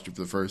watched it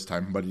for the first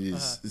time, but it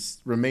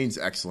remains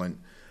excellent.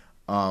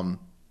 So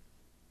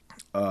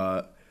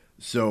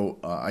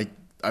I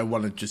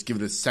want to just give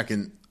it a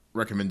second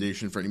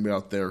recommendation for anybody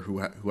out there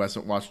who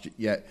hasn't watched it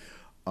yet.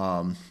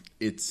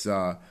 It's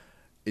a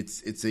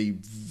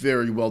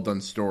very well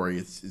done story.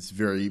 It's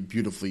very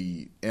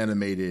beautifully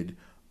animated.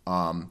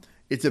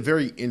 It's a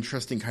very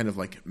interesting kind of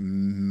like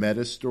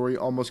meta story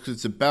almost, because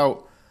it's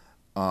about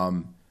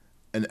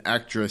an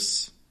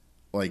actress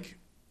like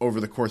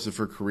over the course of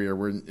her career,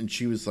 and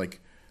she was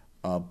like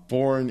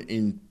born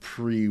in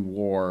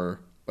pre-World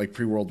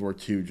War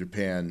II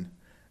Japan,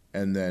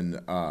 and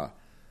then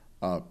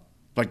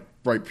like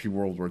right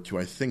pre-World War II.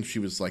 I think she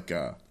was like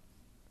a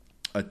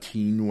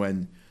teen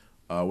when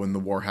the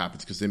war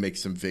happens, because they make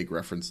some vague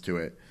reference to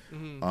it.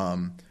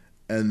 Mm-hmm.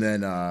 And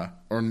then,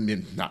 or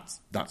not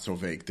so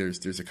vague.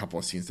 There's a couple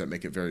of scenes that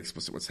make it very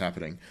explicit what's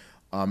happening.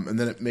 And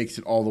then it makes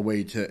it all the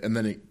way to, and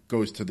then it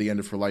goes to the end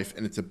of her life,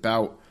 and it's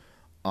about,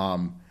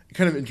 it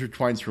kind of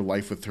intertwines her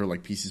life with her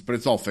like pieces, but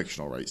it's all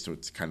fictional, right? So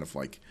it's kind of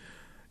like,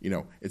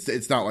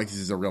 it's not like this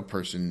is a real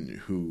person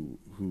who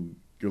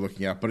you're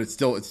looking at, but it's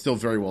still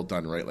very well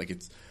done, right? Like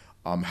it's,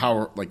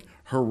 how like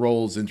her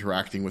roles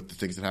interacting with the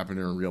things that happen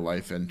in her real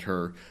life, and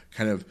her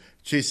kind of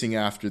chasing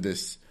after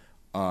this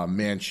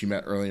man she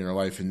met early in her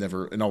life,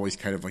 and always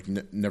kind of like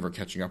never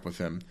catching up with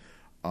him.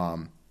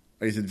 Like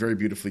I said, very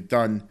beautifully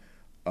done,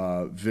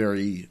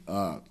 very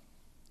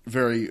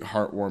very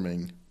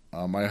heartwarming.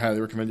 I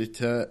highly recommend it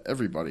to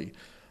everybody.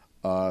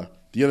 The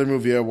other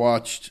movie I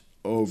watched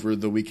over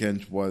the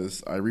weekend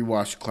was I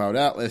rewatched Cloud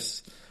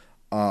Atlas,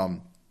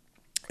 and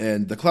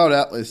the Cloud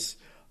Atlas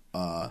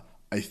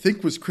I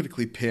think was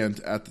critically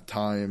panned at the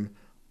time.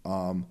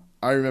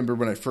 I remember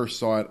when I first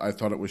saw it, I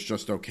thought it was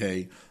just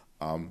okay.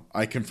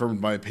 I confirmed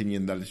my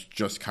opinion that it's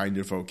just kind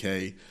of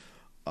okay.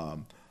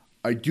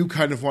 I do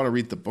kind of want to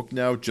read the book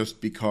now, just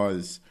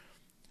because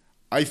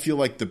I feel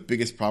like the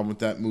biggest problem with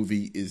that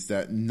movie is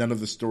that none of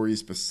the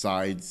stories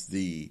besides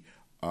the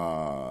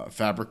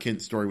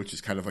Fabricant story, which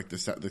is kind of like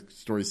the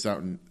story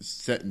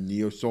set in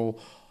Neo Soul,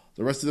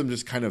 the rest of them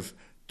just kind of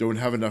don't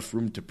have enough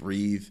room to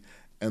breathe.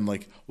 And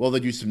like, well, they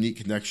do some neat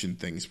connection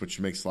things, which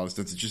makes a lot of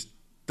sense. It just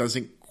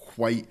doesn't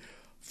quite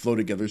flow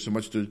together so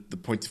much. The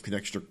points of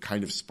connection are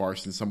kind of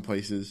sparse in some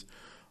places.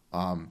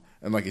 And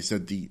like I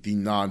said, the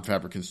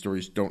non-Fabricant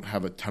stories don't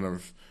have a ton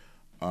of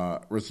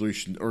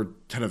resolution or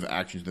ton of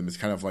action to them. It's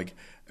kind of like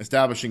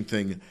establishing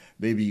thing,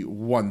 maybe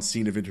one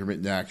scene of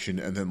intermittent action,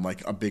 and then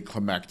like a big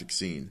climactic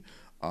scene.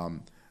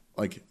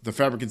 Like the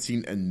Fabricant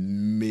scene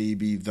and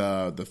maybe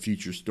the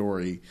future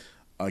story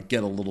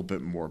get a little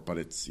bit more, but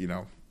it's,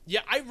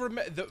 Yeah, I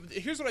remember.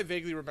 Here's what I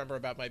vaguely remember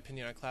about my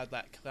opinion on Cloud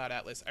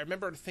Atlas. I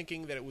remember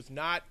thinking that it was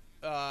not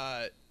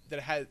that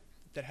it had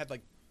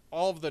like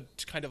all of the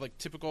kind of like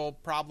typical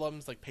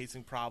problems, like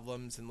pacing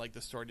problems, and like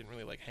the story didn't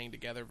really like hang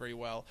together very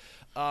well.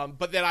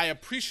 But then I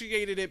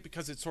appreciated it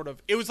because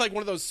it was like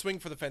one of those swing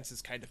for the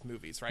fences kind of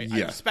movies, right?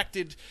 Yeah. I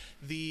respected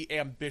the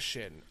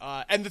ambition.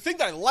 And the thing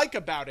that I like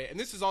about it, and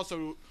this is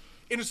also,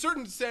 in a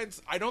certain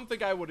sense, I don't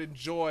think I would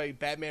enjoy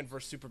Batman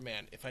vs.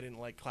 Superman if I didn't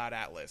like Cloud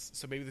Atlas.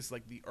 So maybe this is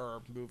like the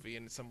movie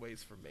in some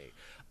ways for me.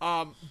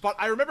 But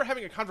I remember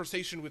having a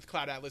conversation with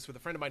Cloud Atlas with a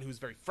friend of mine who was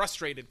very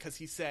frustrated because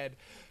he said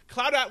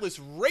Cloud Atlas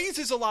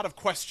raises a lot of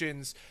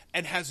questions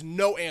and has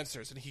no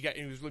answers. And he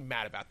was really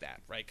mad about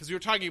that, right? Because we were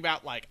talking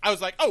about, like, I was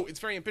like, oh,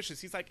 it's very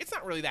ambitious. He's like, it's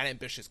not really that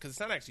ambitious because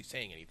it's not actually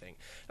saying anything.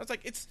 And I was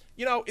like, it's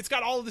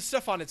got all of this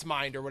stuff on its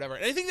mind or whatever.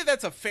 And I think that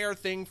that's a fair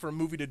thing for a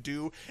movie to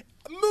do.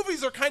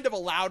 Movies are kind of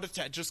allowed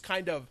to just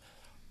kind of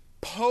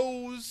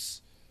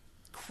pose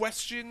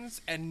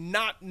questions and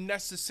not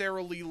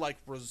necessarily like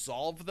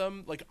resolve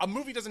them. Like, a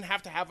movie doesn't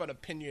have to have an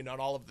opinion on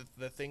all of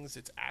the things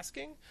it's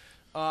asking.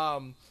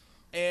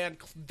 And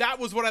that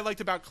was what I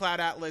liked about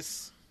Cloud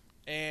Atlas,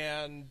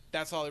 and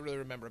that's all I really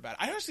remember about it.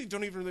 I actually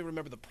don't even really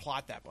remember the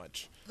plot that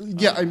much.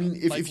 Yeah, I mean,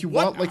 if you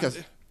want like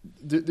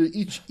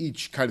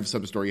each kind of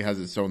sub story has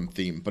its own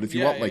theme, but if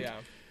you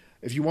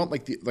if you want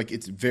like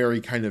it's very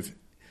kind of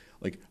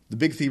like the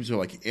big themes are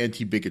like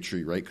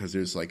anti-bigotry, right? Because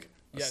there's like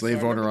a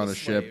slave owner on a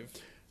ship.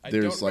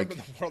 There's like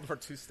the World War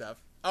II stuff.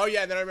 Oh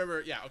yeah, and then I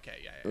remember. Yeah, okay,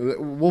 yeah.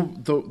 Well,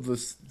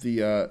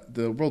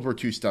 the World War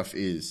II stuff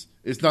is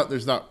not.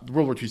 There's not. The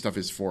World War II stuff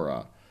is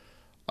for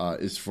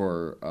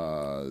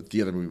the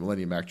other movie,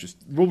 Millennium Actress.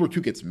 World War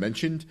II gets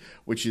mentioned,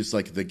 which is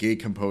like the gay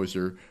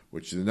composer,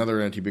 which is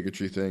another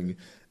anti-bigotry thing,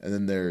 and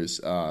then there's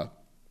and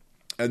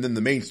then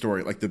the main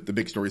story, like the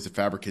big story, is the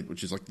Fabricant,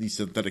 which is like these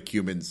synthetic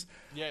humans.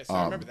 Yeah, so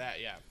I remember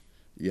that. Yeah.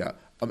 Yeah.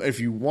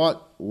 If you want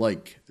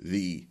like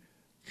the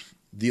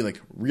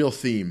like real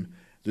theme,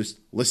 just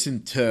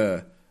listen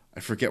to, I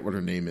forget what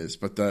her name is,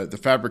 but the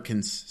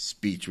Fabricant's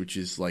speech, which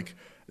is like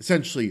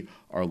essentially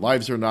our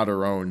lives are not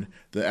our own.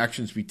 The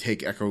actions we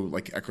take echo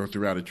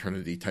throughout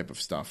eternity type of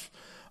stuff.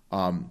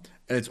 And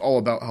it's all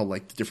about how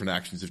like the different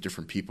actions of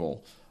different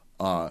people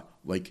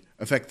like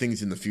affect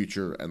things in the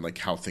future and like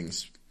how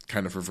things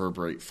kind of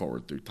reverberate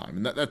forward through time.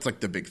 And that's like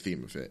the big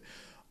theme of it.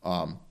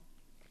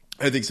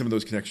 I think some of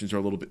those connections are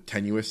a little bit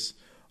tenuous.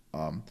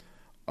 But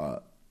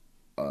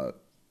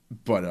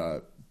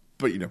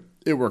you know,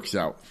 it works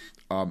out.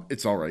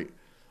 It's all right.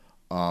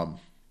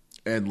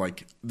 And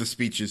like the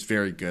speech is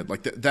very good.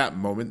 Like that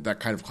moment, that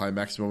kind of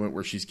climax moment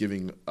where she's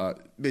giving,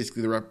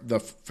 basically the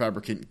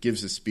Fabricant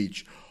gives a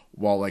speech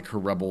while like her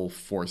rebel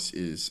force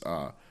is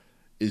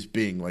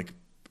being like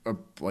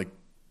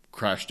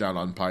crashed down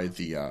on by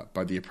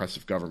the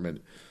oppressive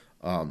government.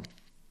 And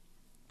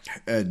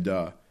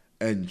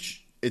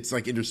it's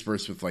like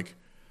interspersed with like,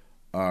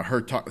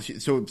 her talk.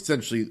 So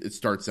essentially, it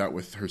starts out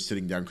with her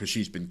sitting down because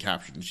she's been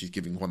captured and she's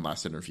giving one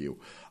last interview.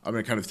 I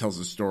mean, it kind of tells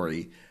the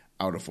story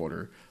out of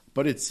order,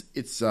 but it's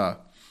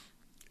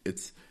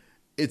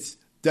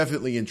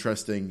definitely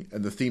interesting,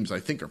 and the themes I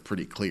think are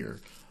pretty clear.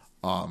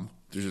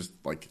 There's just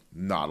like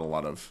not a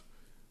lot of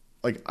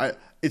like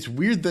It's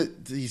weird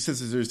that he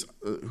says there's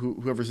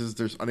whoever says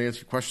there's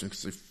unanswered questions,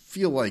 because I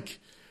feel like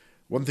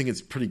one thing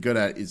it's pretty good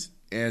at is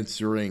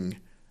answering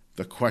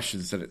the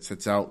questions that it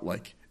sets out.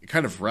 Like, it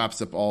kind of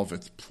wraps up all of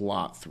its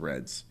plot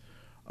threads.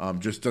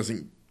 Just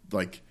doesn't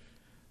like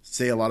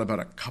say a lot about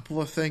a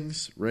couple of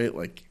things, right?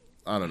 Like,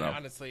 I don't know.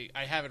 Honestly,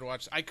 I haven't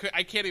watched. I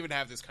can't even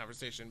have this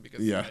conversation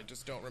because I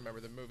just don't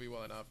remember the movie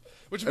well enough.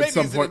 Which maybe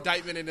is an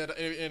indictment in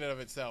and of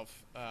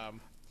itself.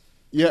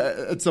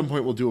 At some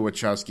point we'll do a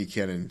Wachowski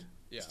canon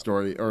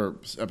story or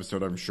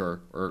episode, I'm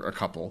sure, or a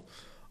couple.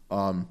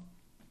 After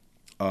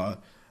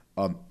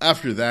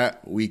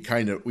that, we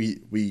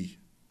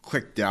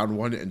clicked down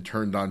one and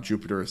turned on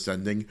Jupiter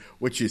Ascending,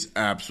 which is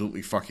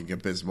absolutely fucking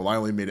abysmal. I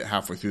only made it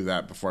halfway through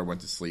that before I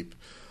went to sleep.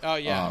 Oh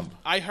yeah,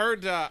 I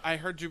heard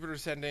Jupiter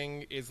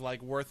Ascending is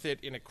like worth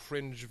it in a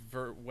cringe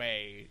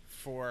way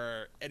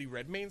for Eddie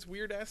Redmayne's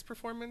weird ass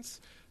performance.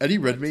 Eddie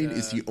Redmayne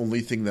is the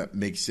only thing that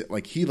makes it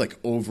like he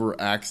like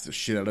overacts the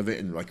shit out of it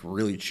and like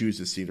really chews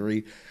the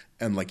scenery,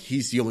 and like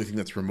he's the only thing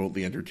that's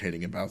remotely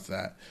entertaining about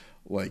that.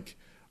 Like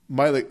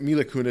Mila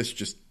Kunis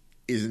just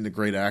isn't a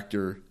great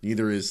actor.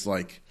 Neither is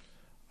like.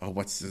 Oh,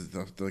 what's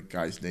the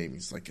guy's name?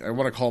 He's like, I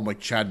want to call him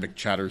like Chad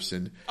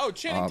McChatterson. Oh,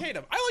 Channing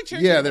Tatum. I like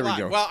Channing Tatum a lot.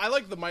 We go. Well, I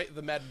like the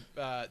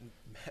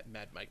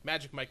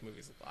Magic Mike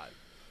movies a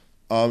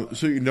lot.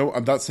 So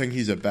I'm not saying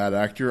he's a bad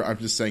actor. I'm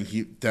just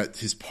saying that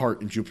his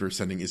part in Jupiter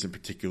Ascending isn't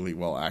particularly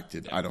well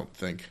acted. Yeah. I don't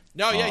think.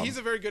 No, he's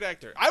a very good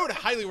actor. I would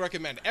highly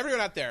recommend everyone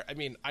out there. I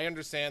mean, I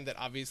understand that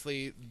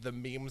obviously the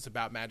memes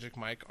about Magic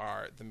Mike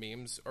are the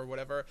memes or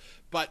whatever,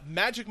 but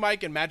Magic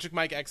Mike and Magic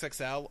Mike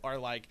XXL are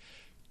like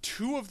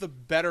two of the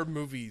better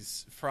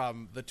movies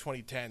from the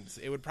 2010s.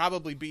 It would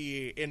probably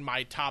be in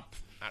my top,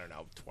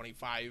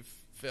 25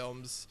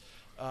 films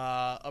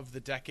of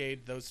the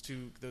decade. Those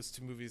two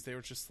movies, they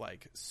were just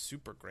like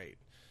super great.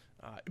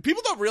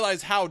 People don't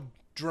realize how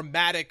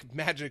dramatic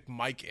Magic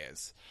Mike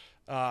is.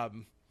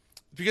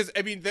 Because,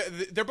 I mean,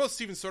 they're both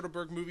Steven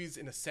Soderbergh movies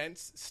in a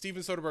sense.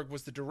 Steven Soderbergh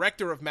was the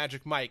director of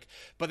Magic Mike,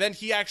 but then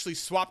he actually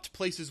swapped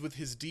places with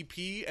his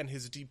DP, and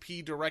his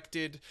DP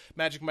directed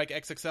Magic Mike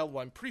XXL.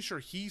 Well, I'm pretty sure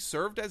he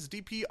served as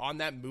DP on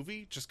that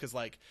movie, just because,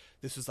 like,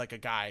 this was, like, a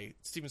guy.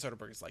 Steven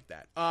Soderbergh is like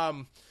that.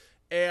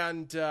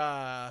 And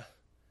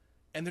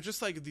they're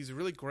just, like, these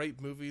really great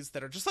movies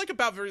that are just, like,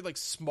 about very, like,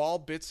 small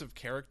bits of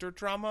character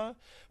drama.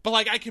 But,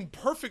 like, I can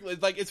perfectly,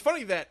 like, it's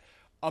funny that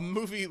a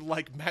movie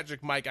like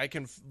Magic Mike, I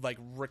can like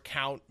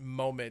recount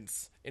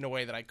moments in a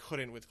way that I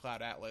couldn't with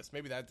Cloud Atlas.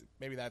 Maybe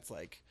that's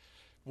like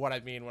what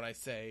I mean when I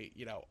say,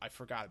 you know, I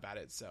forgot about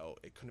it, so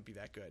it couldn't be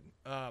that good.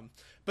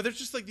 But there's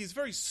just like these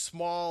very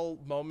small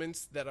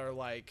moments that are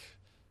like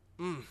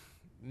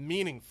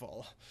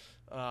meaningful.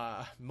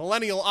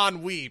 Millennial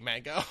ennui,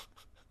 Mango.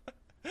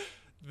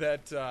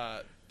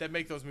 that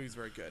make those movies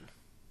very good.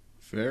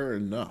 Fair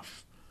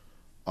enough.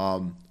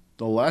 The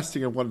last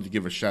thing I wanted to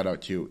give a shout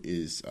out to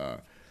is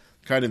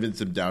kind of in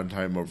some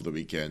downtime over the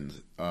weekend.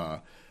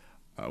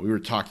 We were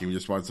talking. We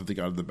just wanted something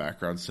out of the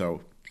background,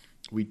 so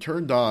we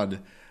turned on.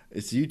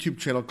 It's a YouTube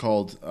channel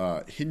called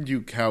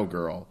Hindu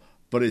Cowgirl,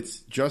 but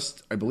it's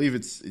just, I believe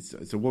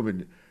it's a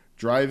woman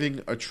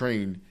driving a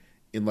train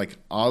in like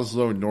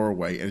Oslo,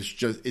 Norway, and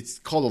it's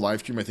called a live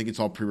stream. I think it's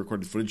all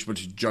pre-recorded footage, but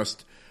it's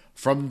just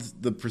from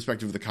the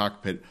perspective of the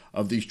cockpit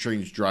of these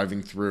trains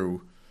driving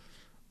through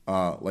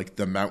like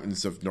the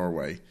mountains of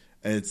Norway,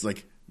 and it's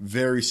like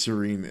very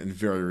serene and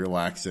very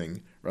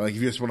relaxing. Right? Like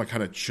if you just want to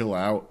kind of chill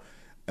out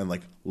and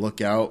like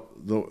look out,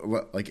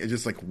 and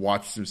just like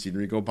watch some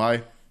scenery go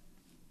by,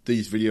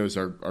 these videos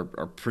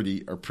are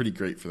pretty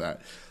great for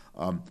that.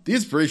 The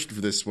inspiration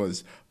for this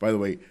was, by the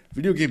way,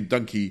 Video Game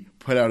Donkey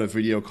put out a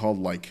video called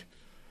like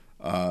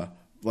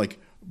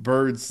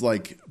birds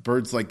like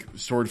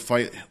sword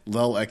fight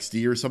Lel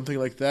XD or something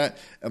like that,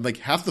 and like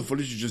half the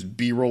footage is just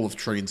B-roll of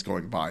trains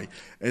going by,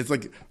 and it's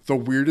like the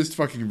weirdest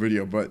fucking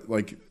video. But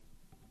like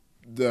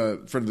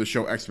the friend of the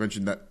show X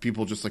mentioned that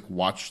people just like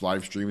watch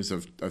live streams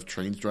of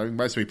trains driving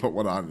by, so he put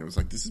one on and it was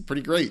like, this is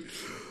pretty great,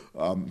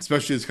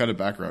 especially as kind of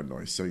background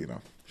noise. So, you know,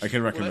 I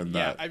can recommend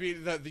that. Yeah, I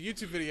mean, the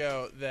YouTube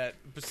video that,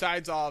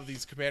 besides all of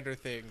these Commander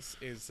things,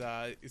 is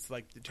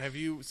like, have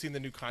you seen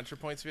the new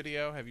ContraPoints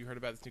video? Have you heard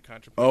about this new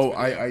ContraPoints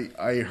video?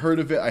 I heard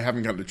of it. I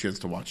haven't gotten a chance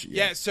to watch it yet.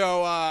 Yeah,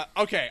 so,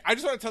 okay, I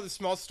just want to tell this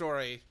small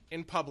story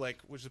in public,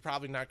 which is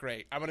probably not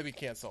great. I'm going to be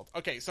canceled.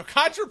 Okay, so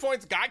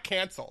ContraPoints got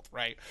canceled,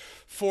 right,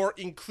 for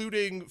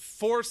including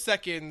 4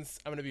 seconds.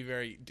 I'm going to be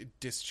very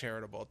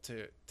discharitable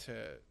to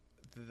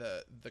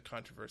the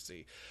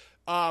controversy.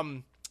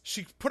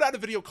 She put out a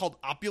video called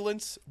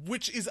Opulence,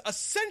 which is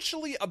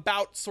essentially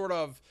about sort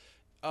of,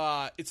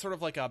 it's sort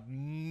of like a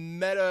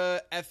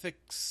meta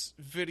ethics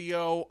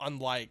video on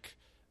like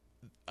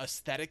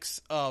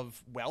aesthetics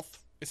of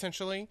wealth,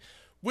 essentially,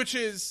 which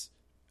is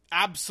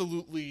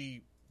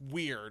absolutely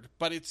weird,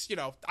 but it's, you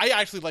know, I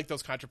actually like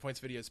those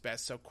ContraPoints videos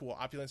best, so cool.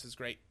 Opulence is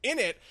great. In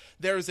it,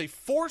 there is a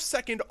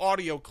 4-second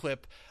audio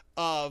clip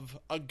of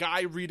a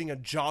guy reading a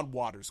John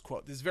Waters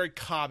quote. This is very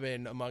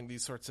common among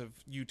these sorts of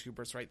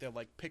YouTubers, right? They'll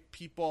like pick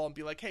people and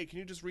be like, hey, can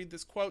you just read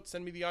this quote?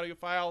 Send me the audio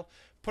file.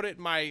 Put it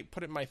in my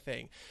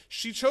thing.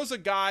 She chose a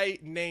guy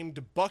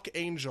named Buck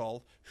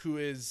Angel, who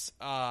is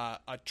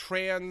a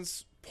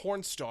trans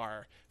porn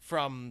star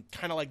from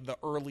kind of like the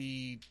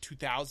early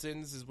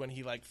 2000s is when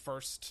he like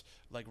first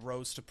like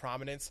rose to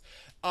prominence,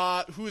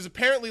 who is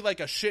apparently like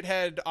a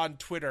shithead on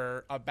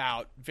Twitter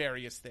about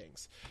various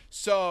things.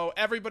 So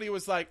everybody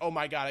was like, oh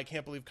my God, I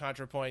can't believe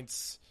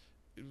ContraPoints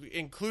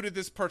included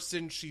this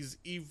person. She's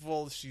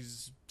evil.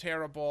 She's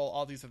terrible.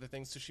 All these other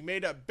things. So she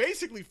made a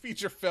basically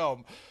feature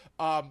film,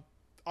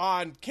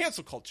 on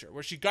cancel culture,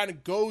 where she kind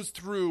of goes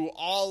through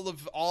all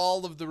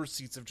of the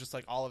receipts of just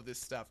like all of this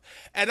stuff.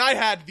 And I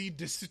had the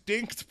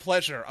distinct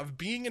pleasure of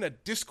being in a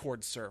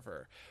Discord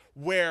server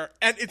where,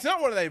 and it's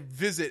not one that I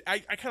visit, I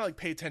kind of like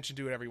pay attention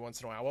to it every once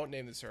in a while. I won't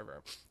name the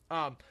server.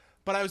 But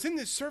I was in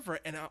this server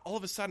and all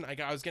of a sudden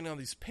I was getting all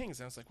these pings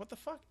and I was like, what the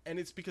fuck? And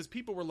it's because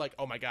people were like,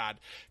 oh my God,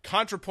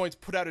 ContraPoints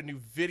put out a new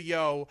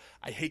video.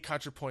 I hate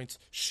ContraPoints.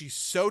 She's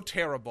so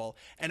terrible.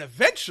 And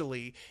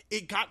eventually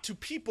it got to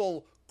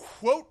people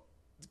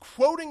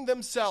quoting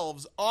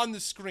themselves on the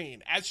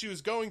screen as she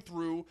was going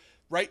through,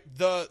 right,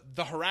 the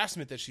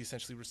harassment that she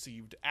essentially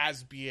received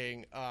as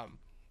being a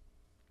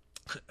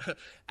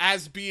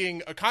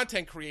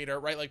content creator,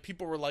 right? Like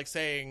people were like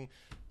saying,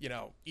 you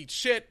know, eat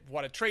shit,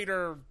 what a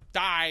traitor,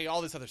 die,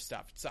 all this other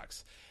stuff. It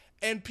sucks.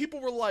 And people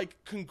were like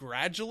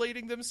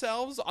congratulating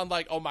themselves on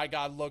like, oh my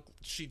God, look,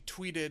 she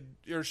tweeted,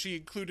 or she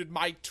included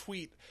my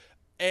tweet.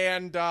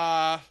 And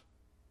that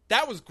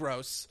was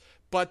gross.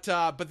 But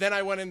then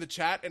I went in the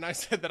chat and I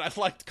said that I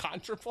liked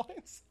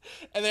ContraPoints,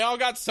 and they all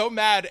got so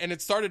mad and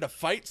it started a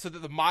fight, so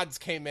that the mods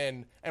came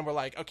in and were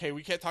like, okay,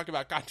 we can't talk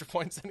about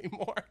ContraPoints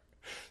anymore.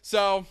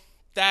 So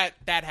that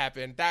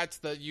happened. That's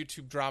the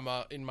YouTube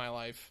drama in my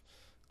life.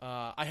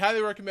 I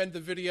highly recommend the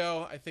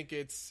video. I think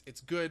it's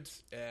good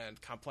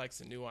and complex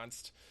and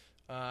nuanced.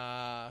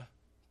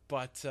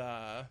 But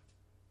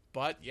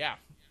yeah.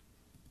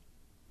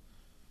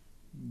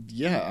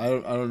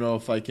 Yeah, I don't know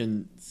if I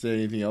can say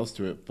anything else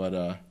to it, but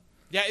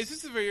Yeah, is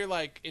this a very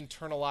like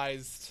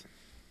internalized?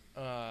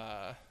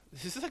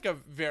 This is like a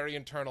very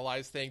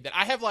internalized thing that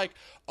I have like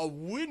a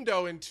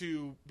window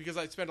into because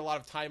I spend a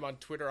lot of time on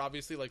Twitter,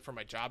 obviously, like for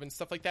my job and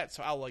stuff like that.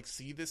 So I'll like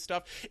see this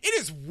stuff. It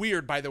is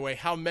weird, by the way,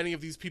 how many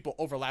of these people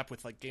overlap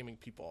with like gaming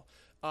people.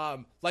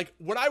 Like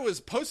when I was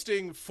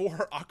posting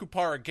for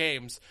Akupara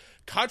Games,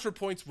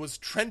 ContraPoints was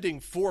trending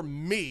for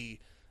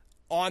me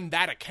on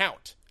that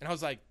account, and I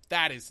was like,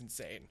 that is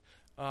insane.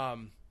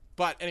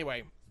 But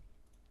anyway,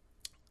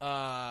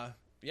 yeah,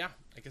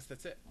 I guess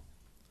that's it.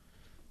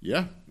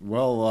 yeah.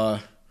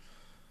 Well,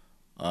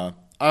 I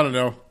don't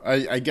know.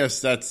 I guess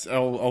that's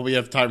all we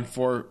have time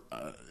for.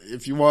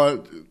 If you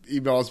want,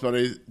 email us about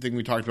anything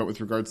we talked about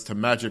with regards to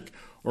Magic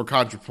or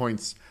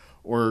ContraPoints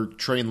or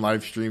train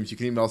live streams. You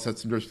can email us at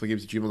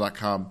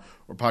dirtsplaygames@gmail.com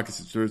or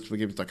podcast at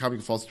dirtsplaygames.com. You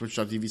can follow us at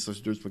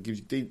twitch.tv/dirtsplaygames.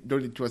 You can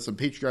donate to us on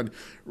Patreon.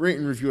 Rate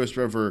and review us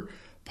wherever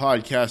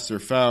podcasts are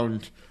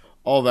found.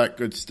 All that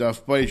good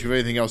stuff. Buddy, do you have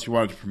anything else you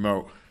wanted to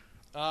promote?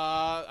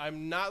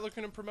 I'm not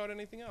looking to promote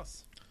anything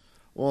else.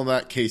 Well, in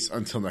that case,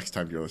 until next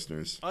time, dear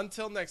listeners.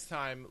 Until next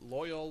time,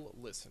 loyal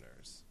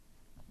listeners.